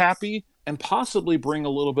enjoyed it happy and possibly bring a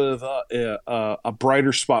little bit of a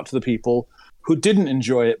brighter spot to the people who didn't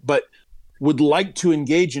enjoy it, but would like to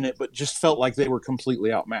engage in it, but just felt like they were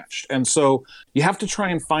completely outmatched. And so you have to try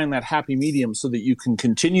and find that happy medium so that you can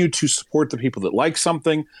continue to support the people that like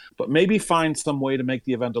something, but maybe find some way to make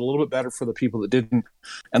the event a little bit better for the people that didn't.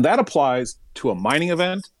 And that applies to a mining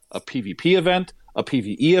event, a PvP event, a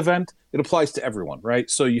PvE event. It applies to everyone, right?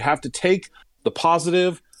 So you have to take the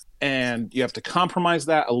positive and you have to compromise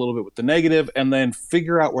that a little bit with the negative and then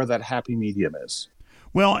figure out where that happy medium is.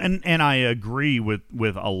 Well, and I agree with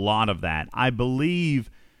a lot of that. I believe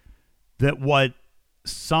that what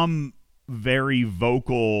some very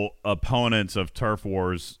vocal opponents of Turf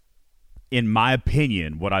Wars, in my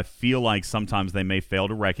opinion, what I feel like sometimes they may fail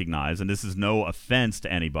to recognize, and this is no offense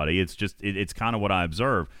to anybody, it's just it's kind of what I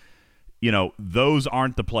observe. Those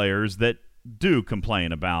aren't the players that do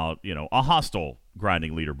complain about, a hostile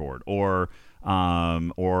grinding leaderboard or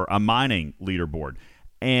a mining leaderboard.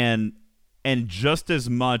 And just as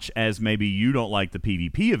much as maybe you don't like the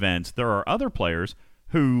PvP events, there are other players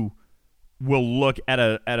who will look at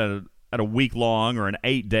a week long or an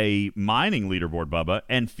 8-day mining leaderboard, Bubba,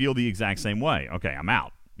 and feel the exact same way. Okay, I'm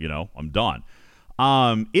out. I'm done.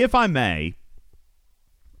 If I may,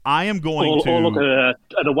 I am going to... Or look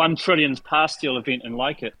at a 1 trillion Pastille event and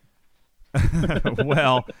like it.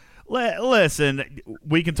 Well... Listen,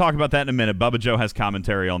 we can talk about that in a minute. Bubba Joe has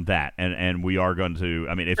commentary on that, and we are going to.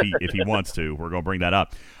 I mean, if he wants to, we're going to bring that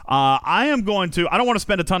up. I don't want to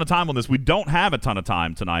spend a ton of time on this. We don't have a ton of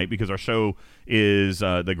time tonight because our show is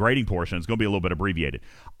the grading portion. It's going to be a little bit abbreviated.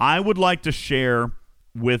 I would like to share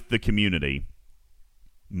with the community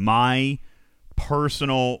my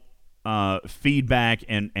personal feedback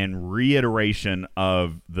and reiteration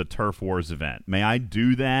of the Turf Wars event. May I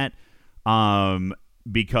do that?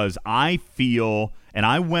 Because I feel, and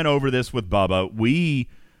I went over this with Bubba, we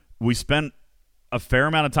spent a fair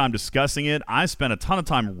amount of time discussing it. I spent a ton of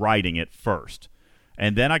time writing it first.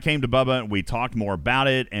 And then I came to Bubba and we talked more about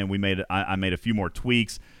it, and I made a few more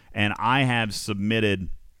tweaks, and I have submitted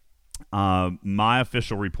my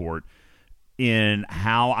official report in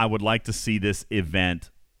how I would like to see this event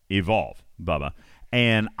evolve, Bubba.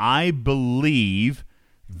 And I believe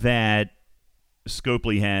that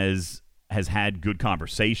Scopely has had good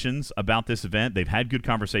conversations about this event. They've had good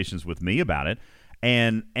conversations with me about it.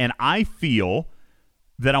 And I feel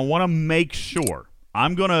that I want to make sure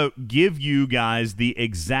I'm going to give you guys the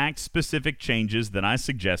exact specific changes that I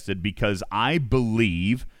suggested because I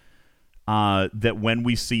believe that when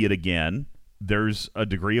we see it again, there's a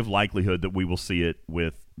degree of likelihood that we will see it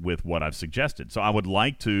with what I've suggested. So I would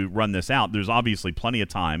like to run this out. There's obviously plenty of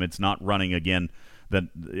time. It's not running again that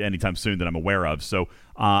anytime soon that I'm aware of. So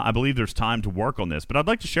I believe there's time to work on this. But I'd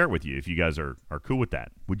like to share it with you if you guys are cool with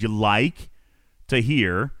that. Would you like to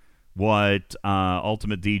hear what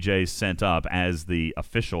Ultimate DJ sent up as the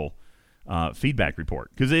official feedback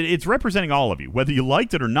report? Because it's representing all of you, whether you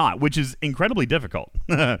liked it or not, which is incredibly difficult.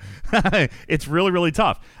 It's really, really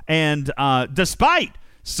tough. And despite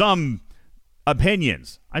some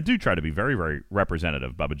opinions, I do try to be very, very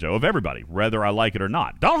representative, Bubba Joe, of everybody, whether I like it or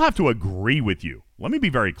not. Don't have to agree with you. Let me be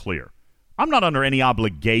very clear. I'm not under any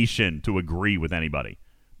obligation to agree with anybody,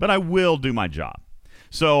 but I will do my job.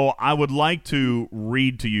 So I would like to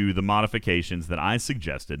read to you the modifications that I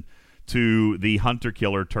suggested to the Hunter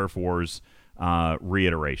Killer Turf Wars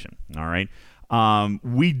reiteration. All right.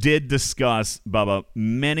 We did discuss, Bubba,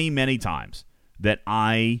 many, many times that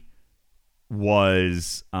I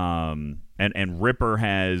was, and Ripper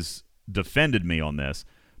has defended me on this,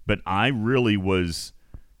 but I really was,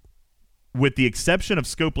 with the exception of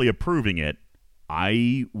Scopely approving it,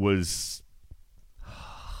 I was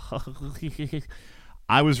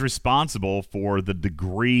responsible for the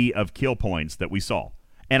degree of kill points that we saw.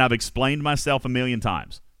 And I've explained myself a million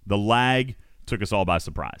times. The lag took us all by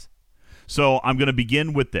surprise. So I'm going to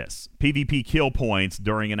begin with this. PvP kill points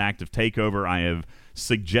during an active takeover, I have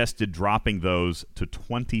suggested dropping those to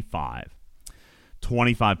 25.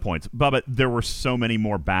 25 points. Bubba, there were so many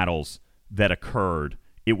more battles that occurred.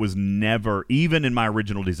 It was never, even in my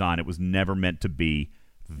original design, it was never meant to be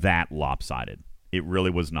that lopsided. It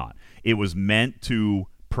really was not. It was meant to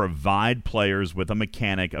provide players with a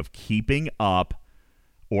mechanic of keeping up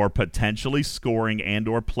or potentially scoring and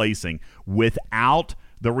or placing without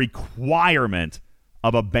the requirement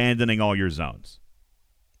of abandoning all your zones.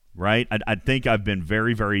 Right? I think I've been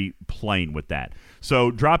very, very plain with that.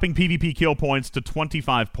 So dropping PvP kill points to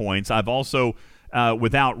 25 points. I've also,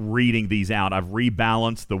 without reading these out, I've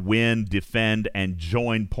rebalanced the win, defend, and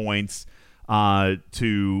join points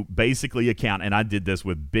to basically account, and I did this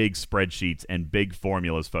with big spreadsheets and big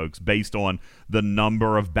formulas, folks, based on the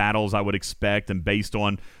number of battles I would expect and based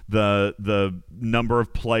on the number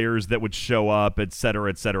of players that would show up, et cetera,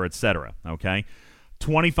 et cetera, et cetera, okay?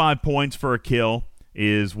 25 points for a kill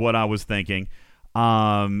is what I was thinking,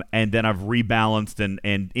 and then I've rebalanced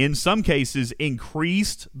and in some cases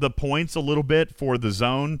increased the points a little bit for the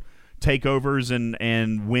zone takeovers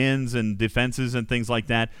and wins and defenses and things like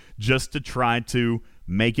that, just to try to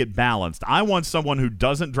make it balanced. I want someone who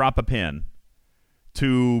doesn't drop a pin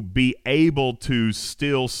to be able to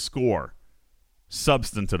still score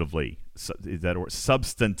substantively. Is that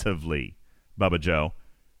substantively, Bubba Joe?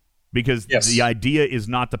 Because the idea is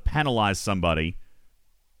not to penalize somebody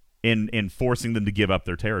in forcing them to give up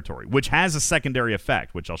their territory, which has a secondary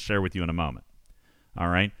effect, which I'll share with you in a moment. All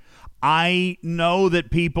right? I know that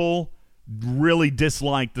people really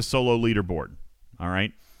dislike the solo leaderboard. All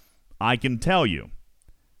right? I can tell you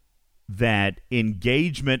that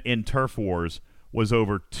engagement in Turf Wars was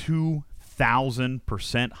over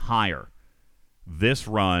 2,000% higher this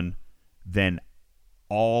run than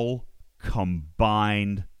all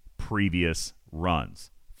combined previous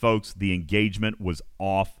runs. Folks, the engagement was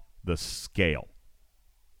off the scale.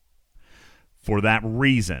 For that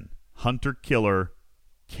reason, Hunter Killer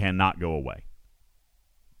cannot go away.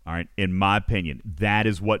 All right, in my opinion, that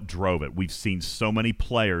is what drove it. We've seen so many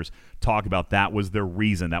players talk about that was their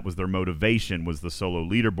reason, that was their motivation, was the solo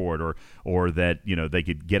leaderboard, or that, you know, they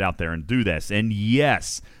could get out there and do this. And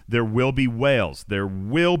yes, there will be whales. There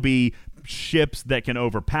will be ships that can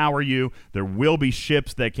overpower you. There will be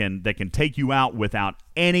ships that can take you out without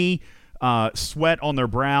any sweat on their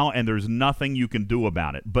brow, and there's nothing you can do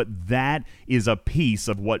about it. But that is a piece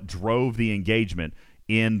of what drove the engagement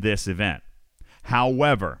in this event.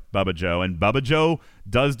 However, Bubba Joe, and Bubba Joe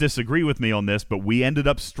does disagree with me on this, but we ended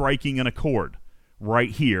up striking an accord right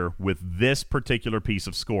here with this particular piece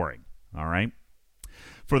of scoring. All right?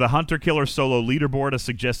 For the Hunter Killer solo leaderboard, I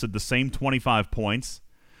suggested the same 25 points.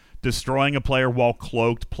 Destroying a player while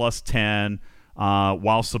cloaked, plus 10.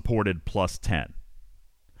 While supported, plus 10.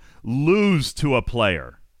 Lose to a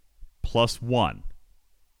player, plus 1.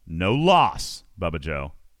 No loss, Bubba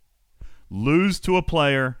Joe. Lose to a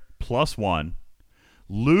player, plus 1.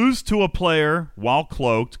 Lose to a player while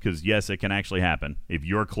cloaked, because, yes, it can actually happen. If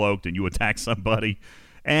you're cloaked and you attack somebody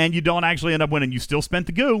and you don't actually end up winning, you still spent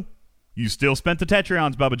the goo. You still spent the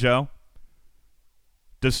Tetrions, Bubba Joe.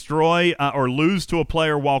 Destroy or lose to a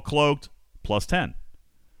player while cloaked, plus 10.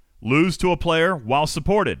 Lose to a player while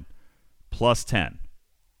supported, plus 10.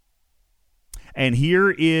 And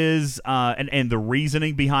here is, and the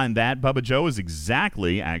reasoning behind that, Bubba Joe, is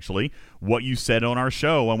exactly, actually, what you said on our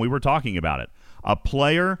show when we were talking about it. A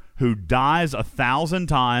player who dies 1,000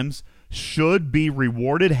 times should be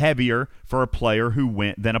rewarded heavier for a player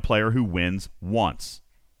who than a player who wins once.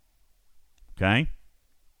 Okay?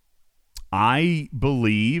 I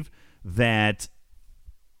believe that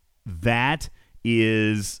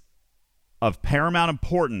is of paramount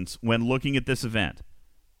importance when looking at this event.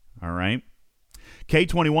 All right?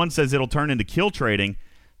 K21 says it'll turn into kill trading.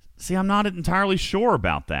 See, I'm not entirely sure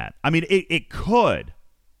about that. I mean, it could,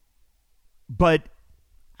 but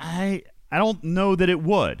I don't know that it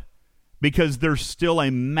would, because there's still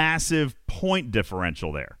a massive point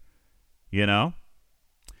differential there, you know?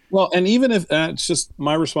 Well, and even if it's just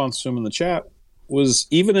my response to him in the chat was,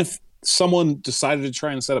 even if someone decided to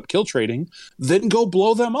try and set up kill trading, then go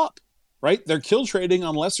blow them up, right? They're kill trading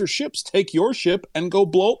on lesser ships. Take your ship and go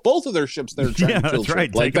blow both of their ships. They're trying to kill. That's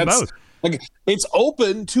right. Like, Take them both. Like, it's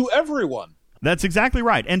open to everyone. That's exactly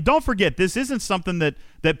right. And don't forget, this isn't something that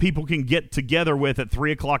people can get together with at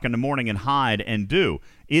 3 o'clock in the morning and hide and do.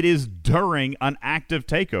 It is during an active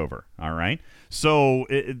takeover, all right? So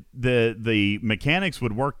the mechanics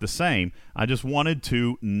would work the same. I just wanted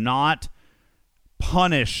to not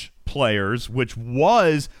punish players, which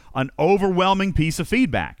was an overwhelming piece of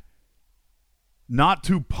feedback. Not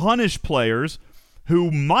to punish players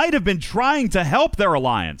who might have been trying to help their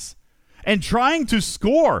alliance and trying to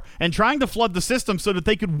score and trying to flood the system so that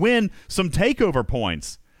they could win some takeover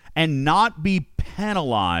points and not be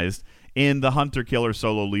penalized in the hunter-killer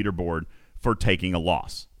solo leaderboard for taking a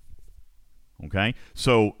loss. Okay?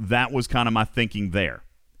 So that was kind of my thinking there,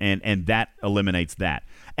 and that eliminates that.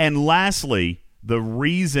 And lastly, the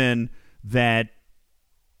reason that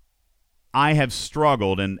I have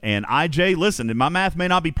struggled, and IJ, listen, my math may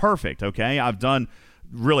not be perfect, okay? I've got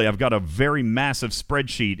a very massive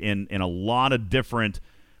spreadsheet in a lot of different.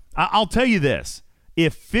 I'll tell you this.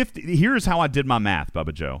 Here's how I did my math,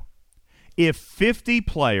 Bubba Joe. If 50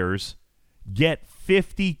 players get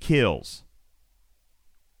 50 kills,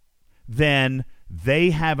 then they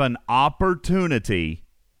have an opportunity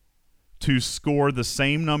to score the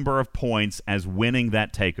same number of points as winning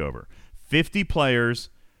that takeover. 50 players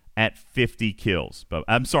at 50 kills. But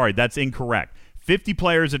I'm sorry, that's incorrect. 50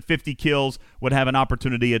 players at 50 kills would have an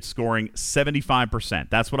opportunity at scoring 75%.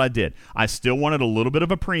 That's what I did. I still wanted a little bit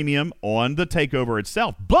of a premium on the takeover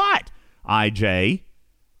itself. But, IJ,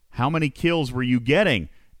 how many kills were you getting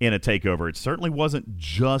in a takeover? It certainly wasn't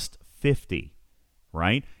just 50,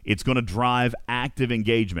 right? It's going to drive active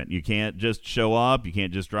engagement. You can't just show up. You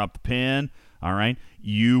can't just drop the pin, all right?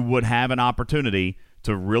 You would have an opportunity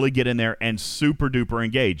to really get in there and super duper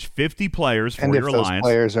engage. 50 players for your alliance. And if those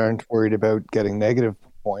players aren't worried about getting negative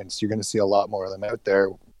points, you're going to see a lot more of them out there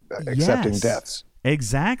accepting deaths.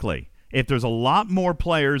 Exactly. If there's a lot more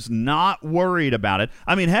players not worried about it,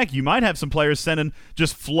 I mean, heck, you might have some players sending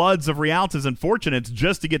just floods of Rialtas and Fortunates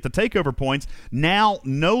just to get the takeover points, now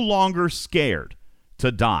no longer scared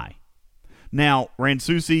to die. Now,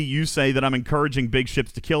 Ransusi, you say that I'm encouraging big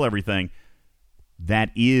ships to kill everything. That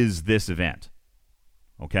is this event.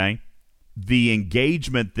 Okay? The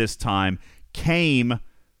engagement this time came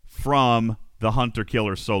from the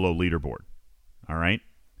hunter-killer solo leaderboard. All right?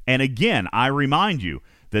 And again, I remind you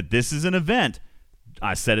that this is an event,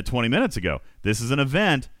 I said it 20 minutes ago, this is an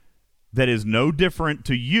event that is no different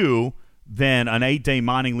to you than an 8-day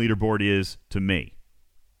mining leaderboard is to me.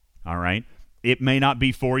 All right? It may not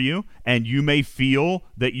be for you, and you may feel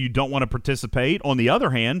that you don't want to participate. On the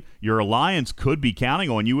other hand, your alliance could be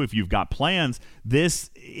counting on you if you've got plans.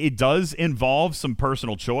 It does involve some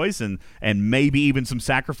personal choice and maybe even some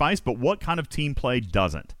sacrifice, but what kind of team play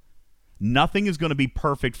doesn't? Nothing is going to be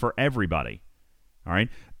perfect for everybody. All right?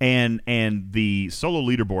 And the solo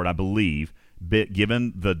leaderboard, I believe,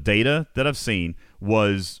 given the data that I've seen,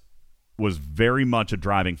 was very much a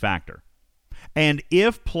driving factor. And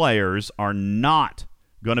if players are not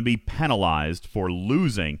going to be penalized for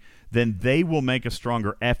losing, then they will make a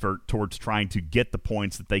stronger effort towards trying to get the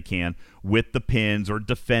points that they can with the pins or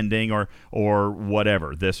defending or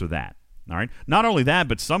whatever, this or that. All right. Not only that,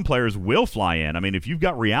 but some players will fly in. I mean, if you've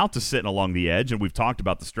got Rialta sitting along the edge, and we've talked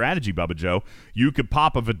about the strategy, Bubba Joe, you could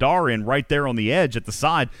pop a Vidar in right there on the edge at the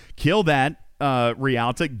side, kill that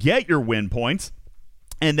Rialta, get your win points,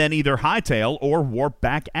 and then either hightail or warp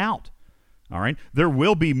back out. All right, there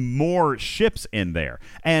will be more ships in there,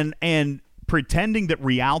 and pretending that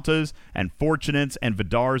Rialtas and Fortunates and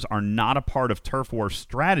Vidars are not a part of turf war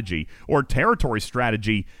strategy or territory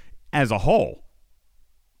strategy as a whole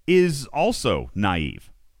is also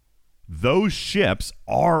naive. Those ships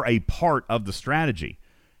are a part of the strategy,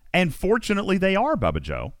 And fortunately, they are, Bubba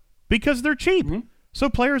Joe, because they're cheap. So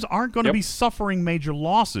players aren't going to be suffering major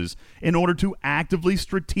losses in order to actively,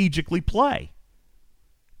 strategically play.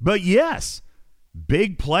 But yes,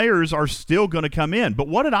 big players are still going to come in. But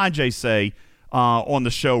what did IJ say on the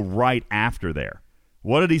show right after there?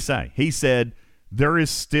 What did he say? He said, there is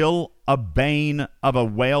still a bane of a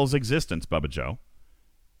whale's existence, Bubba Joe.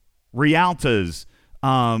 Rialtas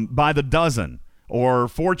by the dozen, or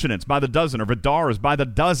Fortunates by the dozen, or Vidars by the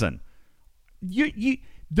dozen.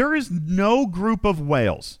 There is no group of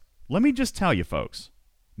whales. Let me just tell you, folks,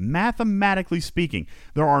 mathematically speaking,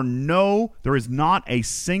 there is not a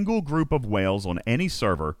single group of whales on any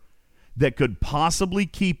server that could possibly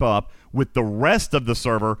keep up with the rest of the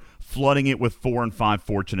server flooding it with 4 and 5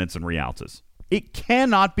 Fortunates and Rialtas. It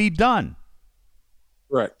cannot be done.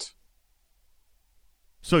 Correct.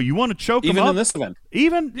 So you want to choke them up? Even in this event.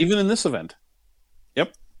 Even in this event.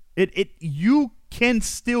 Yep. You can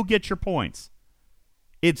still get your points.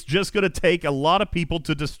 It's just going to take a lot of people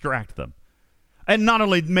to distract them. And not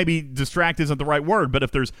only maybe distract isn't the right word, but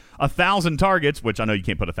if there's 1,000 targets, which I know you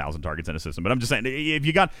can't put 1,000 targets in a system, but I'm just saying, if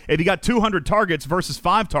you got 200 targets versus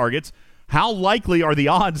 5 targets, how likely are the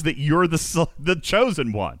odds that you're the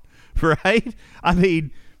chosen one, right? I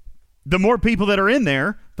mean, the more people that are in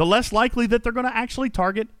there, the less likely that they're going to actually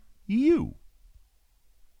target you.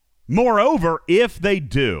 Moreover, if they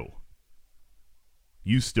do,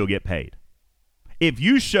 you still get paid. If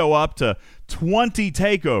you show up to 20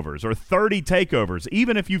 takeovers or 30 takeovers,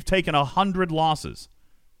 even if you've taken 100 losses,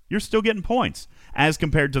 you're still getting points as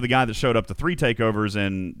compared to the guy that showed up to 3 takeovers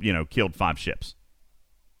and, killed 5 ships.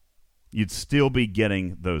 You'd still be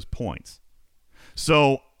getting those points.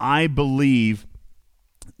 So I believe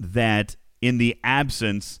that in the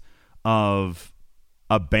absence of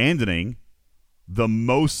abandoning the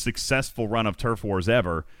most successful run of Turf Wars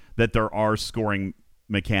ever, that there are scoring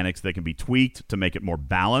mechanics that can be tweaked to make it more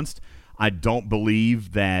balanced. I don't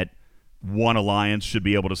believe that one alliance should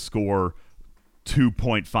be able to score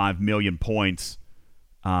 2.5 million points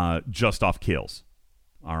just off kills.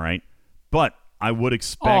 All right, but I would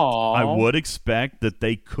expect that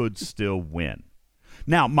they could still win.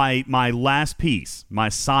 Now, my last piece, my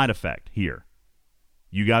side effect here.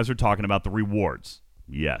 You guys are talking about the rewards.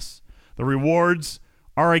 Yes, the rewards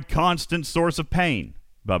are a constant source of pain,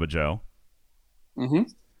 Bubba Joe. Mm-hmm.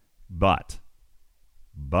 But,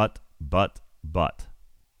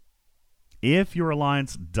 if your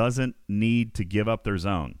alliance doesn't need to give up their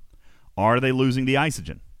zone, are they losing the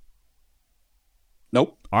isogen?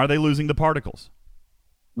 Nope. Are they losing the particles?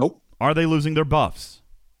 Nope. Are they losing their buffs?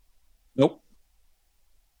 Nope.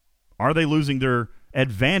 Are they losing their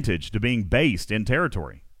advantage to being based in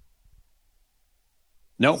territory?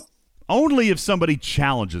 No. Only if somebody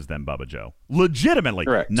challenges them, Bubba Joe. Legitimately.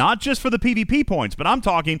 Correct. Not just for the PvP points, but I'm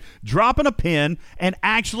talking dropping a pin and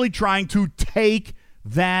actually trying to take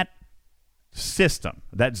that system,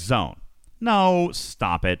 that zone. No,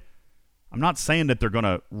 stop it. I'm not saying that they're going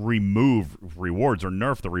to remove rewards or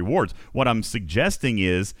nerf the rewards. What I'm suggesting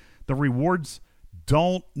is the rewards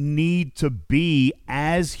don't need to be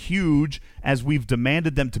as huge as we've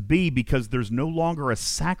demanded them to be because there's no longer a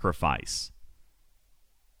sacrifice.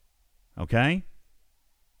 Okay?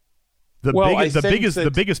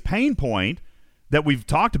 The biggest pain point that we've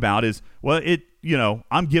talked about is,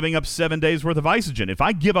 I'm giving up 7 days worth of isogen. If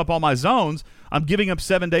I give up all my zones, I'm giving up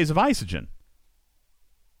 7 days of isogen.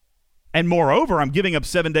 And moreover, I'm giving up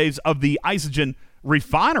 7 days of the isogen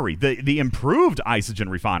refinery, the improved isogen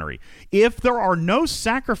refinery. If there are no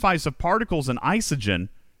sacrifice of particles in isogen,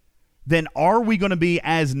 then are we going to be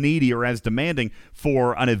as needy or as demanding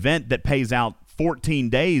for an event that pays out 14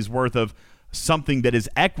 days worth of something that is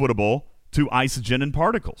equitable to isogen and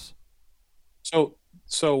particles?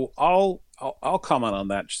 So I'll comment on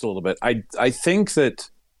that just a little bit. I think that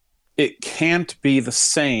it can't be the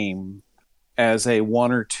same as a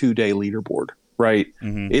 1 or 2 day leaderboard, right?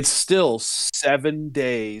 Mm-hmm. It's still 7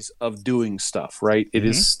 days of doing stuff, right? It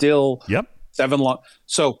is still 7 long.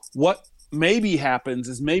 So what maybe happens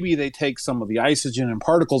is maybe they take some of the isogen and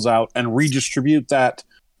particles out and redistribute that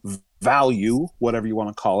value, whatever you want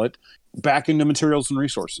to call it, back into materials and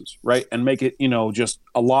resources, right? And make it, just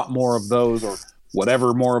a lot more of those or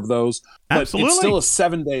whatever more of those. But Absolutely. It's still a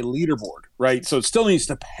 7 day leaderboard, right? So it still needs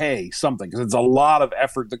to pay something because it's a lot of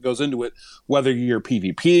effort that goes into it, whether you're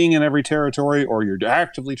PvPing in every territory or you're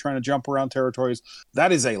actively trying to jump around territories.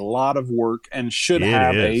 That is a lot of work and should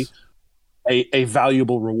have a a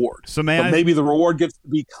valuable reward. So maybe the reward gets to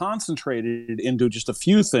be concentrated into just a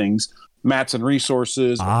few things, mats and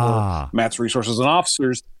resources, or mats, resources, and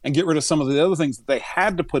officers, and get rid of some of the other things that they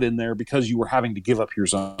had to put in there because you were having to give up your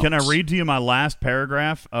zones. Can I read to you my last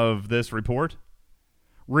paragraph of this report?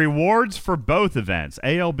 Rewards for both events,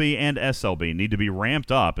 ALB and SLB, need to be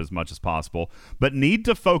ramped up as much as possible, but need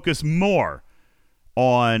to focus more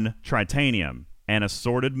on Tritanium and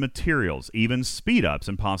assorted materials, even speed-ups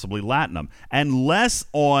and possibly Latinum, and less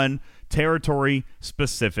on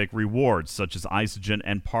territory-specific rewards such as Isogen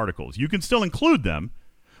and Particles. You can still include them,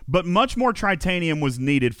 but much more Tritanium was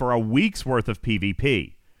needed for a week's worth of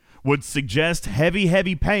PvP. Would suggest heavy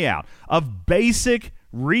payout of basic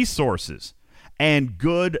resources and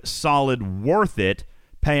good, solid, worth it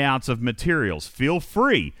payouts of materials. Feel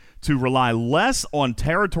free to rely less on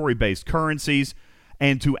territory-based currencies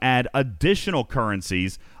and to add additional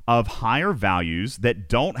currencies of higher values that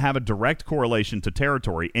don't have a direct correlation to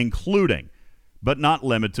territory, including, but not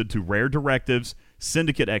limited to, rare directives,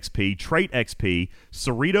 Syndicate XP, Trait XP,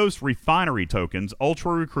 Cerritos Refinery tokens,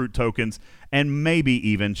 Ultra Recruit tokens, and maybe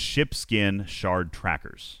even Shipskin Shard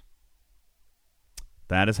trackers.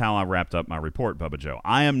 That is how I wrapped up my report, Bubba Joe.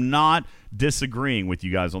 I am not disagreeing with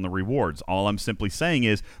you guys on the rewards. All I'm simply saying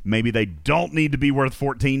is maybe they don't need to be worth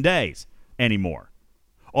 14 days anymore.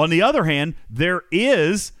 On the other hand, there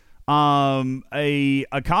is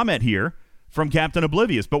a comment here from Captain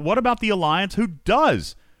Oblivious. But what about the Alliance who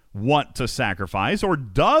does want to sacrifice or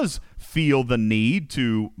does feel the need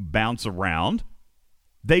to bounce around?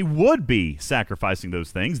 They would be sacrificing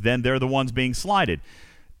those things. Then they're the ones being slighted.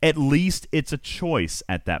 At least it's a choice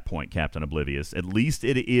at that point, Captain Oblivious. At least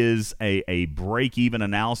it is a break-even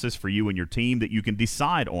analysis for you and your team that you can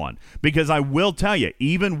decide on. Because I will tell you,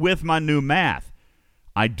 even with my new math,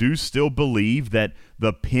 I do still believe that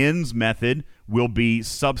the pins method will be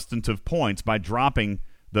substantive points by dropping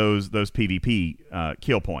those PvP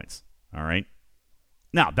kill points. All right?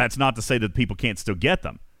 Now, that's not to say that people can't still get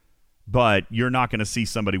them, but you're not going to see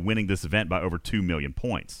somebody winning this event by over 2 million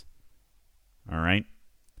points. All right?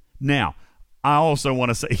 Now, I also want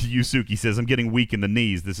to say, Yusuke says, I'm getting weak in the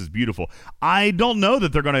knees. This is beautiful. I don't know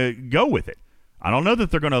that they're going to go with it. I don't know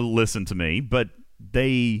that they're going to listen to me, but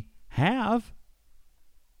they have.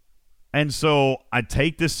 And so I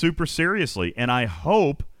take this super seriously, and I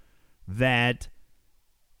hope that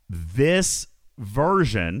this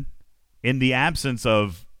version, in the absence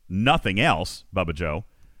of nothing else, Bubba Joe,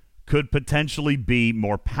 could potentially be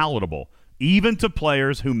more palatable, even to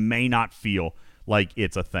players who may not feel like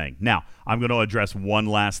it's a thing. Now, I'm going to address one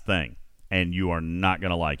last thing, and you are not going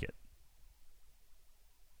to like it.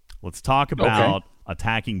 Let's talk about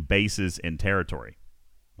attacking bases in territory.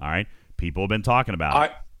 All right? People have been talking about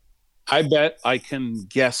it. I bet I can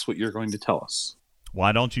guess what you're going to tell us.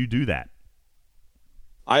 Why don't you do that?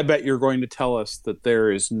 I bet you're going to tell us that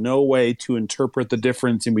there is no way to interpret the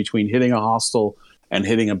difference in between hitting a hostile and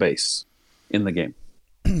hitting a base in the game.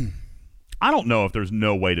 I don't know if there's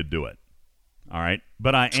no way to do it. All right,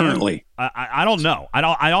 but I currently I don't know.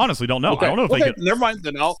 I honestly don't know. Okay. I don't know if they could. Never mind.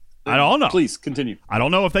 Then I don't know. Please continue. I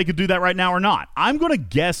don't know if they could do that right now or not. I'm going to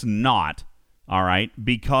guess not. All right,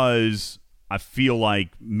 because I feel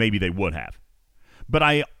like maybe they would have.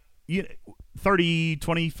 But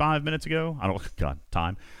 25 minutes ago,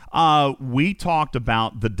 we talked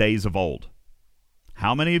about the days of old.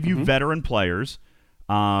 How many of you veteran players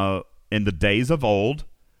in the days of old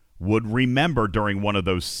would remember during one of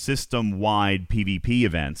those system-wide PvP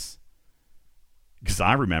events? Because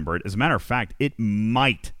I remember it. As a matter of fact, it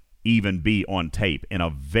might even be on tape in a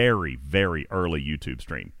very, very early YouTube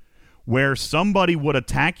stream where somebody would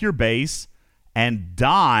attack your base and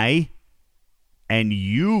die, and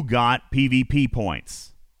you got PvP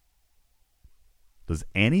points. Does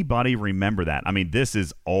anybody remember that? I mean, this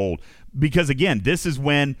is old. Because, again, this is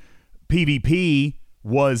when PvP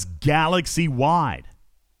was galaxy-wide.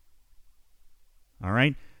 All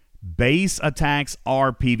right? Base attacks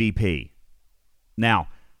are PvP. Now,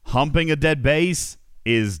 humping a dead base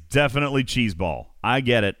is definitely cheeseball. I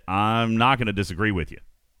get it. I'm not going to disagree with you.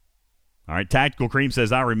 All right, Tactical Cream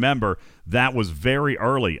says, I remember that was very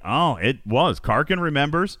early. Oh, it was. Karkin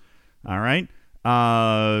remembers. All right.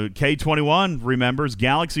 K21 remembers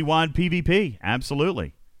galaxy-wide PvP.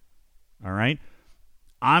 Absolutely. All right.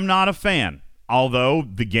 I'm not a fan, although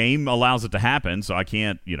the game allows it to happen, so I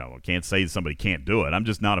can't say somebody can't do it. I'm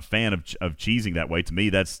just not a fan of cheesing that way. To me,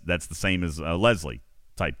 that's the same as a Leslie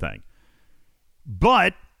type thing.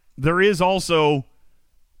 But there is also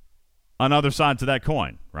another side to that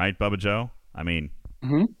coin, right, Bubba Joe? I mean,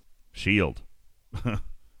 Shield.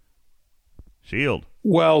 Shield.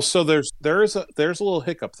 Well, so there's a little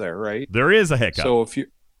hiccup there, right? There is a hiccup.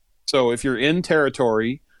 So if you're in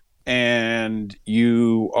territory and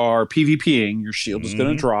you are PvPing, your shield is going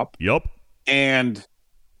to drop. Yep. And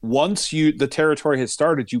once the territory has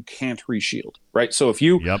started, you can't reshield, right? So if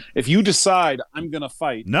you decide I'm going to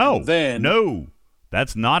fight, no,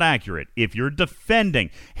 that's not accurate. If you're defending,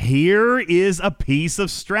 here is a piece of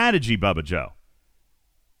strategy, Bubba Joe.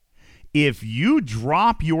 If you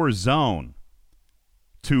drop your zone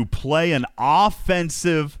to play an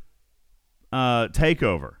offensive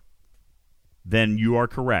takeover, then you are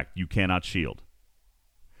correct. You cannot shield.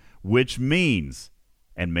 Which means,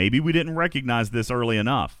 and maybe we didn't recognize this early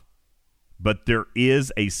enough, but there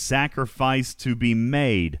is a sacrifice to be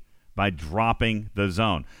made by dropping the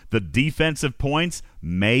zone. The defensive points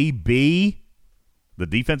may be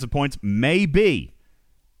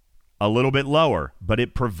a little bit lower, but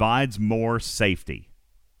it provides more safety.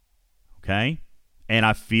 Okay? And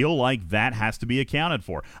I feel like that has to be accounted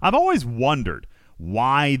for. I've always wondered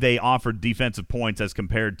why they offered defensive points as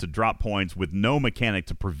compared to drop points with no mechanic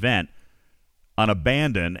to prevent an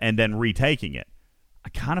abandon and then retaking it. I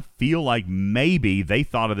kind of feel like maybe they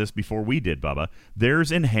thought of this before we did, Bubba.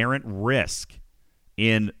 There's inherent risk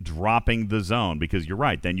in dropping the zone because you're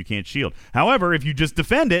right, then you can't shield. However, if you just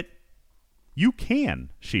defend it, you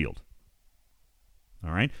can shield.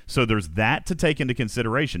 All right? So there's that to take into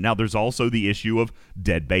consideration. Now, there's also the issue of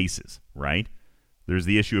dead bases, right? There's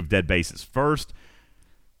the issue of dead bases. First,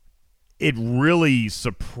 it really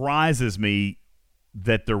surprises me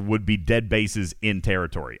that there would be dead bases in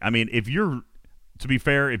territory. I mean, to be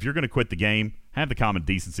fair, if you're going to quit the game, have the common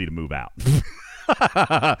decency to move out.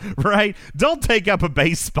 Right? Don't take up a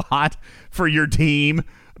base spot for your team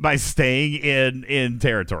by staying in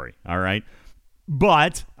territory, all right?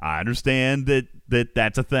 But I understand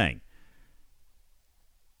that's a thing.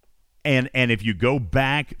 And if you go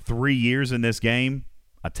back 3 years in this game,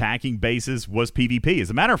 attacking bases was PvP.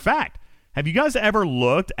 As a matter of fact, have you guys ever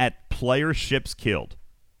looked at player ships killed?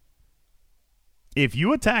 If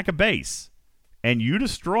you attack a base and you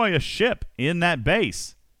destroy a ship in that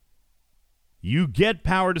base, you get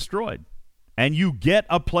power destroyed and you get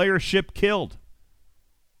a player ship killed.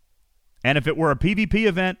 And if it were a PvP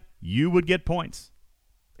event, you would get points.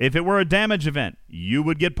 If it were a damage event, you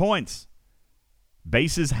would get points.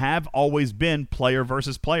 Bases have always been player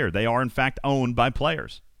versus player. They are, in fact, owned by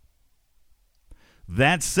players.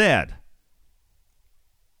 That said,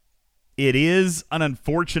 it is an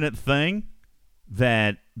unfortunate thing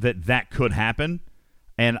that could happen.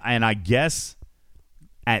 And I guess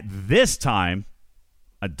at this time,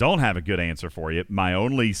 I don't have a good answer for you. My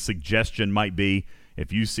only suggestion might be,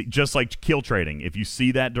 if you see, just like kill trading, if you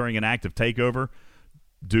see that during an active takeover,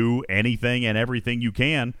 do anything and everything you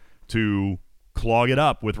can to clog it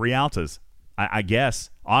up with Rialtas. I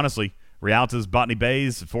guess, honestly, Rialtas, Botany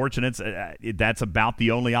Bays, Fortunates, that's about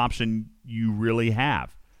the only option you really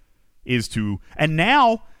have. And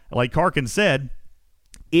now, like Karkin said,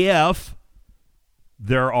 if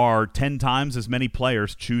there are 10 times as many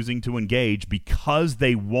players choosing to engage because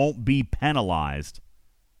they won't be penalized,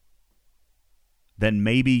 then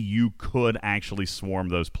maybe you could actually swarm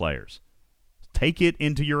those players. Take it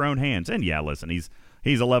into your own hands. And yeah, listen, he's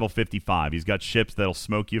a level 55. He's got ships that'll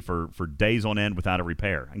smoke you for days on end without a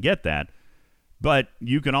repair. I get that. But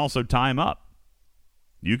you can also tie him up.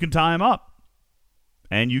 You can tie him up.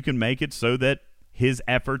 And you can make it so that his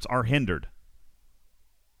efforts are hindered.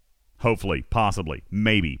 Hopefully, possibly,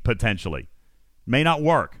 maybe, potentially. May not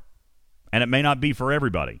work. And it may not be for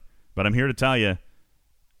everybody. But I'm here to tell you,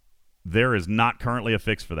 there is not currently a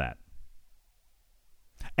fix for that.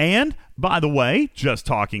 And, by the way, just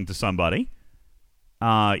talking to somebody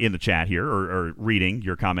in the chat here, or reading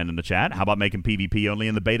your comment in the chat, how about making PvP only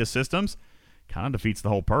in the beta systems? Kind of defeats the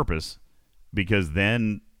whole purpose, because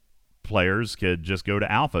then players could just go to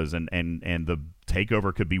alphas and the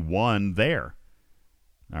takeover could be won there.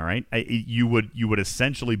 All right? You would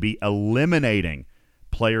essentially be eliminating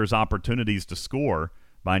players' opportunities to score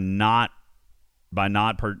by not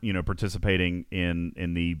participating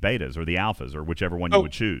in the betas or the alphas or whichever one you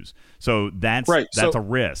would choose. So that's a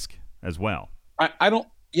risk as well. I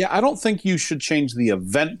don't think you should change the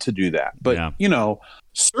event to do that. But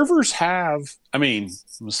servers have, I'm going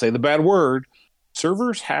to say the bad word,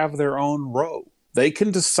 servers have their own row. They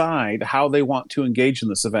can decide how they want to engage in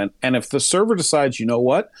this event. And if the server decides, you know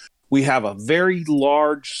what, we have a very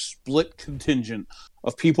large split contingent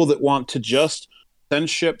of people that want to just send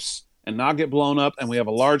ships and not get blown up, and we have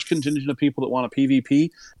a large contingent of people that want a PvP,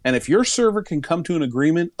 and if your server can come to an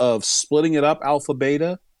agreement of splitting it up alpha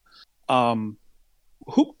beta,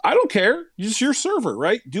 who I don't care. It's your server,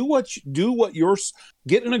 right? Get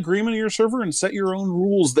an agreement of your server and set your own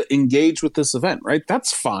rules that engage with this event, right?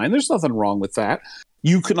 That's fine. There's nothing wrong with that.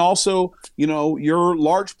 You can also, your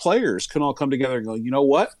large players can all come together and go, you know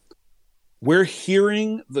what? We're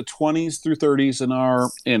hearing the 20s through 30s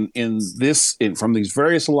from these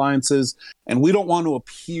various alliances, and we don't want to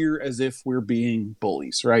appear as if we're being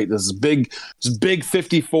bullies, right? This big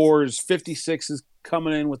 54s, 56s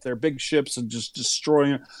coming in with their big ships and just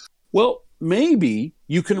destroying it. Well, maybe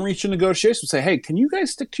you can reach a negotiation and say, hey, can you guys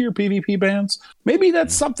stick to your PvP bans? Maybe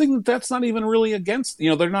that's something that's not even really against,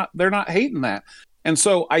 they're not hating that. And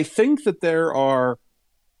so I think that there are,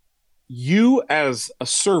 you as a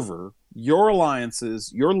server, your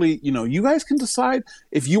alliances, your league, you guys can decide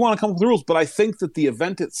if you want to come up with rules, but I think that the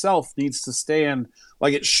event itself needs to stand,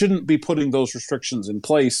 like it shouldn't be putting those restrictions in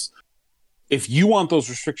place. If you want those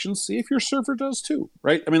restrictions, see if your server does too,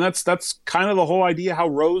 right? I mean, that's kind of the whole idea how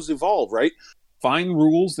Rose evolved, right? Find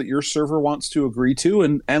rules that your server wants to agree to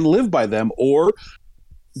and live by them, or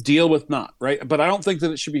deal with not, right? But I don't think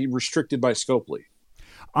that it should be restricted by Scopely.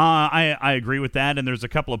 I agree with that, and there's a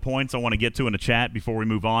couple of points I want to get to in the chat before we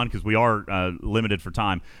move on, because we are limited for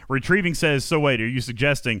time. Retrieving says, so wait, are you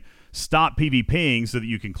suggesting stop PvPing so that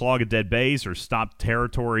you can clog a dead base, or stop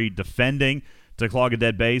territory defending to clog a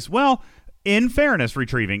dead base? Well, in fairness,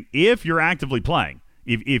 Retrieving, if you're actively playing,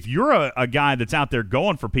 if you're a guy that's out there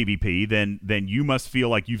going for PvP, then you must feel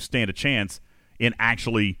like you stand a chance in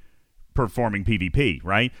actually performing PvP,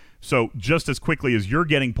 right? So just as quickly as you're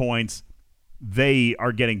getting points, they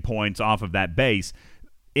are getting points off of that base.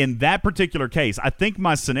 In that particular case, I think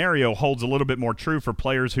my scenario holds a little bit more true for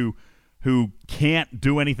players who can't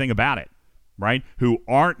do anything about it, right? Who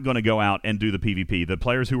aren't going to go out and do the PvP. The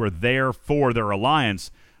players who are there for their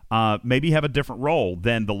alliance maybe have a different role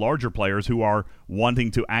than the larger players who are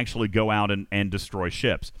wanting to actually go out and destroy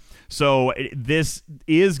ships. So this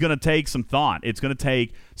is going to take some thought. It's going to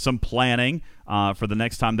take some planning for the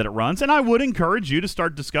next time that it runs. And I would encourage you to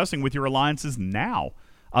start discussing with your alliances now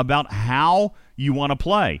about how you want to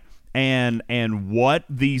play and what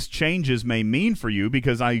these changes may mean for you,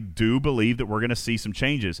 because I do believe that we're going to see some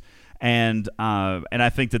changes. And I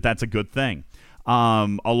think that that's a good thing.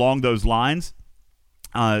 Along those lines,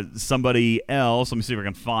 somebody else, let me see if I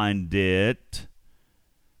can find it.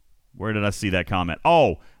 Where did I see that comment?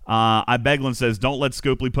 Beglin says, don't let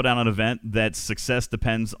Scopely put out an event that success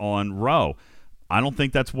depends on row. I don't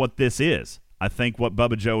think that's what this is. I think what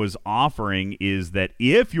Bubba Joe is offering is that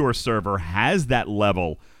if your server has that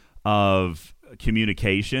level of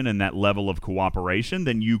communication and that level of cooperation,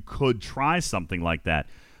 then you could try something like that.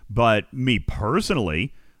 But me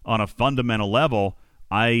personally, on a fundamental level,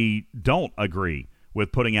 I don't agree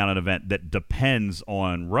with putting out an event that depends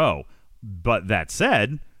on row. But that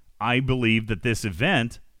said, I believe that this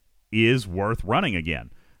event is worth running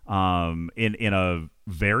again in a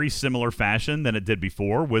very similar fashion than it did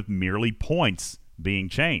before, with merely points being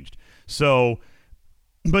changed. So,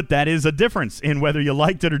 but that is a difference in whether you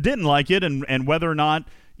liked it or didn't like it, and whether or not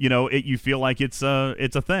you feel like it's a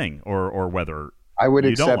thing, or whether I would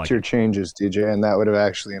you accept don't like your it. changes, DJ, and that would have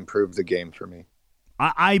actually improved the game for me.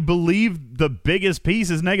 I believe the biggest piece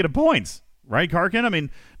is negative points, right, Karkin? I mean,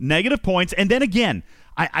 negative points, and then again,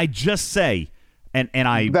 I just say, and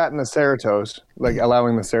I that and the Ceratos, like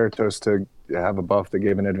allowing the Ceratos to have a buff that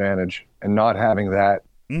gave an advantage, and not having that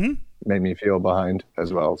made me feel behind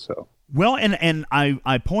as well. So well, and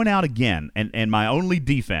I point out again, and my only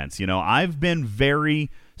defense, I've been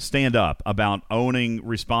very stand up about owning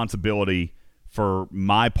responsibility for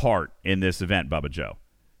my part in this event, Bubba Joe.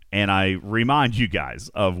 And I remind you guys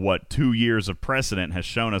of what 2 years of precedent has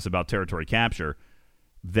shown us about territory capture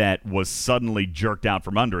that was suddenly jerked out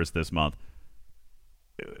from under us this month.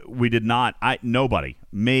 We did not, nobody,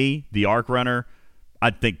 me, the Arc Runner,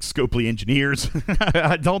 I think Scopely engineers,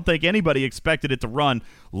 I don't think anybody expected it to run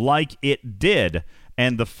like it did.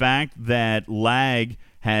 And the fact that lag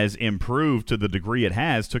has improved to the degree it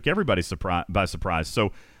has took everybody by surprise.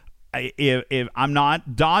 So if I'm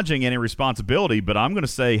not dodging any responsibility, but I'm going to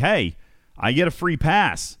say, hey, I get a free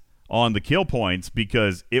pass on the kill points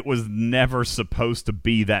because it was never supposed to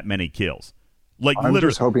be that many kills. Like, I'm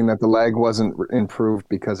just hoping that the lag wasn't improved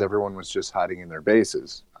because everyone was just hiding in their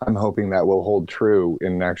bases. I'm hoping that will hold true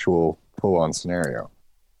in an actual full-on scenario.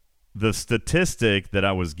 The statistic that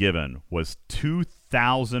I was given was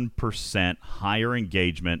 2,000% higher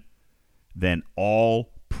engagement than all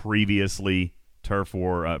previously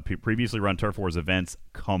run Turf Wars events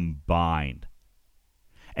combined.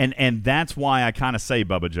 And that's why I kind of say,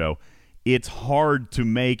 Bubba Joe, it's hard to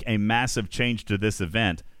make a massive change to this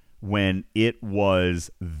event when it was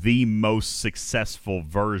the most successful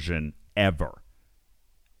version ever.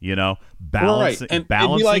 You know, balancing it'd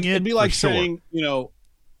be like for sure. saying, you know,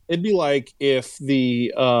 it'd be like if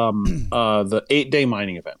the 8-day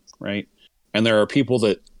mining event, right? And there are people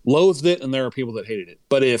that loathed it and there are people that hated it.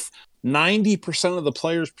 But if 90% of the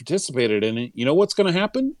players participated in it, you know what's going to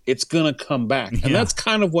happen? It's going to come back. And that's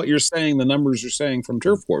kind of what you're saying, the numbers you're saying from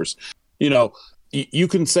Turf Wars. You know, you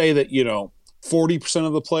can say that, you know, 40%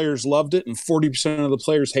 of the players loved it and 40% of the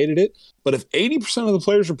players hated it. But if 80% of the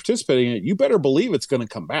players are participating in it, you better believe it's going to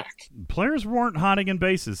come back. Players weren't hiding in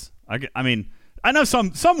bases. I mean, I know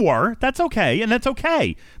some were. That's okay, and that's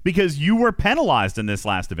okay because you were penalized in this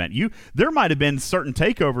last event. There might have been certain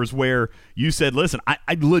takeovers where you said, listen, I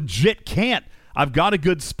legit can't. I've got a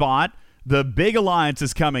good spot. The big alliance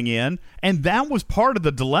is coming in, and that was part of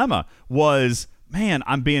the dilemma was, man,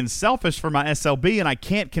 I'm being selfish for my SLB, and I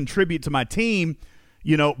can't contribute to my team,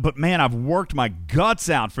 you know, but, man, I've worked my guts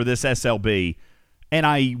out for this SLB, and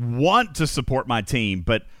I want to support my team,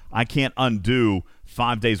 but I can't undo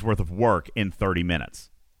 5 days worth of work in 30 minutes.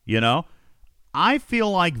 You know, I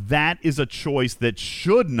feel like that is a choice that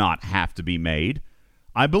should not have to be made.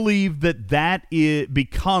 I believe that it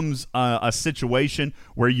becomes a situation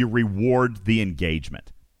where you reward the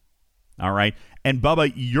engagement. All right. And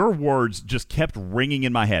Bubba, your words just kept ringing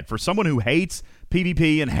in my head. For someone who hates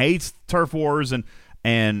PvP and hates Turf Wars and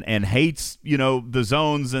hates, you know, the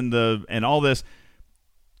zones and all this,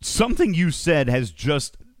 something you said has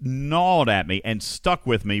just gnawed at me and stuck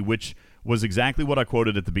with me, which was exactly what I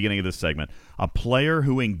quoted at the beginning of this segment. A player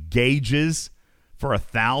who engages for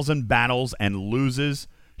 1,000 battles and loses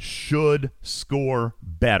should score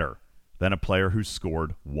better than a player who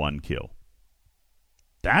scored 1 kill.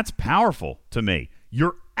 That's powerful to me.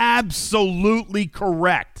 You're absolutely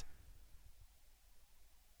correct.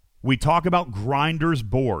 We talk about grinders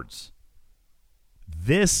boards.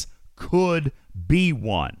 This could be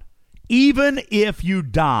one. Even if you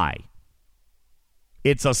die,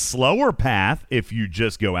 it's a slower path if you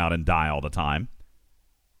just go out and die all the time.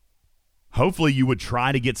 Hopefully you would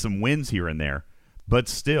try to get some wins here and there, but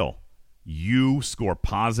still, you score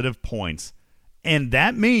positive points. And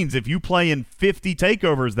that means if you play in 50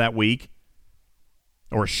 takeovers that week,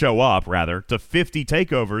 or show up, rather, to 50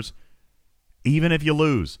 takeovers, even if you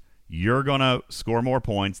lose, you're going to score more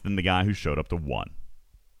points than the guy who showed up to 1.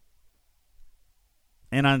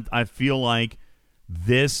 And I feel like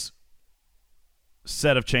this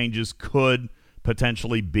set of changes could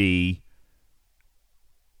potentially be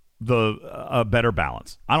a better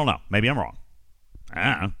balance. I don't know. Maybe I'm wrong.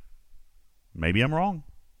 I don't know. Maybe I'm wrong.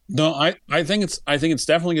 No, I think it's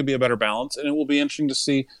definitely going to be a better balance, and it will be interesting to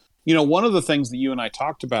see. You know, one of the things that you and I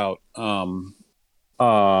talked about, I don't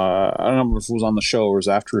know if it was on the show or it was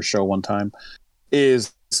after a show one time,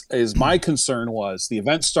 is my concern was the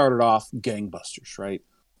event started off gangbusters, right?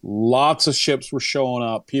 Lots of ships were showing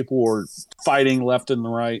up. People were fighting left and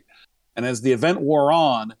right. And as the event wore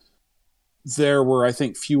on, there were, I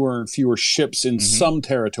think, fewer and fewer ships in some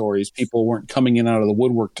territories. People weren't coming in out of the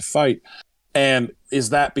woodwork to fight. And is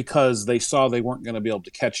that because they saw they weren't going to be able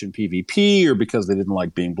to catch in PvP, or because they didn't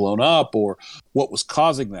like being blown up, or what was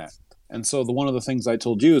causing that? And so one of the things I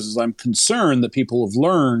told you is I'm concerned that people have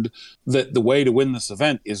learned that the way to win this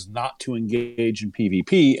event is not to engage in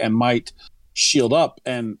PvP and might shield up.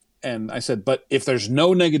 And I said, but if there's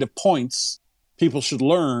no negative points, people should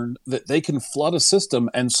learn that they can flood a system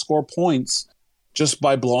and score points just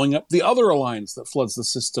by blowing up the other alliance that floods the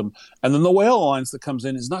system. And then the whale alliance that comes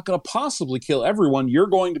in is not going to possibly kill everyone. You're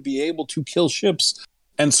going to be able to kill ships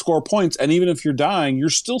and score points. And even if you're dying, you're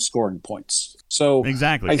still scoring points. So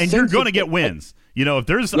exactly. And you're going to get wins. You know, if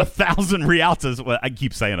there's 1,000 Rialtas, well, I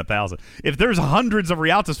keep saying 1,000. If there's hundreds of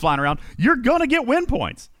Rialtas flying around, you're going to get win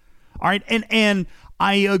points. All right. And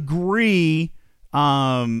I agree.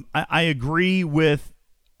 I agree with,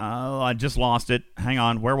 I just lost it. Hang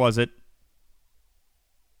on. Where was it?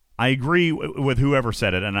 I agree with whoever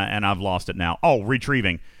said it, and I've lost it now. Oh,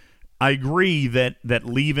 retrieving. I agree that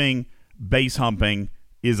leaving base humping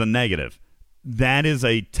is a negative. That is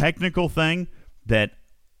a technical thing that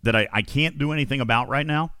I can't do anything about right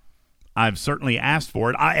now. I've certainly asked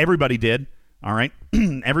for it. Everybody did. All right.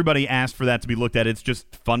 Everybody asked for that to be looked at. It's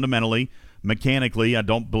just fundamentally, mechanically, I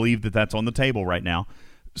don't believe that that's on the table right now.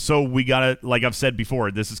 So we got to, like I've said before,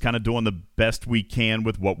 this is kind of doing the best we can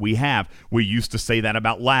with what we have. We used to say that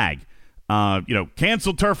about lag.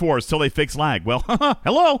 Cancel Turf Wars till they fix lag. Well,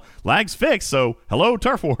 hello, lag's fixed, so hello,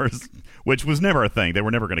 Turf Wars, which was never a thing. They were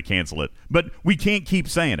never going to cancel it. But we can't keep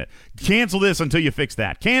saying it. Cancel this until you fix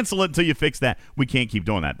that. Cancel it until you fix that. We can't keep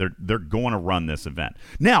doing that. They're going to run this event.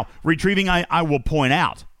 Now, retrieving, I will point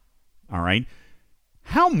out, All right.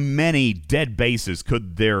 How many dead bases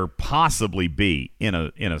could there possibly be in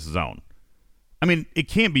a zone? I mean, it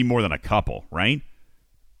can't be more than a couple, right?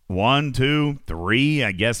 1, 2, 3,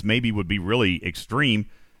 I guess maybe would be really extreme.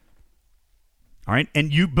 All right.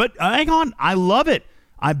 But hang on. I love it.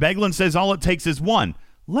 Beglin says all it takes is one.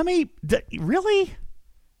 Really?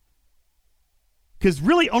 Because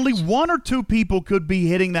really only 1 or 2 people could be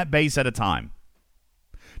hitting that base at a time.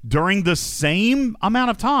 During the same amount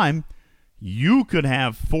of time, you could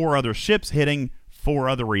have 4 other ships hitting 4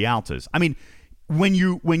 other Rialtas. I mean, when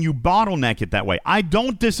you bottleneck it that way, I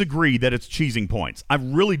don't disagree that it's cheesing points. I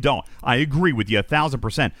really don't. I agree with you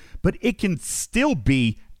 1,000%. But it can still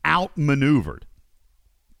be outmaneuvered.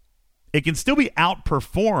 It can still be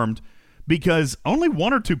outperformed because only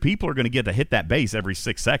 1 or 2 people are going to get to hit that base every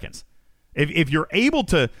 6 seconds. If you're able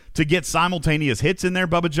to get simultaneous hits in there,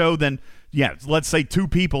 Bubba Joe, then, yeah, let's say 2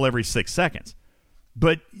 people every 6 seconds.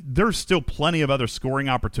 But there's still plenty of other scoring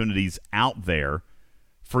opportunities out there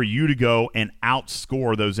for you to go and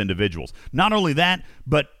outscore those individuals. Not only that,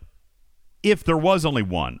 but if there was only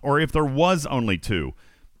 1 or if there was only 2,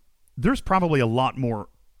 there's probably a lot more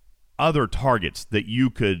other targets that you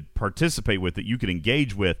could participate with, that you could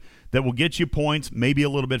engage with, that will get you points maybe a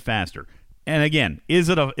little bit faster. And again, is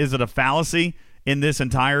it a fallacy in this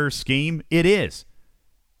entire scheme? It is.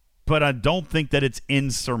 But I don't think that it's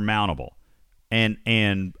insurmountable. And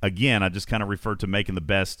again, I just kind of refer to making the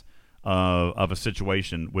best of a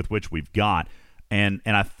situation with which we've got. And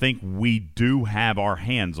I think we do have our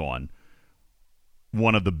hands on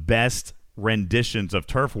one of the best renditions of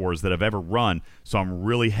Turf Wars that I've ever run. So I'm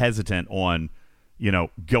really hesitant on,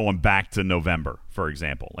 going back to November, for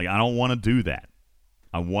example. Like, I don't want to do that.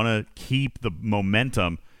 I want to keep the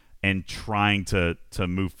momentum and trying to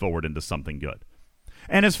move forward into something good.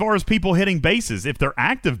 And as far as people hitting bases, if they're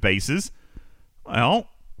active bases, well,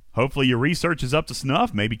 hopefully your research is up to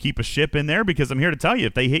snuff. Maybe keep a ship in there, because I'm here to tell you,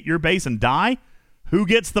 if they hit your base and die, who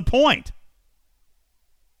gets the point?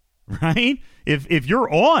 Right? If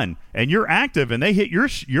you're on and you're active and they hit your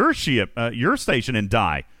ship, your station and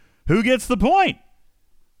die, who gets the point?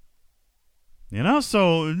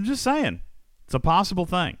 So I'm just saying, it's a possible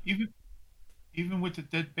thing. Even with the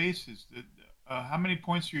dead bases, how many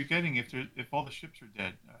points are you getting if all the ships are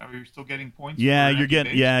dead? Are you still getting points? Yeah,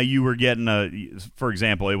 you were getting for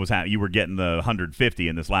example, you were getting the 150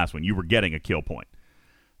 in this last one. You were getting a kill point.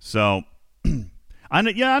 So I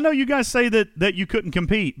know you guys say that you couldn't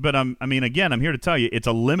compete, but I'm here to tell you, it's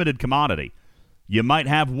a limited commodity. You might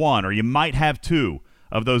have 1 or you might have 2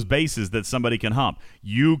 of those bases that somebody can hump.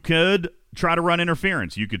 You could try to run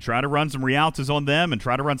interference. You could try to run some Rialtas on them and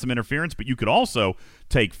try to run some interference, but you could also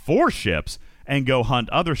take 4 ships and go hunt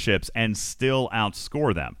other ships and still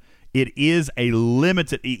outscore them. It is a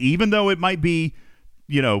limited, even though it might be,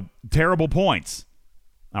 terrible points,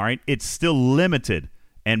 all right, it's still limited,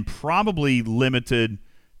 and probably limited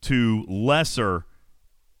to lesser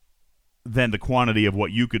than the quantity of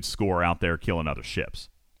what you could score out there killing other ships.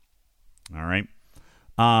 All right?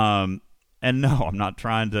 And no, I'm not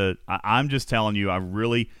trying to, I'm just telling you,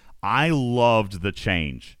 I loved the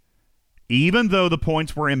change. Even though the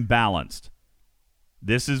points were imbalanced,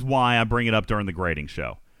 this is why I bring it up during the grading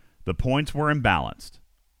show. The points were imbalanced.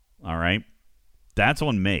 All right? That's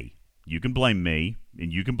on me. You can blame me,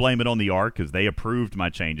 and you can blame it on the ARC because they approved my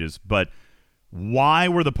changes. But why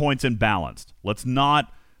were the points imbalanced? Let's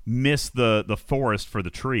not miss the forest for the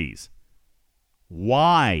trees.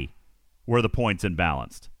 Why were the points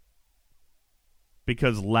imbalanced?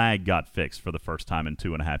 Because lag got fixed for the first time in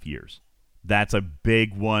 2.5 years. That's a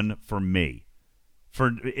big one for me.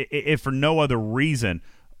 If for no other reason,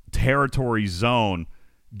 Territory Zone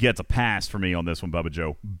gets a pass for me on this one, Bubba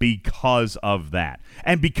Joe, because of that.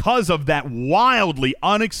 And because of that wildly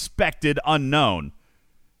unexpected unknown,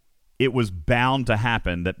 it was bound to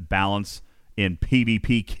happen that balance in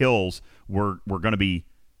PvP kills were going to be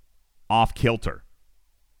off kilter.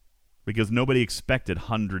 Because nobody expected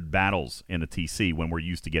 100 battles in a TC when we're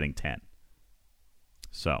used to getting 10.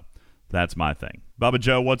 So, that's my thing. Bubba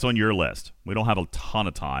Joe, what's on your list? We don't have a ton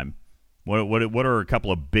of time. What are a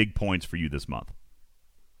couple of big points for you this month?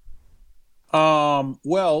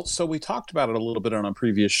 Well, so we talked about it a little bit on a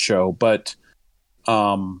previous show, but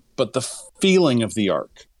the feeling of the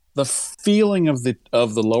arc, the feeling of the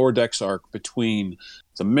Lower Decks arc between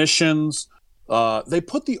the missions, they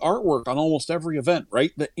put the artwork on almost every event,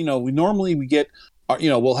 right? That, we get,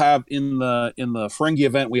 we'll have in the Ferengi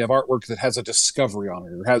event, we have artwork that has a discovery on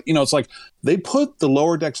it, or has, it's like they put the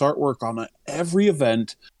Lower Decks artwork on every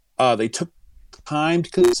event. They took time to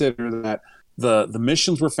consider that. The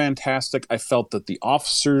missions were fantastic. I felt that the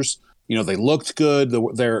officers, they looked good.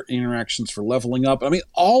 Their interactions for leveling up. I mean,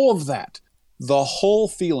 all of that, the whole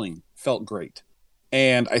feeling felt great.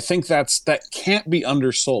 And I think that can't be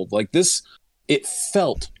undersold. Like this,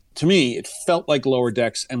 to me, it felt like Lower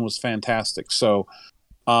Decks and was fantastic. So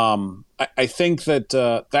I think that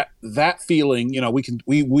that feeling,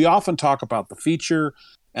 we often talk about the feature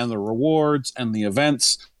and the rewards and the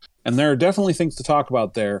events, and there are definitely things to talk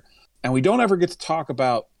about there. And we don't ever get to talk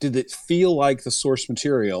about, did it feel like the source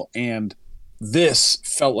material? And this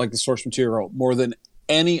felt like the source material more than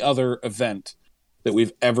any other event that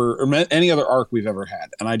we've ever, or any other arc we've ever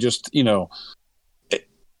had. And I just,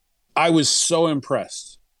 I was so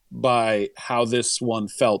impressed by how this one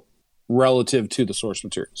felt relative to the source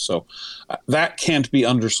material. So that can't be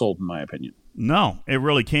undersold, in my opinion. No, it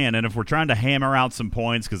really can. And if we're trying to hammer out some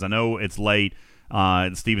points, because I know it's late,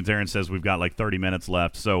 Steven Aaron says we've got like 30 minutes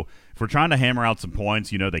left. So if we're trying to hammer out some points,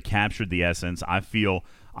 they captured the essence. I feel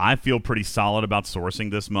pretty solid about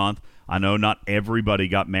sourcing this month. I know not everybody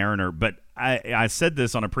got Mariner, but I said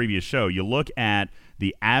this on a previous show. You look at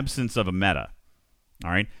the absence of a meta,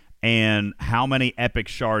 all right, and how many epic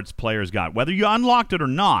shards players got, whether you unlocked it or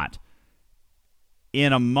not.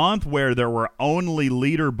 In a month where there were only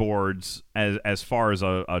leaderboards as far as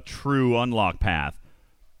a true unlock path,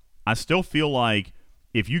 I still feel like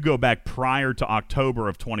if you go back prior to October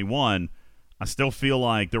of 21, I still feel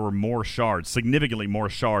like there were more shards, significantly more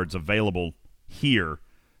shards available here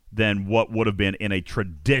than what would have been in a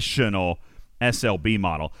traditional SLB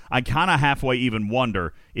model. I kind of halfway even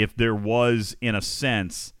wonder if there was, in a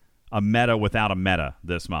sense, a meta without a meta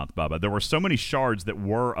this month, Bubba. There were so many shards that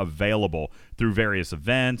were available through various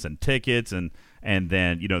events and tickets, and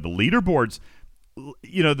then the leaderboards,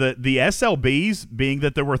 the SLBs, being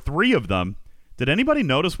that there were 3 of them. Did anybody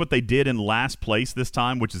notice what they did in last place this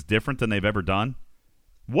time, which is different than they've ever done?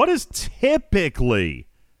 What is typically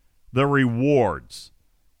the rewards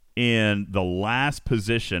in the last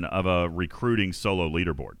position of a recruiting solo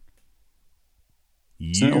leaderboard?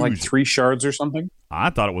 Isn't it like 3 shards or something? I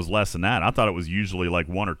thought it was less than that. I thought it was usually like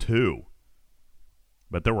 1 or 2.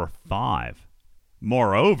 But there were 5.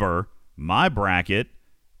 Moreover, my bracket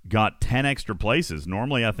got 10 extra places.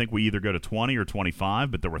 Normally, I think we either go to 20 or 25,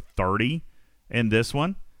 but there were 30 in this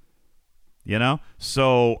one.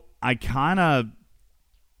 So I kind of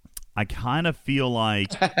feel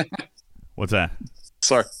like what's that?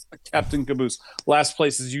 Sorry, Captain Caboose. Last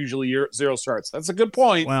place is usually 0 starts. That's a good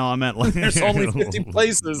point. Well, I meant like there's only 50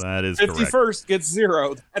 places. That is 51st correct. Gets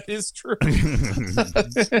 0. That is true. It's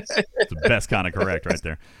the best kind of correct right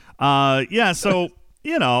there. Yeah. So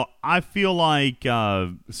I feel like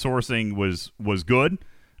sourcing was good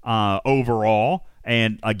overall,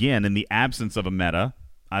 and again, in the absence of a meta,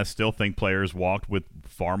 I still think players walked with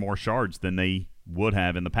far more shards than they would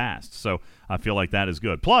have in the past. So I feel like that is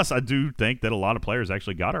good. Plus, I do think that a lot of players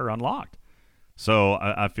actually got her unlocked. So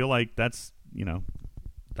I feel like that's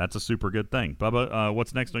a super good thing. Bubba,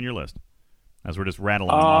 what's next on your list? As we're just rattling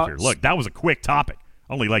them off here. Look, that was a quick topic.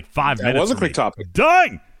 Only like 5 minutes. That was a quick topic.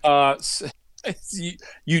 Dang!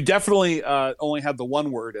 You definitely only had the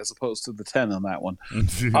 1 word as opposed to the 10 on that one.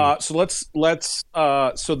 So let's.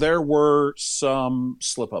 So there were some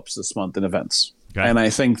slip ups this month in events. Okay. And I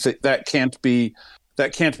think that can't be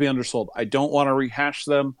undersold. I don't want to rehash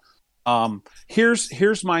them.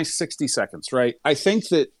 Here's my 60 seconds, right? I think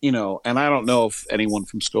that, and I don't know if anyone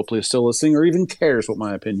from Scopely is still listening or even cares what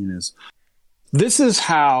my opinion is. This is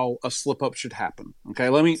how a slip up should happen. Okay.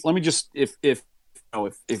 Let me just, if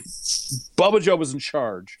Bubba Joe was in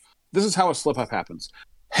charge, this is how a slip up happens.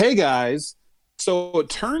 Hey guys, so it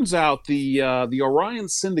turns out the Orion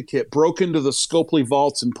Syndicate broke into the Scopely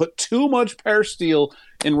vaults and put too much Parasteel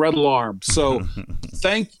in Red Alarm. So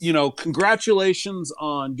congratulations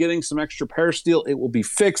on getting some extra Parasteel. It will be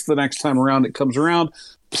fixed the next time around it comes around.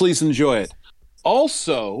 Please enjoy it.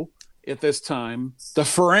 Also, at this time, the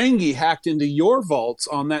Ferengi hacked into your vaults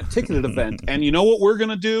on that ticketed event. And you know what we're going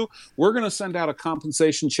to do? We're going to send out a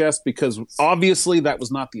compensation chest because obviously that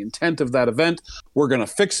was not the intent of that event. We're going to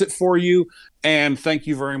fix it for you. And thank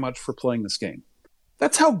you very much for playing this game.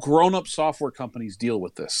 That's how grown-up software companies deal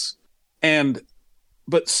with this.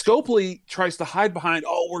 But Scopely tries to hide behind,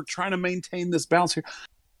 we're trying to maintain this balance here.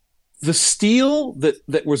 The steel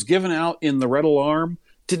that was given out in the Red Alarm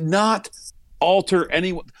did not alter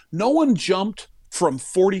anyone. No one jumped from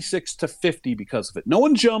 46 to 50 because of it. No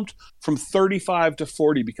one jumped from 35 to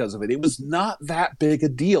 40 because of it. It was not that big a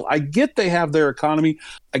deal. I get they have their economy.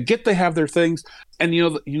 I get they have their things. And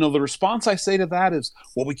the response I say to that is,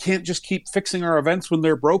 well, we can't just keep fixing our events when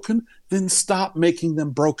they're broken. Then stop making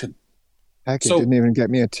them broken. Heck, it didn't even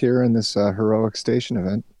get me a tier in this heroic station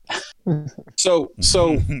event.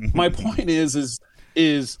 So my point is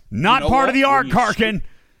not part of the arc, Karkin.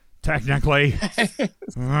 Technically.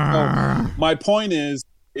 My point is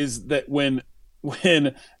that when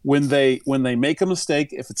they make a mistake,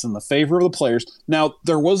 if it's in the favor of the players. Now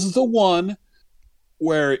there was the one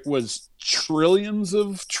where it was trillions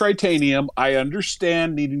of tritanium. I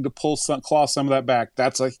understand needing to claw some of that back.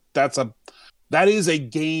 That is a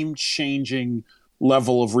game-changing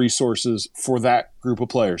level of resources for that group of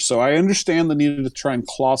players. So I understand the need to try and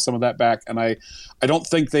claw some of that back, and I don't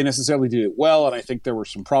think they necessarily did it well, and I think there were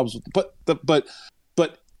some problems with it. But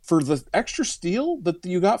for the extra steel that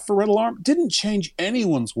you got for Red Alarm, didn't change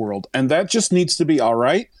anyone's world, and that just needs to be all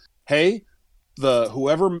right. Hey,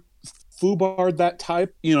 whoever foobarred that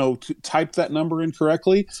typed that number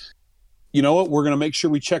incorrectly, you know what? We're going to make sure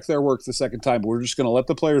we check their work the second time. We're just going to let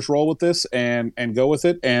the players roll with this and go with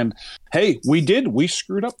it. And hey, we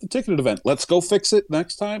screwed up the ticketed event. Let's go fix it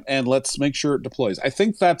next time, and let's make sure it deploys. I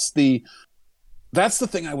think that's the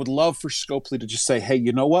thing I would love for Scopely to just say, hey,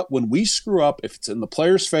 you know what? When we screw up, if it's in the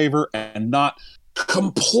players' favor and not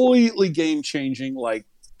completely game changing, like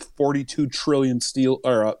 42 trillion steel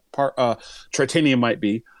or tritanium might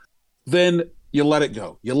be, then you let it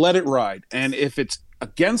go. You let it ride. And if it's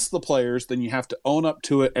against the players, then you have to own up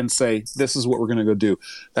to it and say, this is what we're going to go do.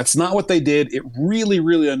 That's not what they did. It really,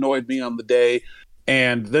 really annoyed me on the day.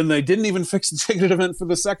 And then they didn't even fix the ticketed event for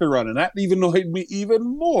the second run, and that even annoyed me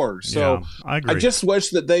even more. So yeah, I agree. I just wish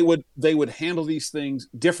that they would handle these things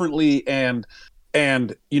differently and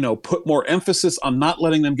put more emphasis on not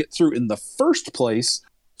letting them get through in the first place,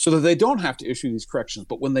 so that they don't have to issue these corrections.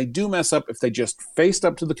 But when they do mess up, if they just faced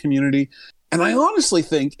up to the community, and I honestly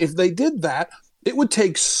think if they did that, it would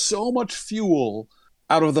take so much fuel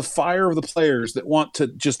out of the fire of the players that want to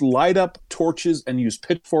just light up torches and use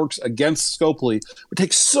pitchforks against Scopely. It would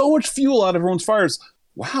take so much fuel out of everyone's fires.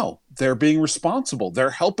 Wow, they're being responsible. They're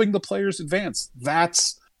helping the players advance.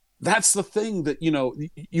 That's the thing that,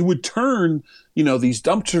 you would turn, these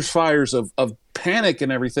dumpster fires of panic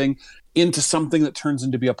and everything into something that turns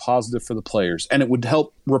into be a positive for the players. And it would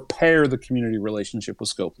help repair the community relationship with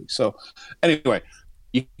Scopely. So anyway,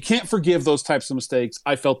 you can't forgive those types of mistakes.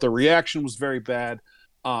 I felt the reaction was very bad.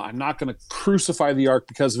 I'm not going to crucify the arc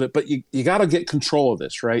because of it, but you got to get control of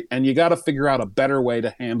this, right? And you got to figure out a better way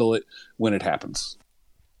to handle it when it happens.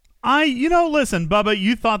 Listen, Bubba,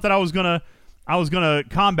 you thought that I was gonna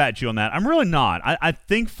combat you on that. I'm really not. I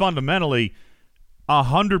think fundamentally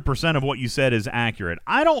 100% of what you said is accurate.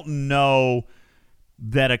 I don't know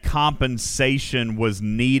that a compensation was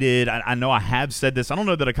needed. I know I have said this. I don't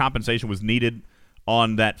know that a compensation was needed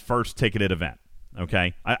on that first ticketed event.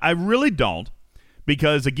 Okay? I really don't,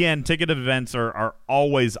 because, again, ticketed events are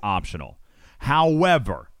always optional.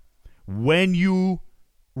 However, when you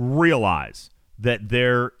realize that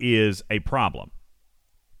there is a problem,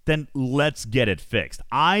 then let's get it fixed.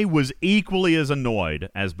 I was equally as annoyed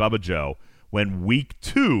as Bubba Joe when week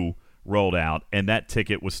 2 rolled out and that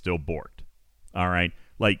ticket was still borked. All right?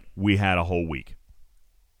 Like, we had a whole week.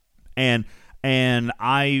 And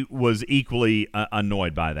I was equally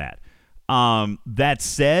annoyed by that. That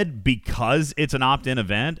said, because it's an opt-in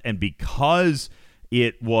event and because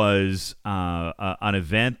it was an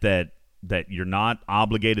event that you're not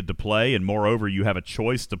obligated to play, and moreover, you have a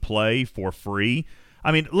choice to play for free.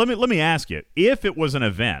 I mean, let me ask you, if it was an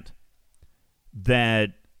event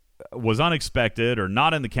that was unexpected or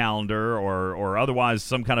not in the calendar or otherwise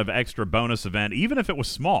some kind of extra bonus event, even if it was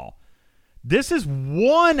small, this is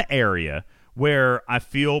one area where I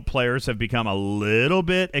feel players have become a little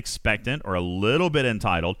bit expectant or a little bit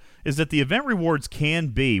entitled, is that the event rewards can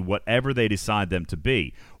be whatever they decide them to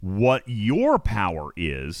be. What your power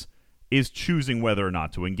is choosing whether or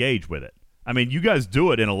not to engage with it. I mean, you guys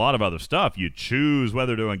do it in a lot of other stuff. You choose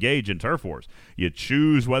whether to engage in Turf Wars. You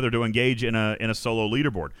choose whether to engage in a solo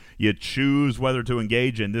leaderboard. You choose whether to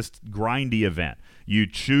engage in this grindy event. You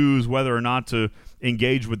choose whether or not to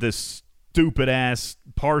engage with this stupid-ass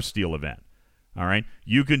Parsteel event. All right?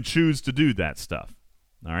 You can choose to do that stuff.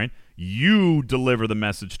 All right? You deliver the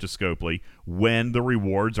message to Scopely when the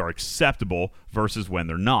rewards are acceptable versus when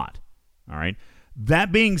they're not. All right?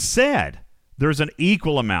 That being said, there's an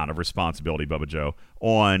equal amount of responsibility, Bubba Joe,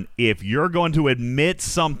 on if you're going to admit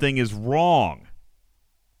something is wrong,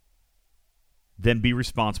 then be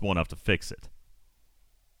responsible enough to fix it.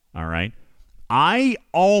 All right? I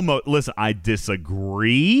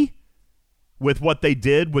disagree with what they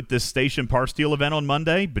did with this Station Parsteel event on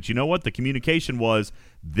Monday, but you know what? The communication was,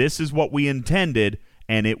 this is what we intended,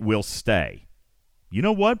 and it will stay. You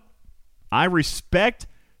know what? I respect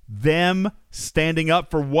them standing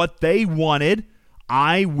up for what they wanted.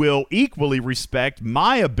 I will equally respect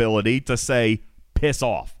my ability to say piss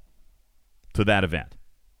off to that event.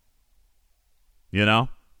 You know?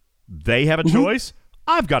 They have a choice.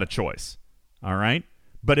 I've got a choice. All right?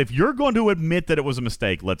 But if you're going to admit that it was a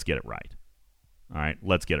mistake, let's get it right. All right?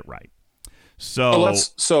 Let's get it right.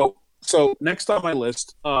 So next on my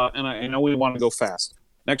list, and I know we want to go fast.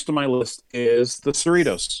 Next on my list is the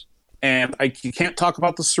Cerritos. And you can't talk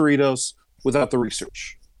about the Cerritos without the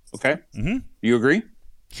research. Okay? Mm-hmm. You agree?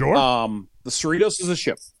 Sure. The Cerritos is a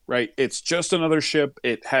ship, right? It's just another ship.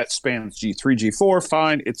 It spans G3, G4.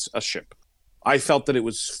 Fine. It's a ship. I felt that it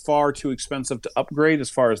was far too expensive to upgrade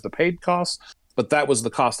as far as the paid costs, but that was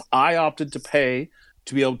the cost I opted to pay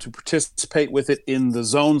to be able to participate with it in the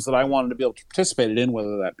zones that I wanted to be able to participate in,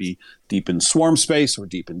 whether that be deep in swarm space or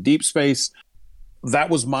deep in deep space.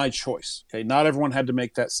 That was my choice. Okay, not everyone had to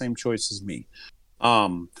make that same choice as me.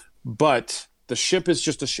 But the ship is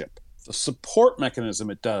just a ship. The support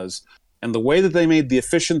mechanism it does, and the way that they made the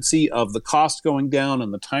efficiency of the cost going down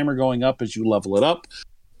and the timer going up as you level it up,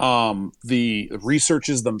 the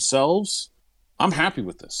researches themselves, I'm happy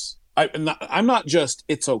with this. I'm not just,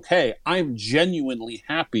 it's okay. I'm genuinely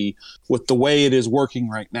happy with the way it is working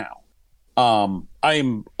right now. I'm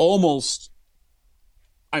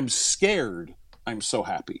scared. I'm so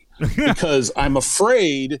happy because I'm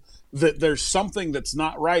afraid that there's something that's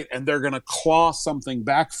not right and they're going to claw something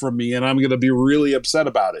back from me and I'm going to be really upset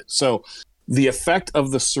about it. So the effect of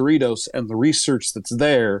the Cerritos and the research that's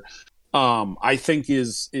there, I think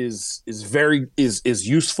is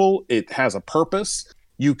useful. It has a purpose.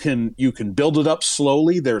 You can build it up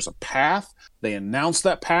slowly. There's a path. They announced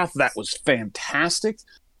that path. That was fantastic.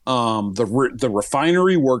 The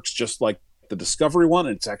refinery works just like the Discovery one.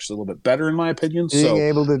 It's actually a little bit better in my opinion. Being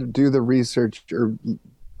able to do the research or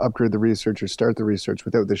upgrade the research or start the research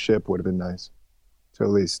without the ship would have been nice. So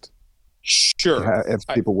at least, sure, if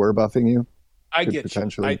people were buffing you, I get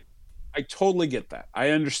potentially. I totally get that. I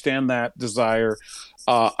understand that desire.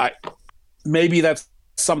 Maybe that's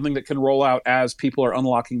something that can roll out as people are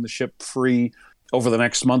unlocking the ship free over the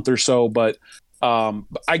next month or so. But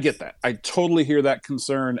I get that. I totally hear that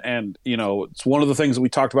concern. And, it's one of the things that we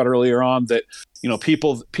talked about earlier on that,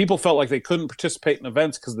 people felt like they couldn't participate in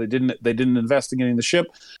events because they didn't invest in getting the ship.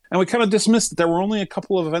 And we kind of dismissed that there were only a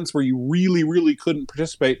couple of events where you really, really couldn't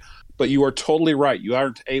participate. But you are totally right. You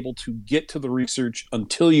aren't able to get to the research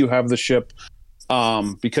until you have the ship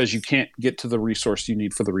because you can't get to the resource you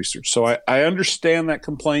need for the research. So I understand that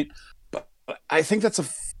complaint, but I think that's a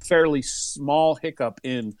fairly small hiccup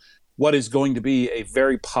in what is going to be a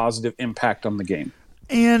very positive impact on the game.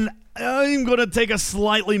 And I'm going to take a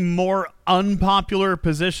slightly more unpopular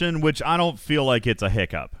position, which I don't feel like it's a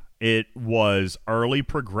hiccup. It was early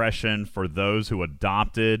progression for those who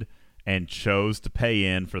adopted and chose to pay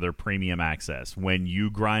in for their premium access. When you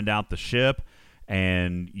grind out the ship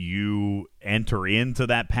and you enter into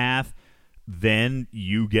that path, then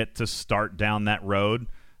you get to start down that road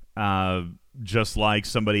just like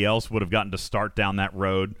somebody else would have gotten to start down that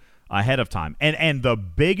road ahead of time. And the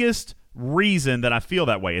biggest reason that I feel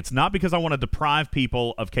that way, it's not because I want to deprive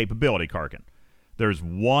people of capability, Karkin. There's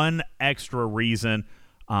one extra reason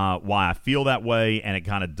why I feel that way, and it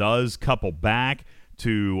kind of does couple back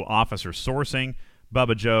to officer sourcing,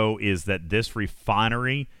 Bubba Joe, is that this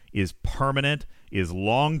refinery is permanent, is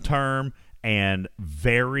long-term, and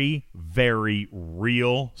very, very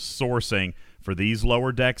real sourcing for these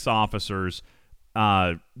lower decks officers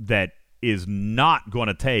that is not going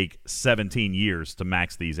to take 17 years to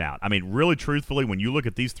max these out. I mean, really truthfully, when you look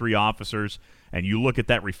at these three officers and you look at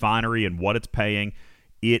that refinery and what it's paying,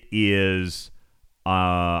 it is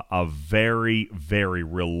a very, very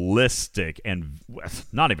realistic, and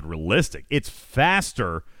not even realistic. It's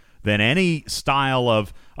faster than any style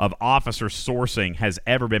of officer sourcing has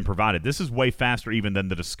ever been provided. This is way faster even than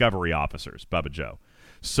the Discovery officers, Bubba Joe.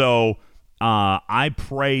 So I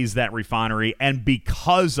praise that refinery, and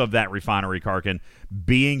because of that refinery, Karkin,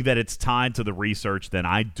 being that it's tied to the research, then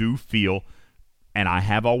I do feel, and I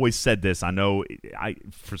have always said this, I know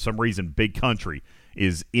for some reason Big Country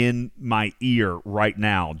is in my ear right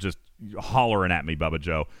now, just hollering at me, Bubba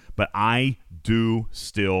Joe. But I do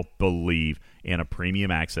still believe in a premium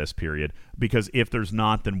access period, because if there's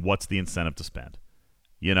not, then what's the incentive to spend?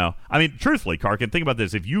 I mean, truthfully, Karkin, think about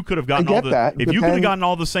this. If you could have gotten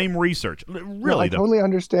all the same research, really, I totally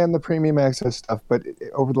understand the premium access stuff, but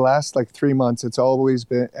over the last 3 months, it's always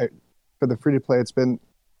been for the free to play. It's been,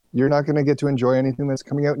 you're not going to get to enjoy anything that's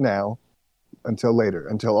coming out now until later,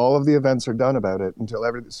 until all of the events are done about it, until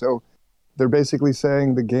everything. So they're basically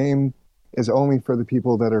saying the game is only for the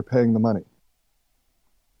people that are paying the money.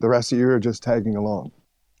 The rest of you are just tagging along.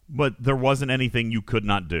 But there wasn't anything you could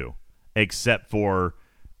not do except for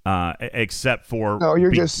No,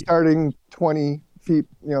 you're just starting 20 feet,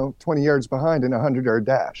 20 yards behind in a 100-yard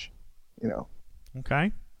dash,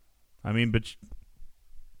 Okay. I mean, but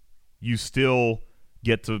you still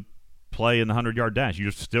get to play in the 100-yard dash.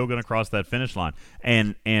 You're still going to cross that finish line.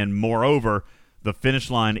 And moreover, the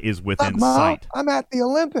finish line is within sight. I'm at the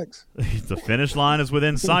Olympics. The finish line is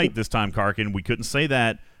within sight this time, Karkin. We couldn't say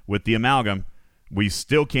that with the amalgam. We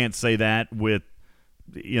still can't say that with,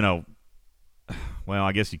 well,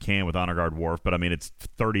 I guess you can with Honor Guard Wharf, but I mean, it's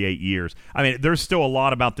 38 years. I mean, there's still a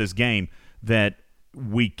lot about this game that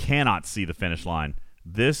we cannot see the finish line.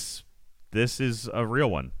 This is a real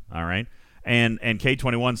one, all right? And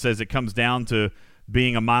K21 says it comes down to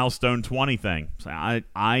being a milestone 20 thing.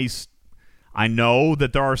 I know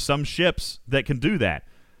that there are some ships that can do that,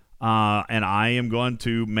 and I am going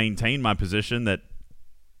to maintain my position that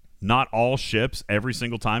not all ships every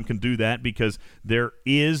single time can do that because there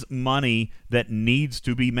is money that needs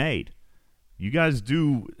to be made. You guys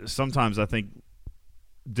do sometimes, I think,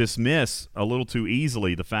 dismiss a little too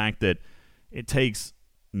easily the fact that it takes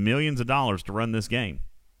millions of dollars to run this game.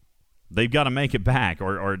 They've got to make it back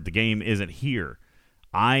or the game isn't here.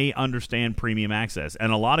 I understand premium access. And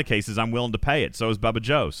in a lot of cases, I'm willing to pay it. So is Bubba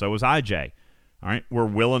Joe. So is IJ. All right, we're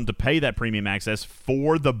willing to pay that premium access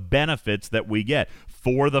for the benefits that we get,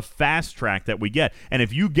 for the fast track that we get. And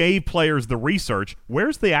if you gave players the research,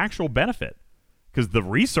 where's the actual benefit? Because the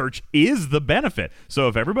research is the benefit. So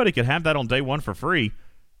if everybody could have that on day one for free,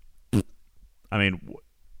 I mean,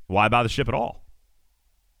 why buy the ship at all?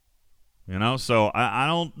 So I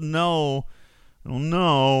don't know. I don't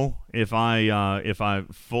know if I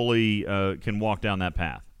fully can walk down that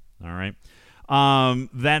path. All right.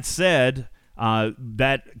 That said,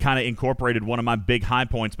 that kind of incorporated one of my big high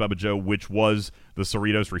points, Bubba Joe, which was the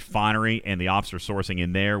Cerritos refinery and the officer sourcing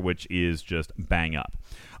in there, which is just bang up.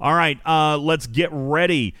 All right, let's get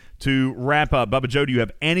ready to wrap up. Bubba Joe, do you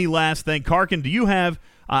have any last thing? Karkin, do you have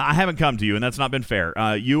I haven't come to you, and that's not been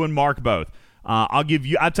fair. You and Mark both. I'll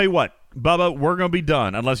tell you what, Bubba, we're going to be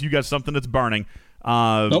done unless you got something that's burning.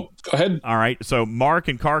 Nope, go ahead. All right, so Mark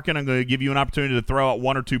and Karkin, I'm going to give you an opportunity to throw out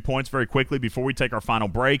 1 or 2 points very quickly before we take our final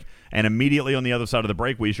break, and immediately on the other side of the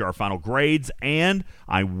break, we issue our final grades, and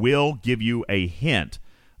I will give you a hint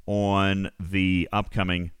on the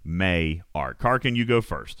upcoming May arc. Karkin, you go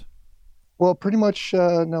first. Well, pretty much,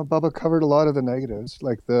 no, Bubba covered a lot of the negatives,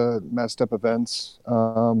 like the messed up events.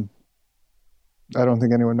 I don't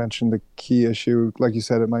think anyone mentioned the key issue. Like you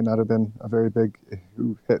said, it might not have been a very big,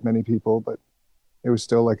 who hit many people, but it was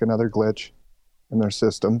still like another glitch in their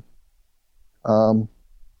system. But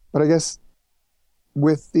I guess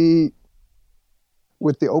with the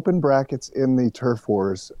open brackets in the Turf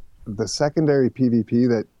Wars, the secondary PvP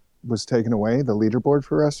that was taken away, the leaderboard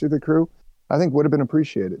for Rescue the Crew, I think would have been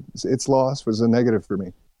appreciated. Its loss was a negative for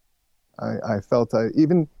me. I felt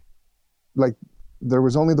even like there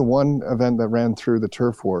was only the one event that ran through the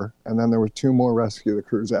Turf War, and then there were 2 more Rescue the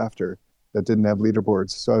Crews after that didn't have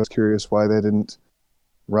leaderboards. So I was curious why they didn't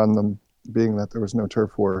run them, being that there was no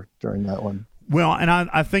Turf War during that one. Well, and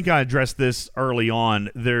I think I addressed this early on.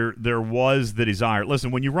 There was the desire.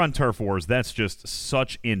 Listen, when you run Turf Wars, that's just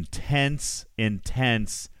such intense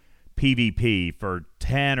PvP for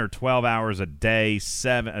 10 or 12 hours a day,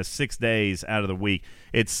 6 days out of the week.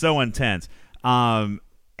 It's so intense.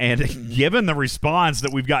 And given the response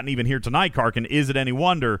that we've gotten even here tonight, Karkin, is it any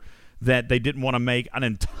wonder that they didn't want to make an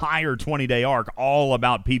entire 20-day arc all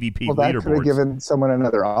about PvP leaderboards? Well, that could have given someone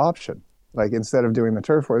another option. Like, instead of doing the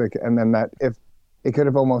Turf War, and then that, if it could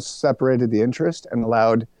have almost separated the interest and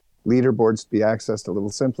allowed leaderboards to be accessed a little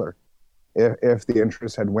simpler if the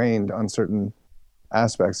interest had waned on certain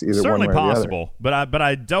aspects, either certainly one way or possible, the other. But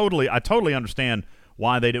I totally understand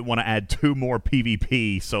why they didn't want to add 2 more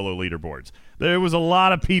PvP solo leaderboards. There was a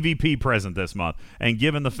lot of PvP present this month, and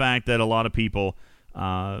given the fact that a lot of people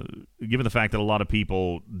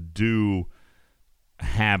do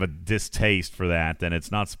have a distaste for that, then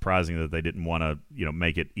it's not surprising that they didn't want to,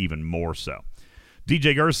 make it even more so.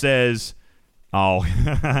 DJ Gurr says,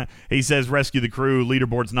 he says, Rescue the Crew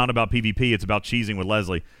leaderboard's not about PvP, it's about cheesing with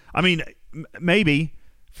Leslie. I mean, maybe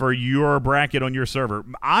for your bracket on your server.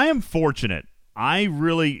 I am fortunate.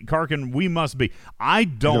 Karkin, we must be. I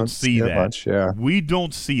don't see that. Much, yeah. We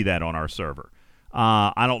don't see that on our server.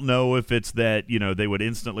 I don't know if it's that, they would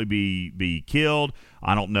instantly be killed.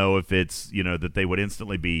 I don't know if it's, that they would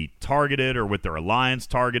instantly be targeted or with their alliance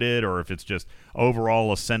targeted, or if it's just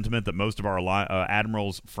overall a sentiment that most of our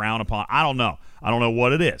admirals frown upon. I don't know. I don't know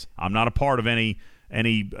what it is. I'm not a part of any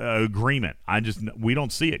agreement. We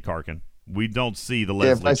don't see it, Karkin. We don't see the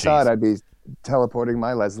Leslie if I saw it, teleporting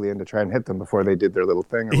my Leslie in to try and hit them before they did their little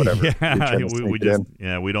thing or whatever.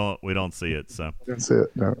 we don't see it. So that's it.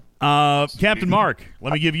 No. Captain Mark,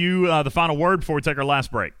 let me give you the final word before we take our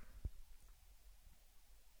last break.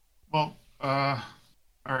 Well, all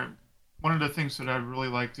right. One of the things that I really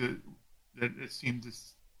liked that it seemed to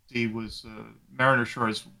see was Mariner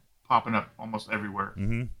Shores popping up almost everywhere.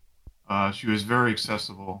 Mm-hmm. She was very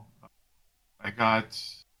accessible. I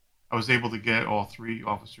was able to get all 3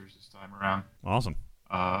 officers this time around. Awesome.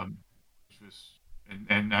 Which was,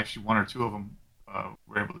 and actually 1 or 2 of them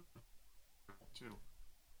were able to too.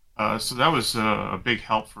 So that was a big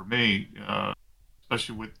help for me,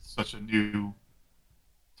 especially with such a new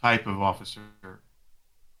type of officer.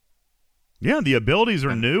 Yeah, the abilities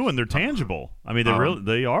are new and they're tangible. I mean,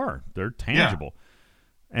 they are. They're tangible.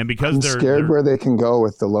 Yeah. And because I'm scared where they can go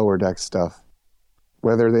with the lower deck stuff.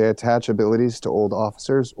 Whether they attach abilities to old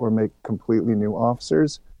officers or make completely new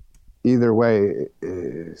officers, either way,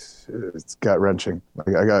 it's gut-wrenching. Like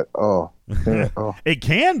it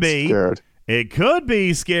can be. Scared. It could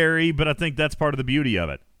be scary, but I think that's part of the beauty of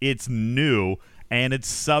it. It's new and it's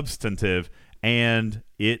substantive, and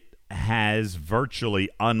it has virtually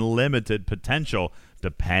unlimited potential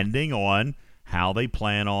depending on how they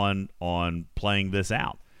plan on playing this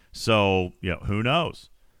out. So, who knows?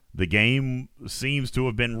 The game seems to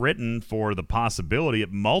have been written for the possibility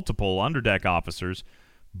of multiple underdeck officers,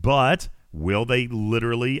 but will they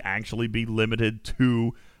literally actually be limited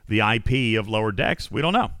to the IP of lower decks? We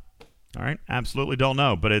don't know. All right, absolutely don't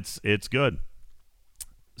know, but it's good.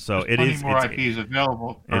 So there's plenty more IPs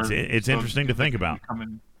available. It's interesting to think about.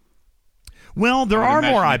 Well, there are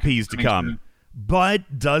more IPs to come,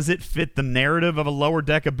 but does it fit the narrative of a lower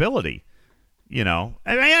deck ability? I mean,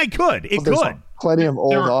 it could. It could. Plenty of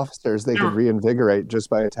old officers they could reinvigorate just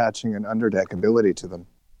by attaching an underdeck ability to them.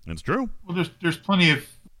 That's true. Well, there's plenty of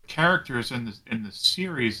characters in the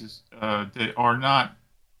series that are not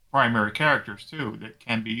primary characters too that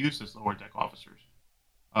can be used as lower deck officers.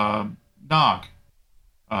 Nog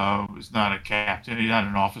is not a captain. He's not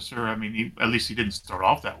an officer. I mean, at least he didn't start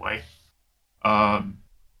off that way.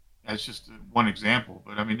 That's just one example.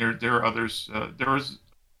 But I mean, there are others. There was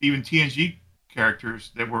even TNG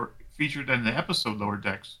characters that were featured in the episode Lower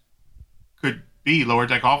Decks could be lower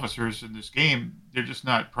deck officers in this game. They're just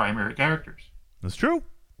not primary characters. That's true.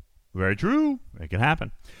 Very true. It can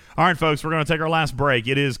happen. All right, folks, we're going to take our last break.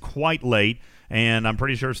 It is quite late, and I'm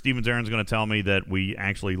pretty sure Steven Zarin's going to tell me that we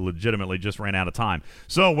actually legitimately just ran out of time.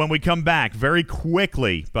 So when we come back, very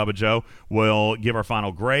quickly, Bubba Joe, we'll give our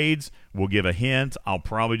final grades. We'll give a hint. I'll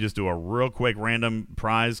probably just do a real quick random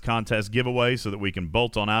prize contest giveaway so that we can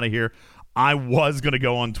bolt on out of here. I was going to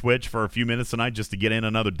go on Twitch for a few minutes tonight just to get in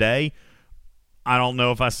another day. I don't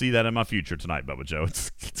know if I see that in my future tonight, Bubba Joe.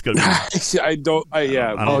 It's going to be. Is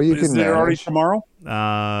it already tomorrow?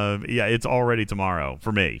 Yeah, it's already tomorrow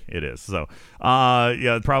for me. It is. So,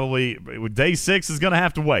 probably day 6 is going to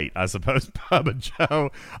have to wait, I suppose, Bubba Joe.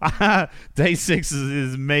 Day 6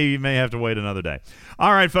 is may have to wait another day.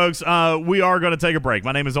 All right, folks, we are going to take a break.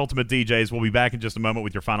 My name is Ultimate DJs. We'll be back in just a moment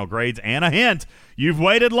with your final grades and a hint. You've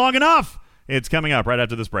waited long enough. It's coming up right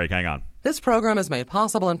after this break. Hang on. This program is made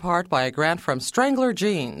possible in part by a grant from Strangler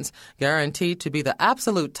Jeans, guaranteed to be the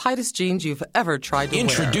absolute tightest jeans you've ever tried to wear.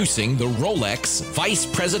 Introducing the Rolex Vice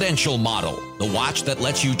Presidential Model, the watch that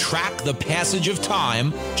lets you track the passage of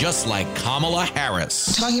time just like Kamala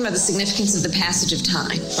Harris. Talking about the significance of the passage of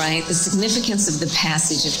time, right? The significance of the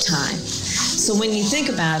passage of time. So when you think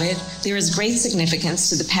about it, there is great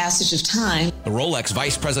significance to the passage of time. The Rolex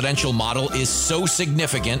Vice Presidential Model is so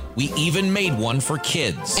significant, we even made one for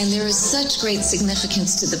kids. And there is such great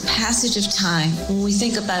significance to the passage of time when we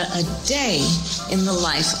think about a day in the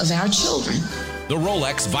life of our children. The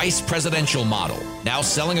Rolex Vice Presidential Model, now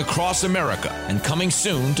selling across America and coming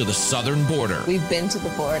soon to the southern border. We've been to the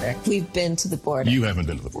border. We've been to the border. You haven't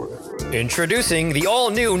been to the border. Introducing the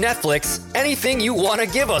all-new Netflix Anything You Want to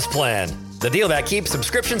Give Us plan. The deal that keeps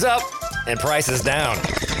subscriptions up and prices down.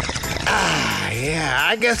 Yeah,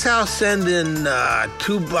 I guess I'll send in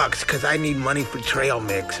 $2 because I need money for trail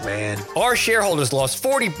mix, man. Our shareholders lost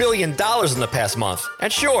 $40 billion in the past month.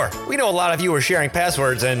 And sure, we know a lot of you are sharing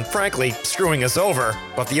passwords and, frankly, screwing us over.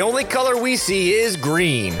 But the only color we see is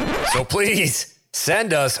green. So please,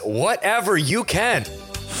 send us whatever you can.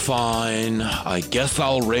 Fine, I guess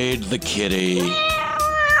I'll raid the kitty.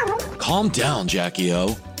 Calm down,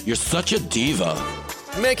 Jackie-O. You're such a diva.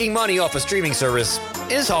 Making money off a streaming service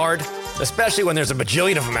is hard, especially when there's a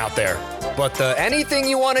bajillion of them out there. But the Anything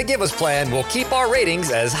You Want to Give Us plan will keep our ratings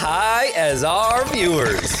as high as our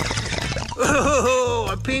viewers. Ooh,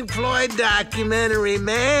 a Pink Floyd documentary,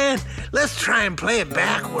 man. Let's try and play it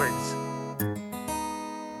backwards.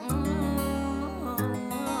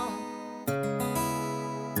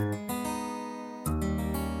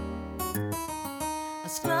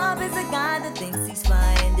 guy that thinks he's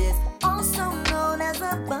flying is also known as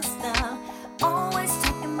a buster. Always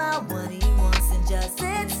talking about what he wants and just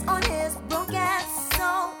sits on his broke ass.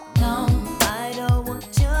 So, no, I don't want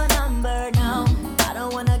your number, no. I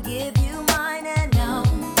don't wanna give you mine, and no,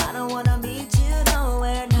 I don't wanna meet you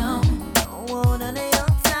nowhere, no. Don't want none of your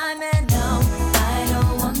time, and no, I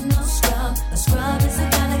don't want no scrub. A scrub is a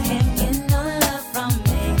guy that can't get no love from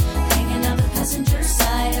me. Hanging out the passenger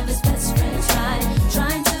side of his best friend's ride,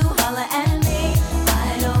 trying to holler at me.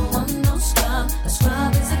 I don't want no scrub. A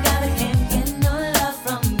scrub is a guy that can't get no love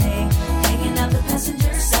from me. Hanging out the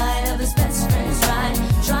passenger side of his best friend's ride,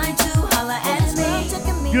 trying to holler at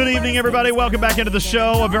me. Good evening, everybody. Welcome back into the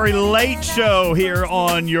show. A very late show here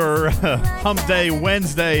on your Hump Day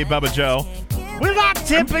Wednesday, Bubba Joe. We're not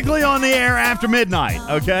typically on the air after midnight,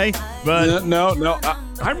 okay? But No.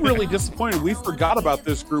 I'm really disappointed. We forgot about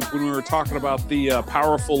this group when we were talking about the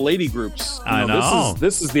powerful lady groups. I know.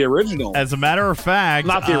 This is the original. As a matter of fact,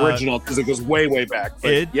 not the original because it goes way, way back.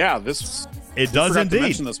 But It this. It we does forgot to indeed.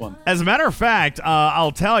 mention this one. As a matter of fact,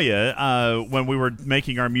 I'll tell you, when we were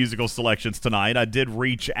making our musical selections tonight, I did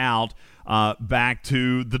reach out back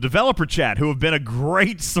to the developer chat, who have been a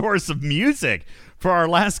great source of music for our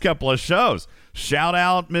last couple of shows. Shout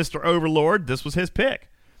out Mr. Overlord. This was his pick.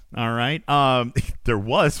 All right. There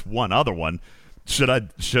was one other one. Should I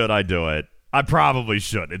do it? I probably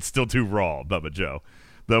should. It's still too raw, Bubba Joe.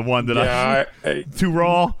 The one that too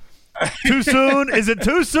raw? Too soon? Is it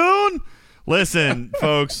too soon? Listen,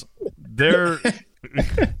 folks,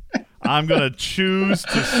 I'm going to choose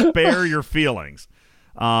to spare your feelings.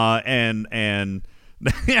 And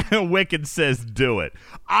Wicked says do it.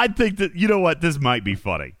 I think that, you know what, this might be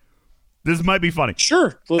funny.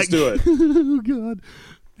 Sure, let's do it. Oh, God.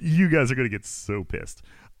 You guys are going to get so pissed.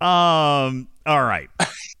 All right.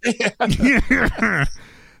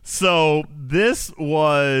 So this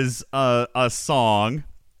was a song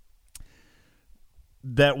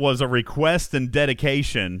that was a request and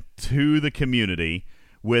dedication to the community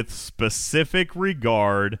with specific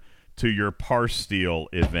regard to your Parsteel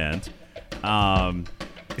event.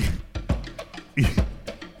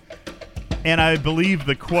 And I believe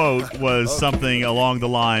the quote was something along the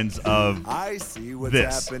lines of I see what's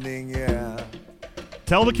this. happening, yeah.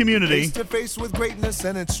 Tell the community Face to face with greatness,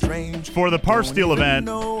 and it's strange. for the Parsteel Don't even event.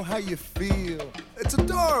 know how you feel. It's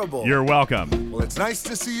adorable. You're welcome. Well, it's nice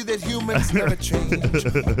to see that humans never change.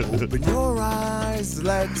 Open your eyes,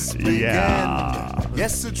 let's begin. Yeah.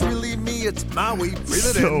 Yes, it's really me. It's my way. Breathe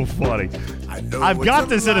it So in. funny. I know I've got it's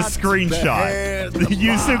this in a lot, the screenshot. hair, the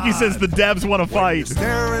Yusuke says the devs want to fight.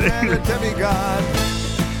 Staring at a demigod.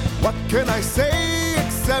 What can I say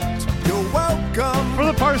except you're welcome For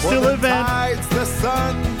the Parsteel the event. Tides, the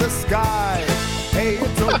sun, the sky. Hey,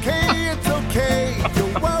 it's okay, it's okay.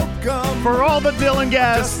 You're welcome. For all the Dylan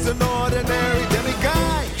guests, Just an ordinary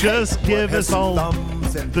demiguy. just give us all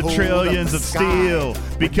the trillions of steel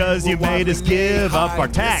because you made us give up our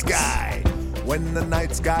tax. When the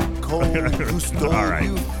nights got cold, who stole All right.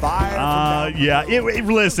 you fire? Yeah.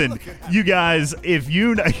 Listen, you guys, if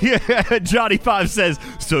you Johnny Five says,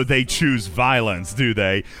 so they choose violence, do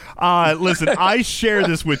they? Listen, I share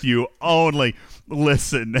this with you only.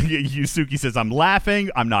 Listen, Yusuke says, I'm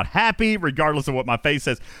laughing. I'm not happy, regardless of what my face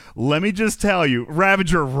says. Let me just tell you,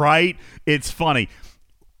 Ravager, right? It's funny.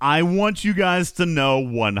 I want you guys to know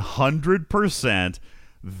 100%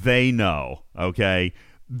 they know, okay?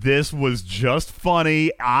 This was just funny.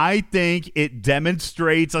 I think it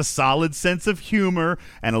demonstrates a solid sense of humor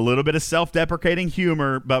and a little bit of self-deprecating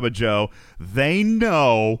humor, Bubba Joe. They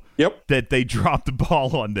know that they dropped the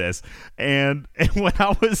ball on this. And when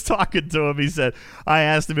I was talking to him, he said, I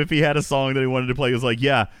asked him if he had a song that he wanted to play. He was like,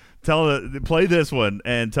 yeah, play this one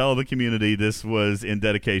and tell the community this was in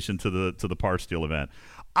dedication to the Parsteel event.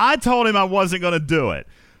 I told him I wasn't going to do it,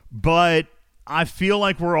 but I feel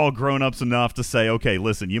like we're all grown-ups enough to say, okay,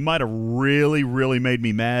 listen, you might have really, really made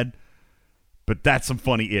me mad, but that's some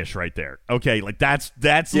funny-ish right there. Okay, like that's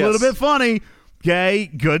a little bit funny. Okay,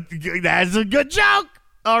 good. That's a good joke.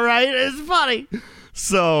 All right, it's funny.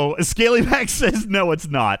 So Scalyback says, no, it's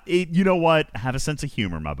not. You know what? Have a sense of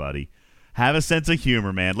humor, my buddy. Have a sense of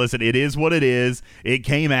humor, man. Listen, it is what it is. It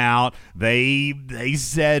came out. They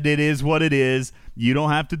said it is what it is. You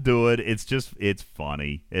don't have to do it. It's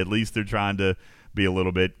funny. At least they're trying to be a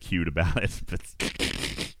little bit cute about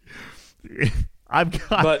it. I've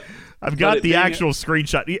got the actual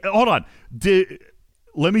screenshot. Hold on.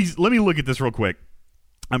 Let me look at this real quick.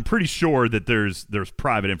 I'm pretty sure that there's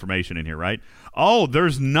private information in here, right? Oh,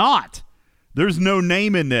 there's not. There's no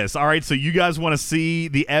name in this. All right, so you guys want to see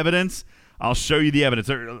the evidence? I'll show you the evidence.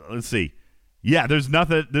 Let's see. Yeah, there's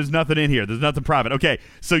nothing in here. There's nothing private. Okay,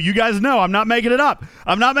 so you guys know I'm not making it up.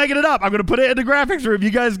 I'm going to put it in the graphics room.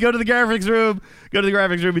 You guys go to the graphics room,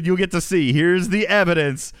 and you'll get to see. Here's the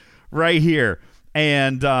evidence right here.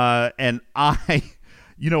 And I,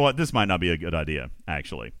 you know what? This might not be a good idea,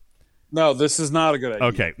 actually. No, this is not a good idea.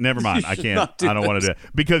 Okay, never mind. I can't. I don't want to do it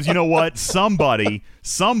because you know what? Somebody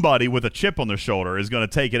with a chip on their shoulder is going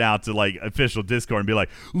to take it out to like official Discord and be like,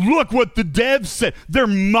 "Look what the devs said. They're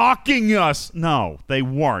mocking us." No, they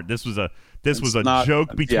weren't. This was a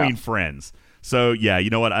joke between friends. So yeah, you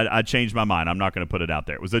know what? I changed my mind. I'm not going to put it out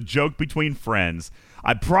there. It was a joke between friends.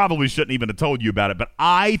 I probably shouldn't even have told you about it, but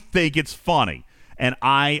I think it's funny, and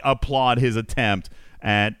I applaud his attempt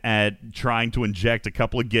at trying to inject a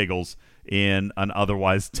couple of giggles in an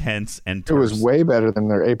otherwise tense and terse. It was way better than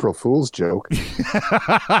their April Fool's joke. That's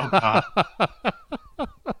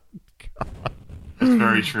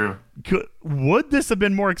very true. Would this have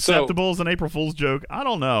been more acceptable as an April Fool's joke? I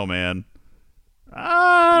don't know, man.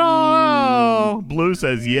 I don't know. Blue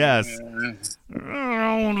says yes.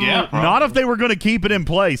 Yeah, not if they were going to keep it in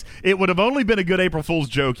place. It would have only been a good April Fool's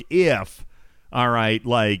joke if, all right,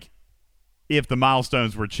 like, if the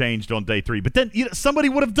milestones were changed on day 3. But then somebody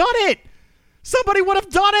would have done it. Somebody would have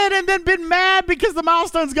done it and then been mad because the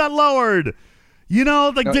milestones got lowered. You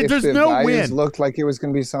know, like there's no win. It looked like it was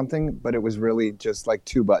going to be something, but it was really just like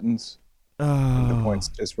 2 buttons. The points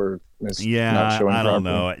just were not showing. I don't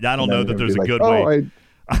know. I don't know that there's a good way.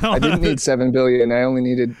 I didn't need 7 billion. I only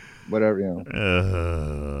needed whatever,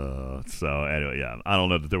 So anyway, yeah, I don't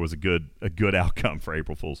know that there was a good outcome for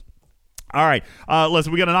April Fools. All right,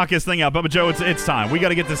 listen, we got to knock this thing out. Bubba Joe, it's time. We got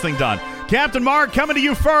to get this thing done. Captain Mark, coming to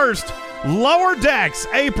you first. Lower Decks,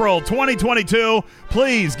 April 2022.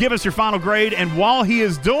 Please give us your final grade. And while he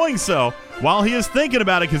is doing so, while he is thinking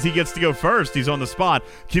about it, because he gets to go first, he's on the spot.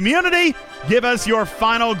 Community, give us your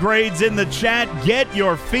final grades in the chat. Get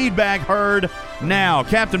your feedback heard now.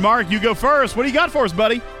 Captain Mark, you go first. What do you got for us,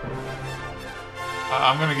 buddy?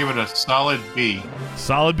 I'm going to give it a solid B.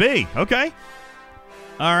 Solid B. Okay.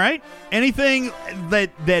 All right. Anything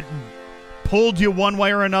that pulled you one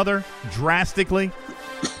way or another drastically?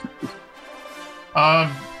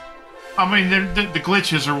 I mean, the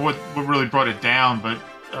glitches are what really brought it down. But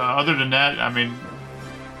other than that, I mean,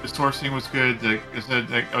 the sourcing was good.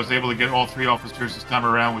 I was able to get all 3 officers this time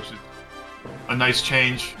around, which is a nice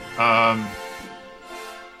change. Yeah,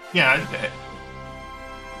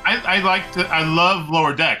 I love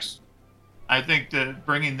Lower Decks. I think that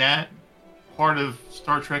bringing that part of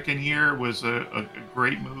Star Trek in here was a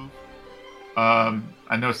great move.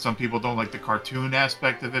 I know some people don't like the cartoon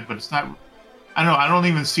aspect of it, but it's not. I don't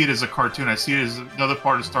even see it as a cartoon. I see it as another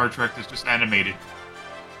part of Star Trek that's just animated.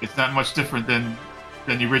 It's not much different than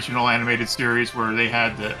the original animated series where they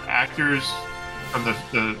had the actors from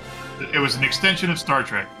it was an extension of Star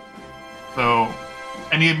Trek. So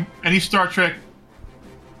any Star Trek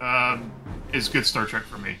is good Star Trek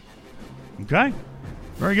for me. Okay.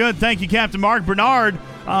 Very good. Thank you, Captain Mark. Bernard,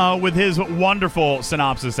 with his wonderful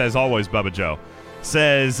synopsis, as always, Bubba Joe,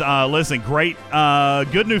 says, listen, great,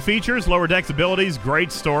 good new features, Lower Decks abilities,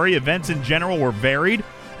 great story. Events in general were varied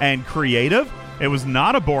and creative. It was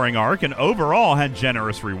not a boring arc and overall had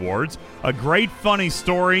generous rewards. A great, funny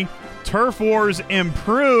story. Turf Wars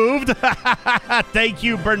improved. Thank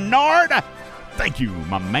you, Bernard. Thank you,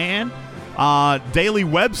 my man. Daily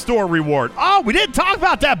web store reward. Oh, we didn't talk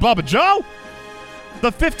about that, Bubba Joe.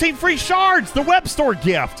 The 15 free shards, the web store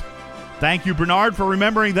gift. Thank you, Bernard, for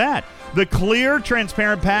remembering that. The clear,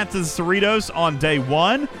 transparent path to the Cerritos on day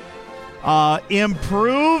 1.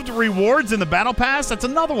 Improved rewards in the Battle Pass. That's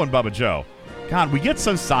another one, Bubba Joe. God, we get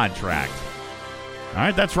so sidetracked. All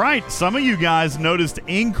right, that's right. Some of you guys noticed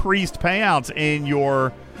increased payouts in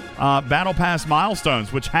your Battle Pass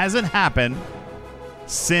milestones, which hasn't happened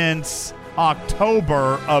since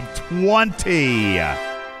October of 20.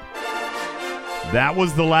 That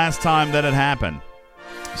was the last time that it happened.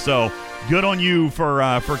 So good on you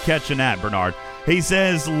for catching that, Bernard. He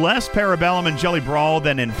says less Parabellum and Jelly Brawl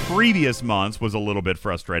than in previous months was a little bit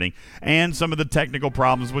frustrating, and some of the technical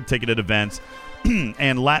problems with ticketed events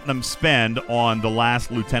and Latinum spend on the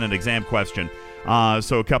last Lieutenant exam question.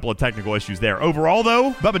 So a couple of technical issues there. Overall,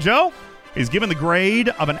 though, Bubba Joe is given the grade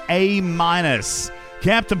of an A-.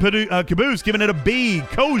 Captain Caboose giving it a B.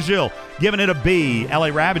 Kojil giving it a B. LA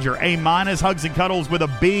Ravager, A-. Hugs and Cuddles with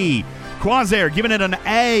a B. Quasair giving it an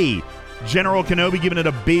A. General Kenobi giving it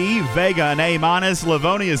a B. Vega an A-.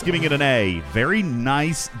 Livonia is giving it an A. Very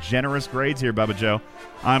nice, generous grades here, Bubba Joe.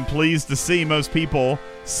 I'm pleased to see most people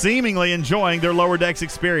seemingly enjoying their Lower Decks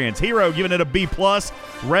experience. Hero giving it a B+.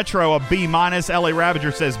 Retro a B-. LA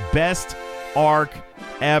Ravager says best arc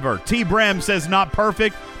ever. T. Brem says not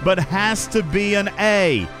perfect, but has to be an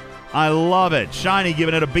A. I love it. Shiny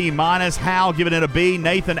giving it a B-. Hal giving it a B.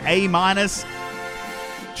 Nathan, A-.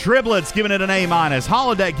 Triplets giving it an A-.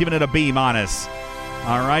 Holodeck giving it a B-. All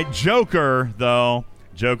right. Joker, though.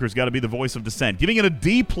 Joker's got to be the voice of dissent. Giving it a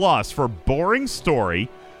D+ for boring story,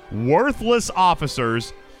 worthless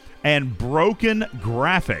officers, and broken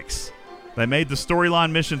graphics. They made the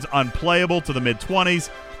storyline missions unplayable to the mid-20s.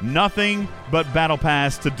 Nothing but Battle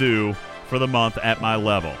Pass to do for the month at my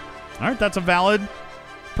level. All right, that's a valid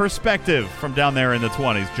perspective from down there in the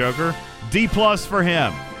 20s, Joker. D+ for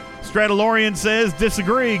him. Stradalorian says,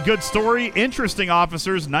 disagree. Good story, interesting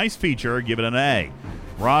officers, nice feature. Give it an A.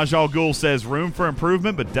 Raj Al Ghul says, room for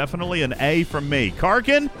improvement, but definitely an A from me.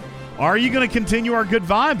 Karkin, are you going to continue our good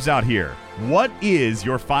vibes out here? What is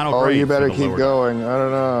your final grade? Oh, you better for the keep lower going. I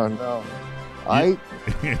don't know. No.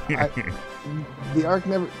 The arc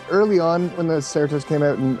never, early on when the Ceratops came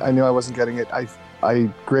out and I knew I wasn't getting it, I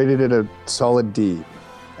graded it a solid D.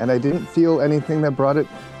 And I didn't feel anything that brought it,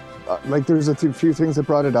 like there was a few things that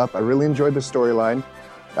brought it up. I really enjoyed the storyline.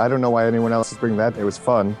 I don't know why anyone else is bringing that. It was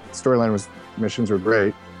fun. Missions were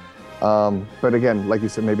great. But again, like you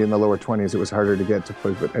said, maybe in the lower 20s, it was harder to get to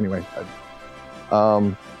play. But anyway,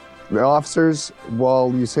 the officers,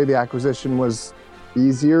 while you say the acquisition was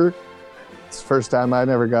easier, it's the first time I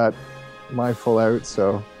never got my full out,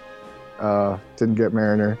 so didn't get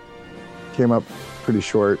Mariner. Came up pretty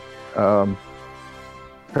short. Trying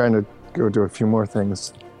to go do a few more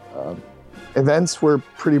things. Events were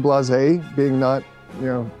pretty blasé, being not,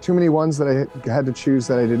 too many ones that I had to choose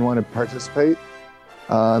that I didn't want to participate.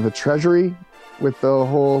 The Treasury with the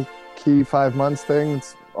whole key 5 months thing,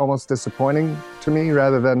 it's almost disappointing to me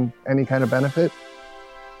rather than any kind of benefit.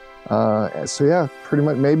 So yeah, pretty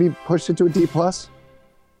much maybe pushed it to a D+.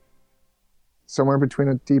 Somewhere between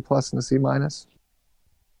a D+ and a C-.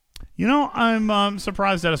 I'm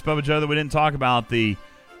surprised at us, Bubba Joe, that we didn't talk about the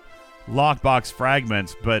lockbox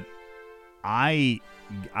fragments, but I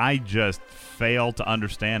just fail to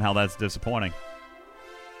understand how that's disappointing.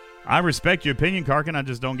 I respect your opinion, Karkin. I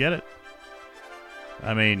just don't get it.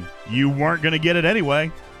 I mean, you weren't going to get it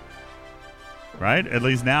anyway, right? At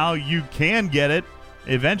least now you can get it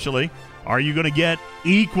eventually. Are you going to get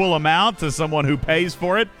equal amount to someone who pays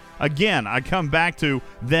for it? Again, I come back to,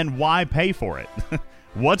 then why pay for it?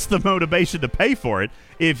 What's the motivation to pay for it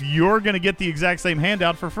if you're going to get the exact same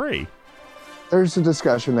handout for free? There's a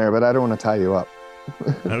discussion there, but I don't want to tie you up.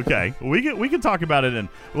 Okay, we can talk about it. And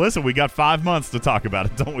listen, we got 5 months to talk about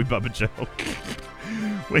it, don't we, Bubba Joe?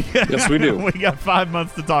 Yes, we do. We got 5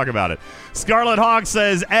 months to talk about it. Scarlet Hawk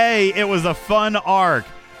says, A, it was a fun arc.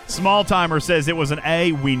 Small Timer says it was an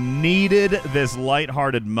A. We needed this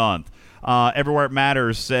lighthearted month. Everywhere It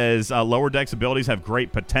Matters says Lower Decks abilities have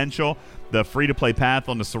great potential. The free-to-play path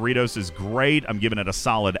on the Cerritos is great. I'm giving it a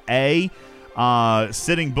solid A.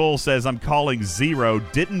 Sitting Bull says, I'm calling 0.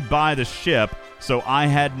 Didn't buy the ship, so I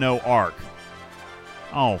had no arc.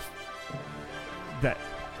 Oh,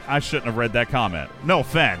 I shouldn't have read that comment. No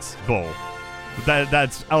offense, Bull.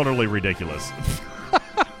 That's utterly ridiculous.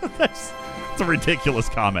 That's a ridiculous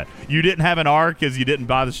comment. You didn't have an arc because you didn't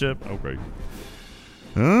buy the ship? Okay.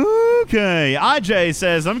 Okay. IJ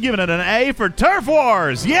says, I'm giving it an A for Turf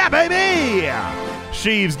Wars. Yeah, baby!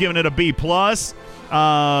 Sheaves giving it a B+. Let's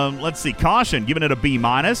see. Caution giving it a B-.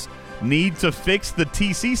 Need to fix the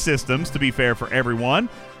TC systems to be fair for everyone.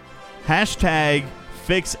 Hashtag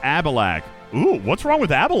fix Abilac. Ooh, what's wrong with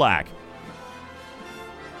Abilac?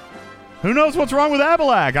 Who knows what's wrong with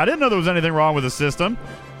Abilac? I didn't know there was anything wrong with the system.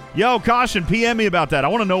 Yo, Caution, PM me about that. I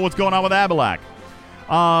want to know what's going on with Abilac.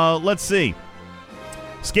 Let's see.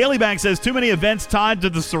 Scalyback says too many events tied to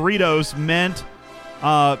the Cerritos meant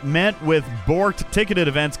with borked ticketed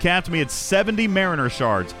events capped me at 70 Mariner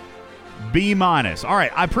shards. B-. All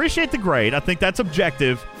right, I appreciate the grade. I think that's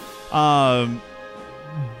objective. But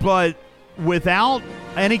without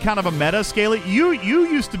any kind of a meta, Scaly, you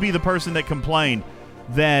used to be the person that complained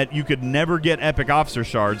that you could never get epic officer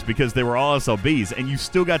shards because they were all SLBs, and you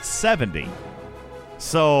still got 70.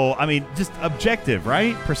 So, I mean, just objective,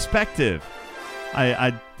 right? Perspective.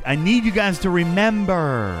 I need you guys to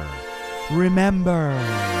remember. Remember.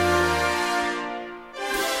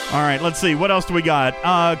 All right, let's see. What else do we got?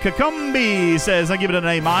 Kakumbi says, I give it an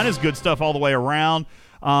A-. Good stuff all the way around.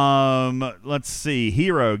 Let's see.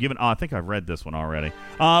 Hero, I think I've read this one already.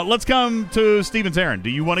 Let's come to Steven Taryn. Do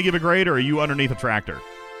you want to give a grade, or are you underneath a tractor?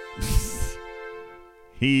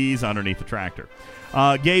 He's underneath the tractor.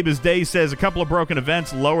 Gabe is Day says, a couple of broken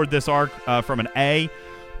events lowered this arc from an A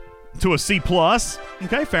to a C+.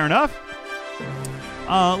 Okay, fair enough.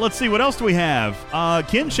 Let's see, what else do we have?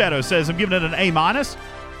 Kin Shadow says, I'm giving it an A-.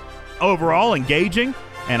 overall engaging,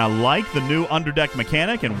 and I like the new underdeck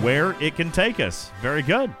mechanic and where it can take us. Very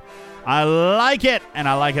good. I like it, and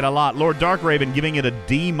I like it a lot. Lord Darkraven giving it a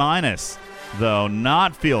D-, though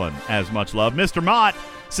not feeling as much love. Mr. Mott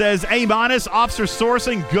says A-, officer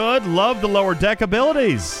sourcing, good. Love the lower deck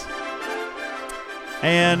abilities.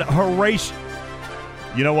 And Horatio,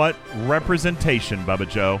 you know what? Representation, Bubba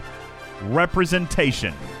Joe.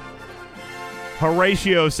 Representation.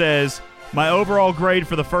 Horatio says, my overall grade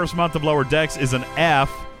for the first month of lower decks is an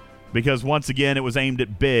F because once again it was aimed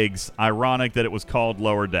at bigs. Ironic that it was called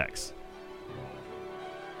lower decks.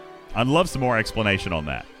 I'd love some more explanation on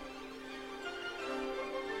that.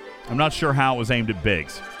 I'm not sure how it was aimed at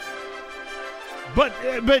bigs. But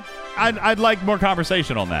I'd like more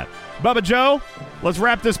conversation on that. Bubba Joe, let's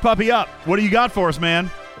wrap this puppy up. What do you got for us, man?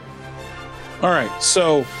 All right,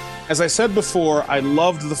 so as I said before, I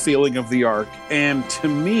loved the feeling of the arc, and to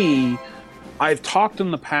me, I've talked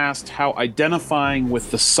in the past how identifying with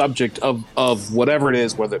the subject of whatever it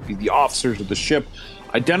is, whether it be the officers or the ship,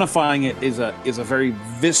 identifying it is a very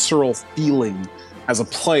visceral feeling as a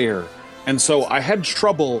player, and so I had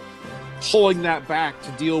trouble pulling that back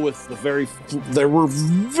to deal with there were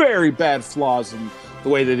very bad flaws in the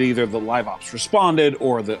way that either the live ops responded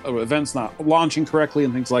or the events not launching correctly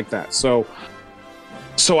and things like that. So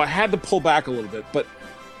I had to pull back a little bit, but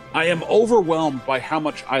I am overwhelmed by how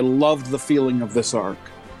much I loved the feeling of this arc.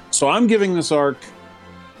 So I'm giving this arc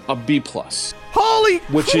a B+. Holy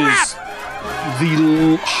which crap! Is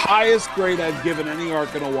the highest grade I've given any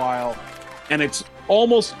arc in a while, and it's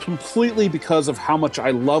almost completely because of how much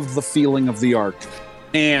I loved the feeling of the arc.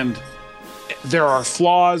 And there are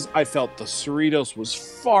flaws. I felt the Cerritos was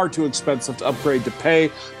far too expensive to upgrade to pay,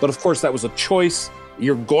 but of course that was a choice.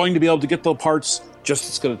 You're going to be able to get the parts, just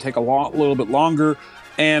it's going to take a little bit longer.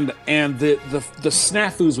 And the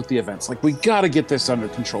snafus with the events, like we got to get this under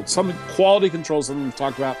control. Some quality control, something we've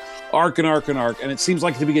talked about, arc, and it seems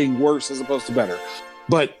like to be getting worse as opposed to better.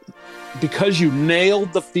 But because you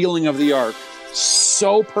nailed the feeling of the arc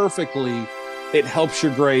so perfectly, it helps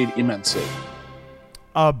your grade immensely.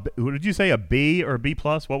 What did you say? A B or a B+?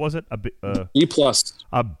 What was it? B+.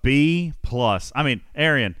 A B+. I mean,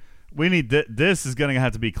 Arian, we need this is going to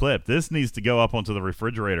have to be clipped. This needs to go up onto the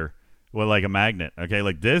refrigerator with like a magnet. Okay,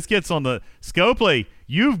 like this gets on the Scopely.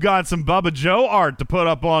 You've got some Bubba Joe art to put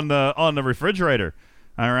up on the refrigerator.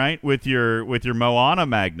 All right, with your Moana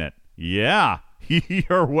magnet. Yeah,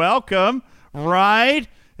 you're welcome. Right?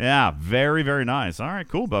 Yeah, very, very nice. All right,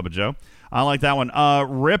 cool, Bubba Joe. I like that one.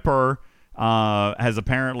 Ripper has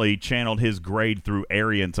apparently channeled his grade through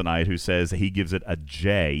Arian tonight, who says he gives it a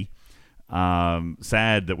J.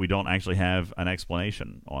 Sad that we don't actually have an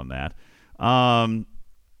explanation on that.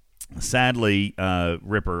 Sadly,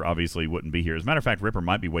 Ripper obviously wouldn't be here. As a matter of fact, Ripper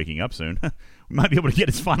might be waking up soon. We might be able to get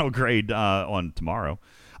his final grade on tomorrow.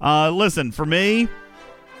 Listen, for me,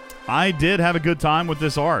 I did have a good time with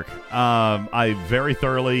this arc. I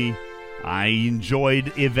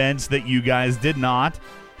enjoyed events that you guys did not.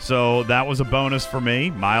 So that was a bonus for me.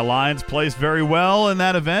 My alliance placed very well in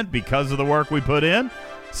that event because of the work we put in.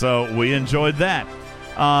 So we enjoyed that.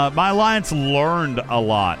 My alliance learned a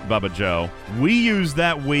lot, Bubba Joe. We used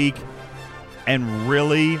that week and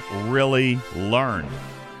really, really learned.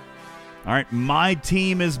 All right, my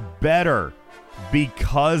team is better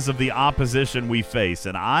because of the opposition we face.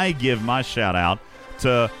 And I give my shout out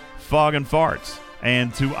to Fog and Farts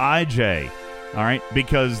and to IJ. All right,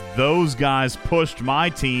 because those guys pushed my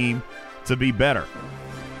team to be better.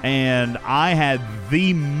 And I had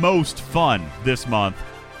the most fun this month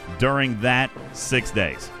during that 6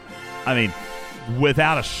 days. I mean,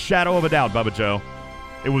 without a shadow of a doubt, Bubba Joe,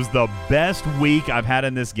 it was the best week I've had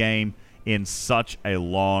in this game in such a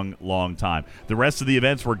long, long time. The rest of the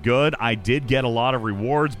events were good. I did get a lot of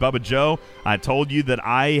rewards, Bubba Joe. I told you that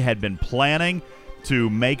I had been planning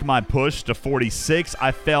to make my push to 46.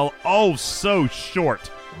 I fell so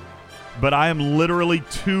short. But I am literally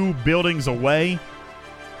 2 buildings away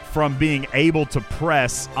from being able to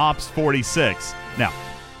press Ops 46. Now,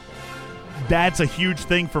 that's a huge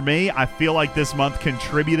thing for me. I feel like this month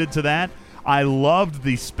contributed to that. I loved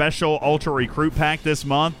the special Ultra Recruit Pack this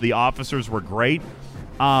month. The officers were great.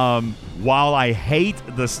 While I hate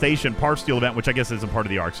the Station Parts Deal event, which I guess isn't part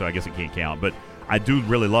of the arc, so I guess it can't count, but I do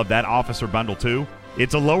really love that officer bundle too.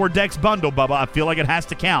 It's a lower decks bundle, Bubba. I feel like it has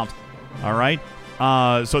to count. All right?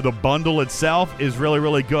 So the bundle itself is really,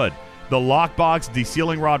 really good. The lockbox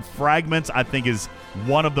desealing rod fragments, I think, is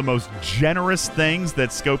one of the most generous things that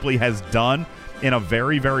Scopely has done in a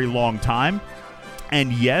very, very long time.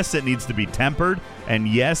 And yes, it needs to be tempered. And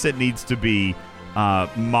yes, it needs to be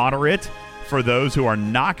moderate for those who are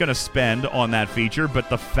not going to spend on that feature, but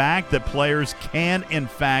the fact that players can, in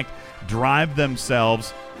fact, drive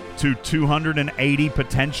themselves to 280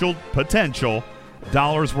 potential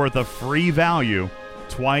dollars worth of free value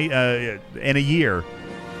in a year,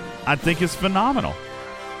 I think is phenomenal.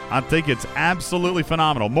 I think it's absolutely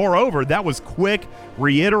phenomenal. Moreover, that was quick,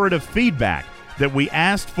 reiterative feedback that we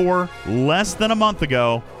asked for less than a month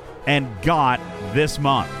ago and got this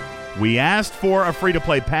month. We asked for a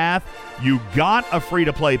free-to-play path. You got a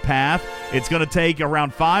free-to-play path. It's going to take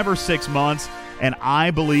around 5 or 6 months, and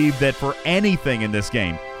I believe that for anything in this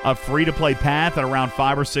game, a free-to-play path at around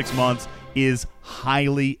 5 or 6 months is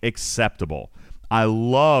highly acceptable. I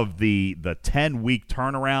love the 10-week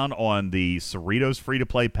turnaround on the Cerritos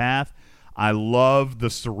free-to-play path. I love the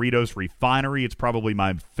Cerritos refinery. It's probably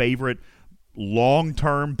my favorite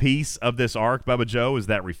long-term piece of this arc, Bubba Joe, is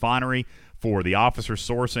that refinery for the officer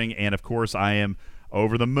sourcing. And, of course, I am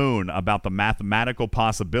over the moon about the mathematical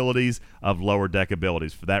possibilities of lower deck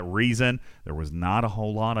abilities. For that reason, there was not a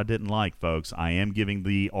whole lot I didn't like, folks. I am giving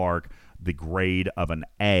the arc the grade of an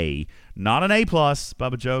A. Not an A+,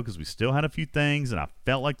 Bubba Joe, because we still had a few things, and I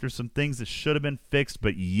felt like there's some things that should have been fixed.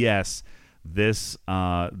 But, yes, this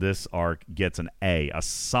arc gets an A, a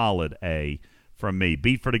solid A from me.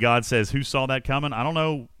 Beat for the God says, who saw that coming? I don't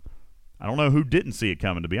know who didn't see it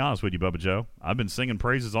coming, to be honest with you, Bubba Joe. I've been singing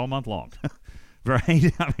praises all month long.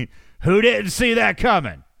 Right? I mean, who didn't see that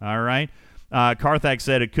coming? All right. Carthax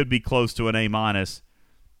said it could be close to an A-. I don't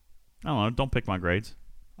know. Don't pick my grades.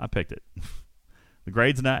 I picked it. The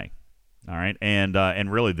grade's an A. All right. And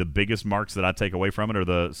really the biggest marks that I take away from it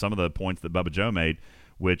are some of the points that Bubba Joe made,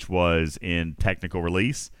 which was in technical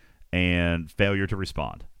release and failure to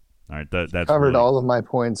respond. All right, that's covered really all of my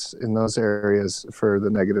points in those areas for the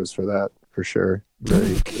negatives for that, for sure,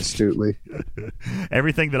 very astutely.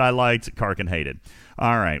 Everything that I liked, Karkin hated.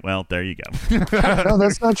 All right, well, there you go. No,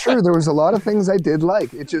 that's not true. There was a lot of things I did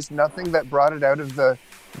like. It's just nothing that brought it out of the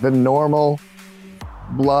normal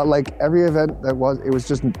blah. Like every event it was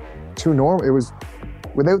just too normal. It was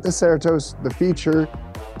without the Cerritos, the feature.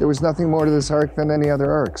 There was nothing more to this arc than any other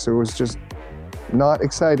arc, so it was just not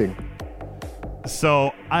exciting.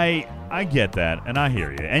 So I get that, and I hear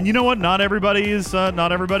you. And you know what? Not everybody's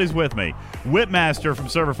with me. Whipmaster from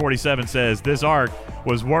Server 47 says this arc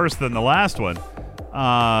was worse than the last one.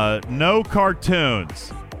 No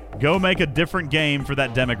cartoons. Go make a different game for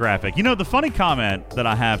that demographic. You know, the funny comment that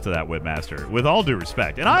I have to that, Whipmaster, with all due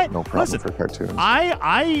respect, and no problem for cartoons.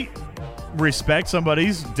 I respect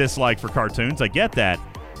somebody's dislike for cartoons. I get that,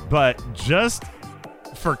 but just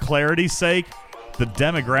for clarity's sake, the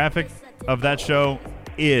demographic of that show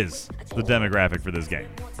is the demographic for this game.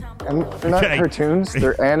 And they're not cartoons,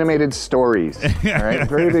 they're animated stories. All right,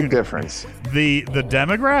 very big difference. The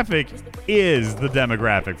demographic is the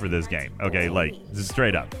demographic for this game. Okay, like just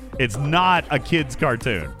straight up. It's not a kid's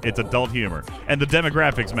cartoon. It's adult humor. And the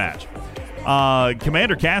demographics match.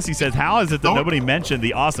 Commander Cassie says, how is it that nobody mentioned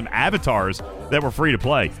the awesome avatars that were free to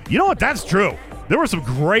play? You know what? That's true. There were some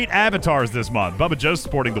great avatars this month. Bubba Joe's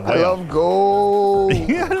sporting the whale. I love gold.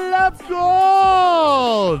 I love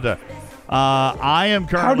gold. I am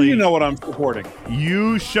currently... How do you know what I'm supporting?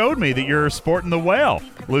 You showed me that you're sporting the whale.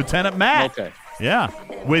 Lieutenant Matt. Okay. Yeah.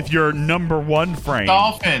 With your number 1 frame.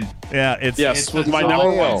 Dolphin. Yeah, it's with my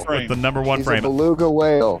number 1 frame. With the number 1 He's frame. A beluga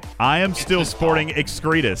whale. I am still sporting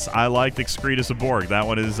Excretus. I liked Excretus of Borg. That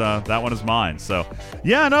one is mine. So,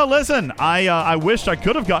 yeah, no, listen. I wished I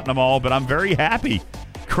could have gotten them all, but I'm very happy,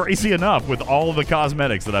 crazy enough, with all of the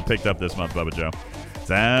cosmetics that I picked up this month, Bubba Joe. It's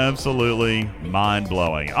absolutely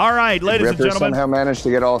mind-blowing. All right, ladies and gentlemen. Somehow managed to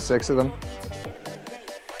get all 6 of them?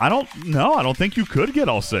 I don't know. I don't think you could get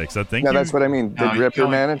all 6. I think that's what I mean. Did Ripper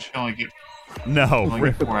manage? No,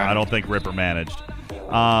 I don't think Ripper managed.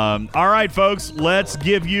 All right, folks, let's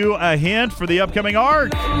give you a hint for the upcoming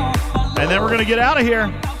arc, and then we're going to get out of here.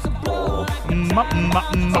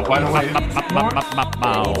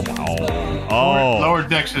 Lower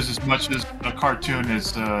Decks is as much as a cartoon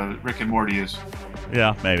as Rick and Morty is.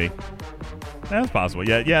 Yeah, maybe. That's possible.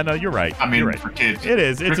 Yeah, no, you're right. I mean, you're right. for kids. It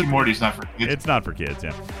is. Rick and Morty's not for kids. It's not for kids,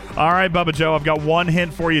 yeah. All right, Bubba Joe, I've got one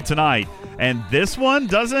hint for you tonight. And this one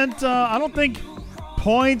doesn't, I don't think,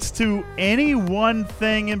 points to any one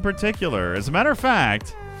thing in particular. As a matter of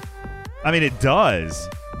fact, I mean, it does,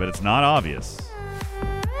 but it's not obvious.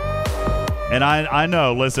 And I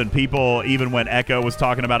know, listen, people, even when Echo was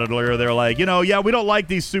talking about it earlier, they're like, we don't like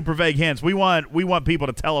these super vague hints. We want people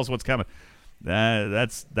to tell us what's coming.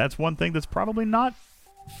 That's one thing that's probably not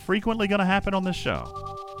frequently going to happen on this show.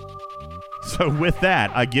 So with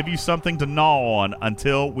that, I give you something to gnaw on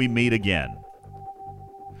until we meet again.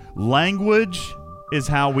 Language is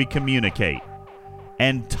how we communicate,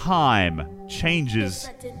 and time changes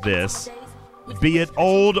this, be it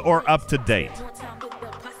old or up to date.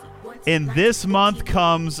 In this month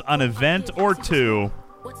comes an event or two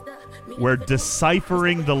where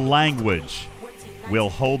deciphering the language will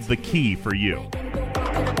hold the key for you.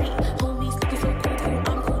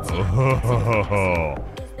 Oh,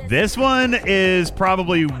 this one is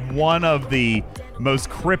probably one of the most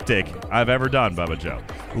cryptic I've ever done, Bubba Joe.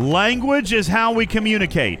 Language is how we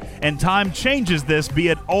communicate, and time changes this, be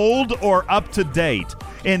it old or up to date.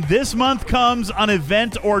 In this month comes an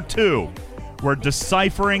event or two where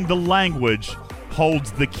deciphering the language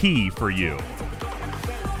holds the key for you.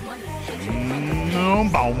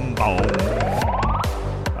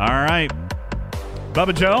 All right.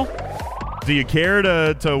 Bubba Joe, do you care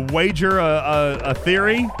to wager a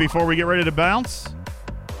theory before we get ready to bounce?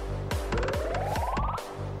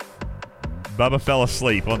 Bubba fell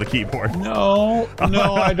asleep on the keyboard. No,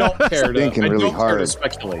 I don't care to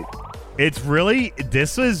speculate.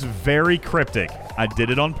 This is very cryptic. I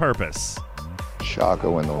did it on purpose.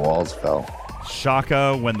 Shaka when the walls fell.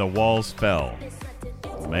 Shaka when the walls fell.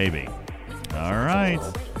 Maybe. All right.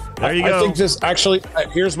 There you go. I think this actually,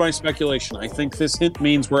 here's my speculation. I think this hint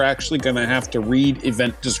means we're actually going to have to read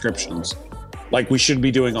event descriptions like we should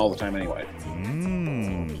be doing all the time anyway.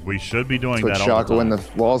 We should be doing That's that what all Shaka the time. when the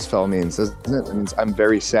walls fell means, isn't it? It means I'm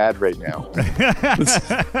very sad right now.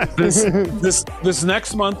 This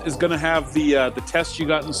next month is going to have the test you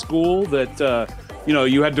got in school that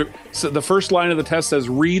you had to. So the first line of the test says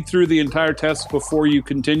read through the entire test before you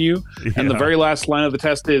continue, and the very last line of the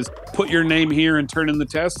test is put your name here and turn in the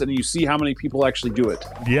test, and you see how many people actually do it.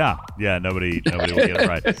 Yeah, nobody will get it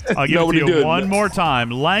right. I'll give it to you one more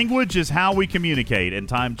time. Language is how we communicate, and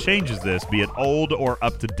time changes this, be it old or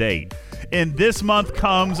up to date. In this month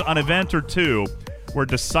comes an event or two where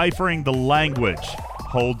deciphering the language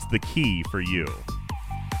holds the key for you.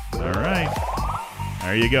 All right.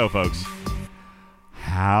 There you go, folks.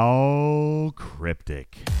 How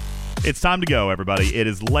cryptic. It's time to go, everybody. It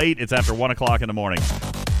is late. It's after 1 o'clock in the morning.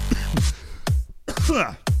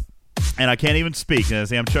 And I can't even speak. And I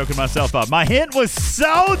see I'm choking myself up. My hint was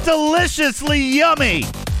so deliciously yummy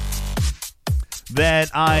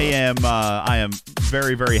that I am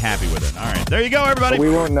very, very happy with it. All right. There you go, everybody. But we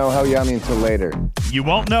won't know how yummy until later. You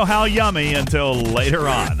won't know how yummy until later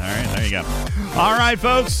on. All right. There you go. All right,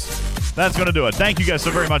 folks. That's going to do it. Thank you guys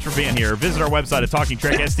so very much for being here. Visit our website at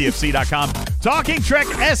TalkingTrekSTFC.com.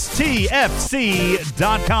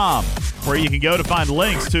 TalkingTrekSTFC.com, where you can go to find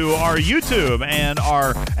links to our YouTube and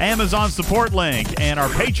our Amazon support link and our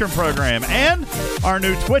Patreon program and our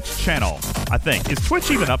new Twitch channel, I think. Is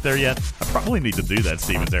Twitch even up there yet? I probably need to do that,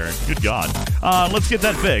 Stevens Aaron. Good God. Let's get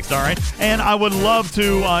that fixed, all right? And I would love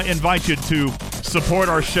to invite you to support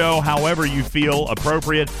our show however you feel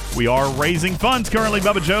appropriate. We are raising funds currently,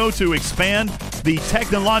 Bubba Joe, to expand the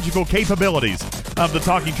technological capabilities of the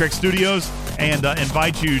Talking Trek Studios, and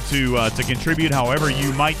invite you to contribute however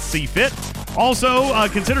you might see fit. Also,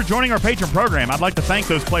 consider joining our Patreon program. I'd like to thank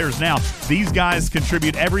those players now. These guys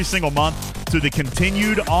contribute every single month to the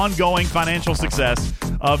continued ongoing financial success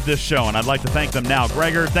of this show, and I'd like to thank them now.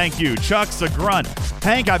 Gregor, thank you. Chuck Sagrunt,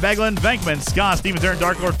 Hank Ibeglin, Venkman, Scott, Stevens Aaron,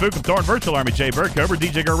 Dark Lord, Fukum, Thorn, Virtual Army, Jay Burke, Cobra,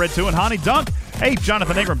 DJ Go Red 2, and Hani Dunk, Ape,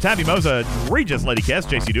 Jonathan Ingram, Tabby Moza, Regis, Lady Kess,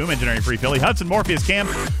 JC Doom, Engineering Free Philly, Hudson, Morpheus, Cam,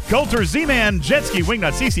 Coulter, Z-Man, Jetski,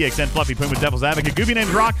 Wingnut, CCXN, Fluffy Puma, Devil's Advocate, Goofy Named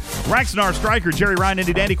Rock, Raxnar, Striker, Jerry Ryan,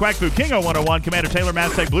 Indy Dandy, Quackfu, Kingo 101, Commander Taylor,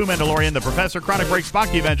 Maztec, Blue Mandalorian, The Professor, Chronic Break,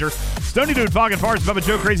 Spock the Avenger, Stony Dude, Fog and Farce, Bubba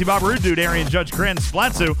Joe, Crazy Bob, Rude Dude, Arian, Judge Kryn,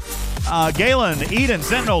 Splatsu, Galen, Eden,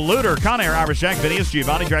 Sentinel, Looter, Conair, Irish Jack, Phineas,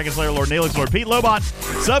 Giovanni, Dragon Slayer, Lord Neelix, Lord Pete, Lobot,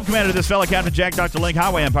 Sub-Commander this fella, Captain Jack, Dr. Link,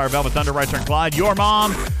 Highway Empire, Velvet Thunder, Right Turn Clyde, Your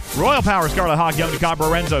Mom, Royal Power, Scarlet Hawk, Young DeCop,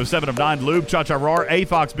 Lorenzo, 7 of 9, Lube, Cha-Cha Roar,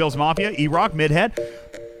 A-Fox, Bills Mafia, E-Rock, Midhead,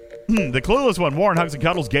 The Clueless One, Warren, Hugs and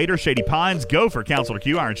Cuddles, Gator, Shady Pines, Gopher, Counselor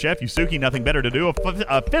Q, Iron Chef, Yusuke, Nothing Better to Do,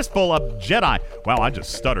 a Fistful of Jedi. Wow, I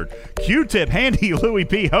just stuttered. Q-Tip, Handy, Louis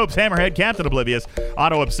P, Hopes, Hammerhead, Captain Oblivious,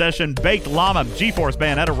 Auto Obsession, Baked Llama, G-Force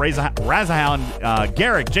Bayonetta, Razahound,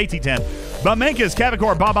 Garrick, JT10, Bamenkas,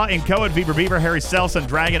 Cavicor, Baba, Incoed, Fever Beaver, Harry Selson,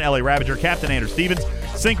 Dragon, Ellie Ravager, Captain Anders Stevens,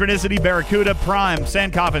 Synchronicity, Barracuda, Prime,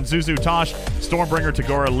 Sandcoffin, Zuzu, Tosh, Stormbringer,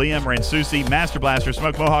 Tagora, Liam, Ransusi, Master Blaster,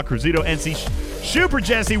 Smoke Mohawk, Cruzito, NC, Super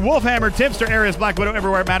Jesse, Wolfhammer, Tipster, Arius, Black Widow,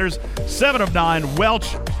 Everywhere It Matters, 7 of 9,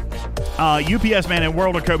 Welch, UPS Man and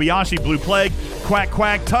World of Kobayashi, Blue Plague,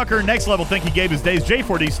 Quack, Tucker, Next Level Think He Gave His Days,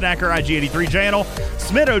 J4D Snacker, IG83 Janel,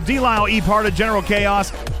 Smitto, D-Lyle, E-Parta, General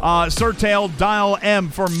Chaos, Surtail, Dial M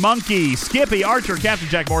for Monkey, Skippy, Archer, Captain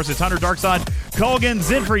Jack Morris, It's Hunter, Darkside, Colgan,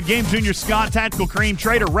 Zinfried, Game Junior, Scott, Tactical Cream,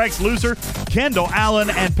 Trader, Rex, Loser, Kendall, Allen,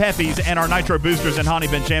 and Peppies, and our Nitro Boosters and Honey,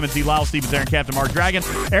 Ben Shaman, T. Lyle, Stevens, Aaron, Captain Mark Dragon,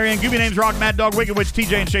 Arian, Gooby Names Rock, Mad Dog, Wicked Witch,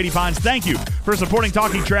 TJ, and Shady Pines. Thank you for supporting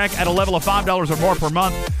Talking Trek at a level of $5 or more per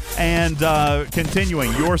month and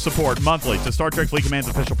continuing your support monthly to Star Trek Fleet Command's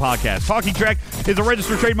official podcast. Talking Trek is a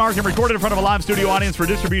registered trademark and recorded in front of a live studio audience for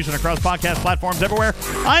distribution across podcast platforms everywhere.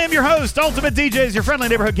 I am your host, Ultimate DJs, your friendly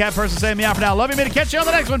neighborhood cat person saying meow for now. Love you, me to catch you on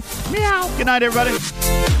the next one. Meow. Good night,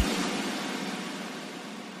 everybody.